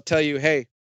movement. And they'll tell you, hey,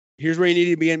 here's where you need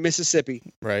to be in Mississippi.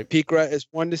 Right. Peak rut is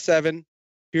 1 to 7.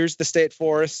 Here's the state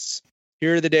forests.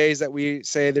 Here are the days that we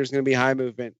say there's going to be high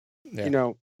movement.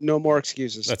 Yeah. No more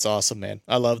excuses. That's awesome, man.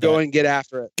 I love that. Go and get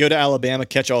after it. Go to Alabama,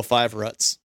 catch all 5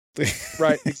 ruts.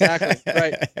 Right. Exactly.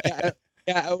 Right.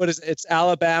 Yeah. It's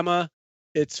Alabama.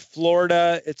 It's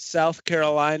Florida. It's South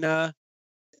Carolina.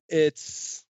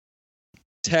 It's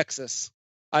Texas.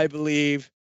 I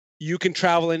believe you can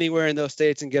travel anywhere in those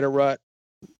states and get a rut.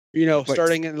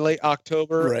 Starting in late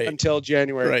October until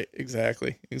January. Right.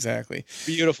 Exactly.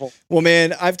 Beautiful. Well,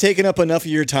 man, I've taken up enough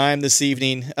of your time this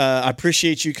evening. I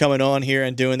appreciate you coming on here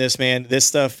and doing this, man. This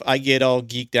stuff, I get all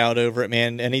geeked out over it,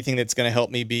 man. Anything that's going to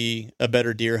help me be a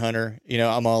better deer hunter,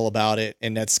 I'm all about it.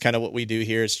 And that's kind of what we do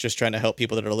here. It's just trying to help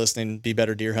people that are listening be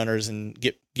better deer hunters and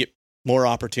get more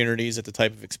opportunities at the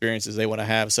type of experiences they want to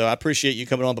have. So I appreciate you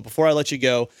coming on. But before I let you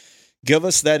go, give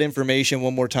us that information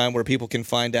one more time where people can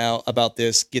find out about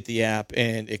this, get the app,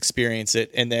 and experience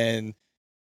it. And then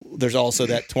there's also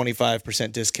that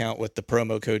 25% discount with the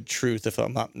promo code TRUTH, if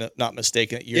I'm not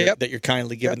mistaken, that you're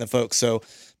kindly giving the folks. So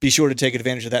be sure to take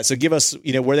advantage of that. So give us,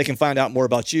 where they can find out more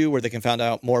about you, where they can find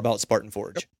out more about Spartan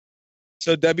Forge. Yep.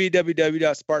 So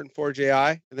www.spartanforgeai,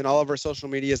 and then all of our social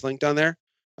media is linked on there.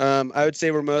 I would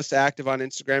say we're most active on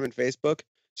Instagram and Facebook.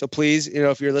 So please,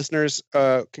 if your listeners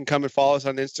can come and follow us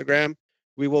on Instagram,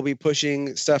 we will be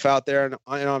pushing stuff out there and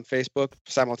on Facebook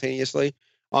simultaneously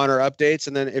on our updates.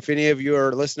 And then if any of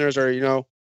your listeners are,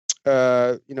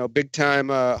 big time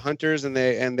hunters and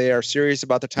they are serious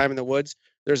about the time in the woods,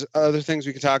 there's other things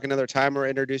we can talk another time. We're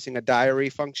introducing a diary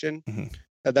function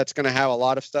that's going to have a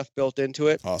lot of stuff built into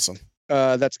it. Awesome.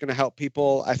 That's going to help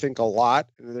people, I think, a lot.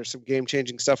 And there's some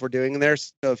game-changing stuff we're doing in there.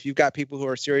 So if you've got people who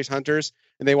are serious hunters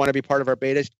and they want to be part of our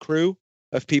beta crew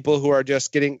of people who are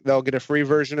just they'll get a free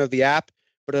version of the app,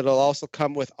 but it'll also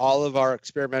come with all of our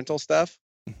experimental stuff.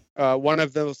 One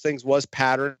of those things was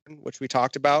pattern, which we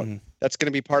talked about. That's going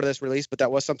to be part of this release, but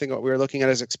that was something that we were looking at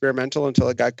as experimental until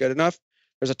it got good enough.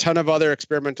 There's a ton of other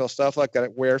experimental stuff like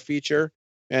that wear feature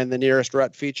and the nearest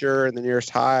rut feature and the nearest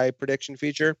high prediction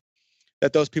feature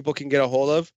that those people can get a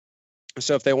hold of.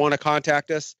 So if they want to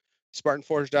contact us,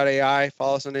 spartanforge.ai,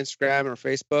 follow us on Instagram or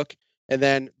Facebook. And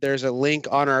then there's a link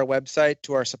on our website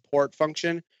to our support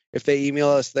function. If they email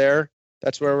us there,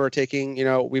 that's where we're taking,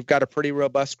 we've got a pretty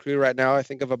robust crew right now. I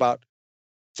think of about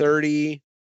 30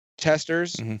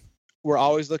 testers. We're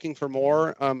always looking for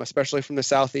more, especially from the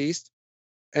Southeast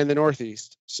and the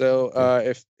Northeast.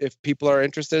 So if people are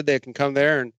interested, they can come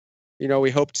there, and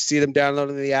we hope to see them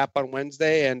downloading the app on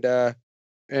Wednesday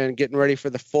and getting ready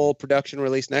for the full production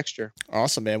release next year.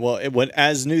 Awesome, man. Well,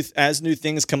 as new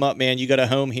things come up, man, you got a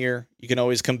home here. You can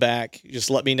always come back. Just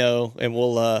let me know, and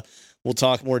we'll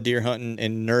talk more deer hunting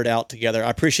and nerd out together. I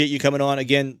appreciate you coming on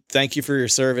again. Thank you for your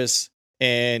service,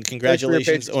 and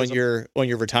congratulations on your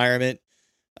retirement.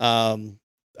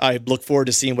 I look forward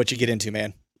to seeing what you get into,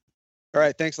 man. All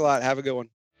right. Thanks a lot. Have a good one.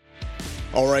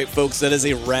 All right, folks, that is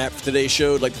a wrap for today's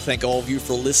show. I'd like to thank all of you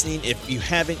for listening. If you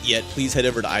haven't yet, please head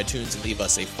over to iTunes and leave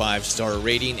us a 5-star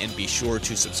rating, and be sure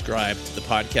to subscribe to the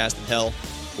podcast. And hell,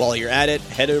 while you're at it,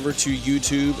 head over to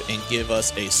YouTube and give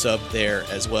us a sub there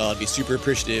as well. I'd be super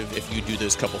appreciative if you do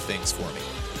those couple things for me.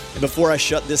 And before I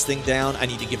shut this thing down, I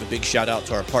need to give a big shout out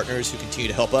to our partners who continue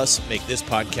to help us make this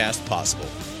podcast possible.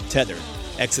 Tether,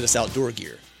 Exodus Outdoor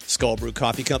Gear, Skull Brew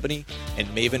Coffee Company, and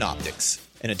Maven Optics.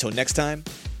 And until next time,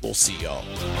 we'll see y'all.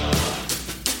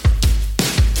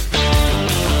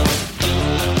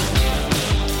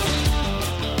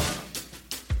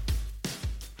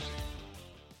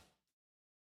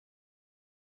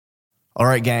 All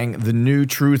right, gang, the new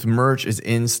Truth merch is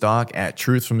in stock at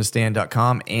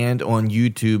truthfromthestand.com and on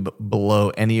YouTube below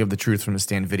any of the Truth from the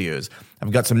Stand videos.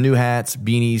 I've got some new hats,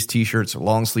 beanies, t-shirts,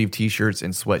 long sleeve t-shirts,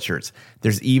 and sweatshirts.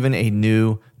 There's even a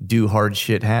new Do Hard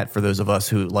Shit hat for those of us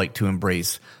who like to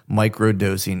embrace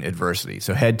micro-dosing adversity.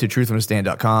 So head to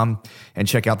truthfromthestand.com and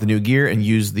check out the new gear and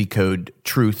use the code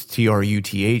TRUTH,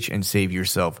 T-R-U-T-H, and save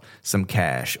yourself some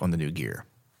cash on the new gear.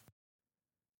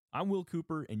 I'm Will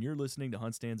Cooper, and you're listening to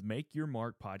HuntStand's Make Your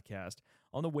Mark podcast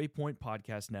on the Waypoint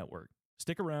Podcast Network.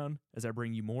 Stick around as I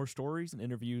bring you more stories and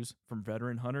interviews from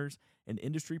veteran hunters and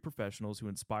industry professionals who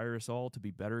inspire us all to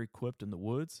be better equipped in the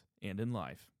woods and in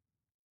life.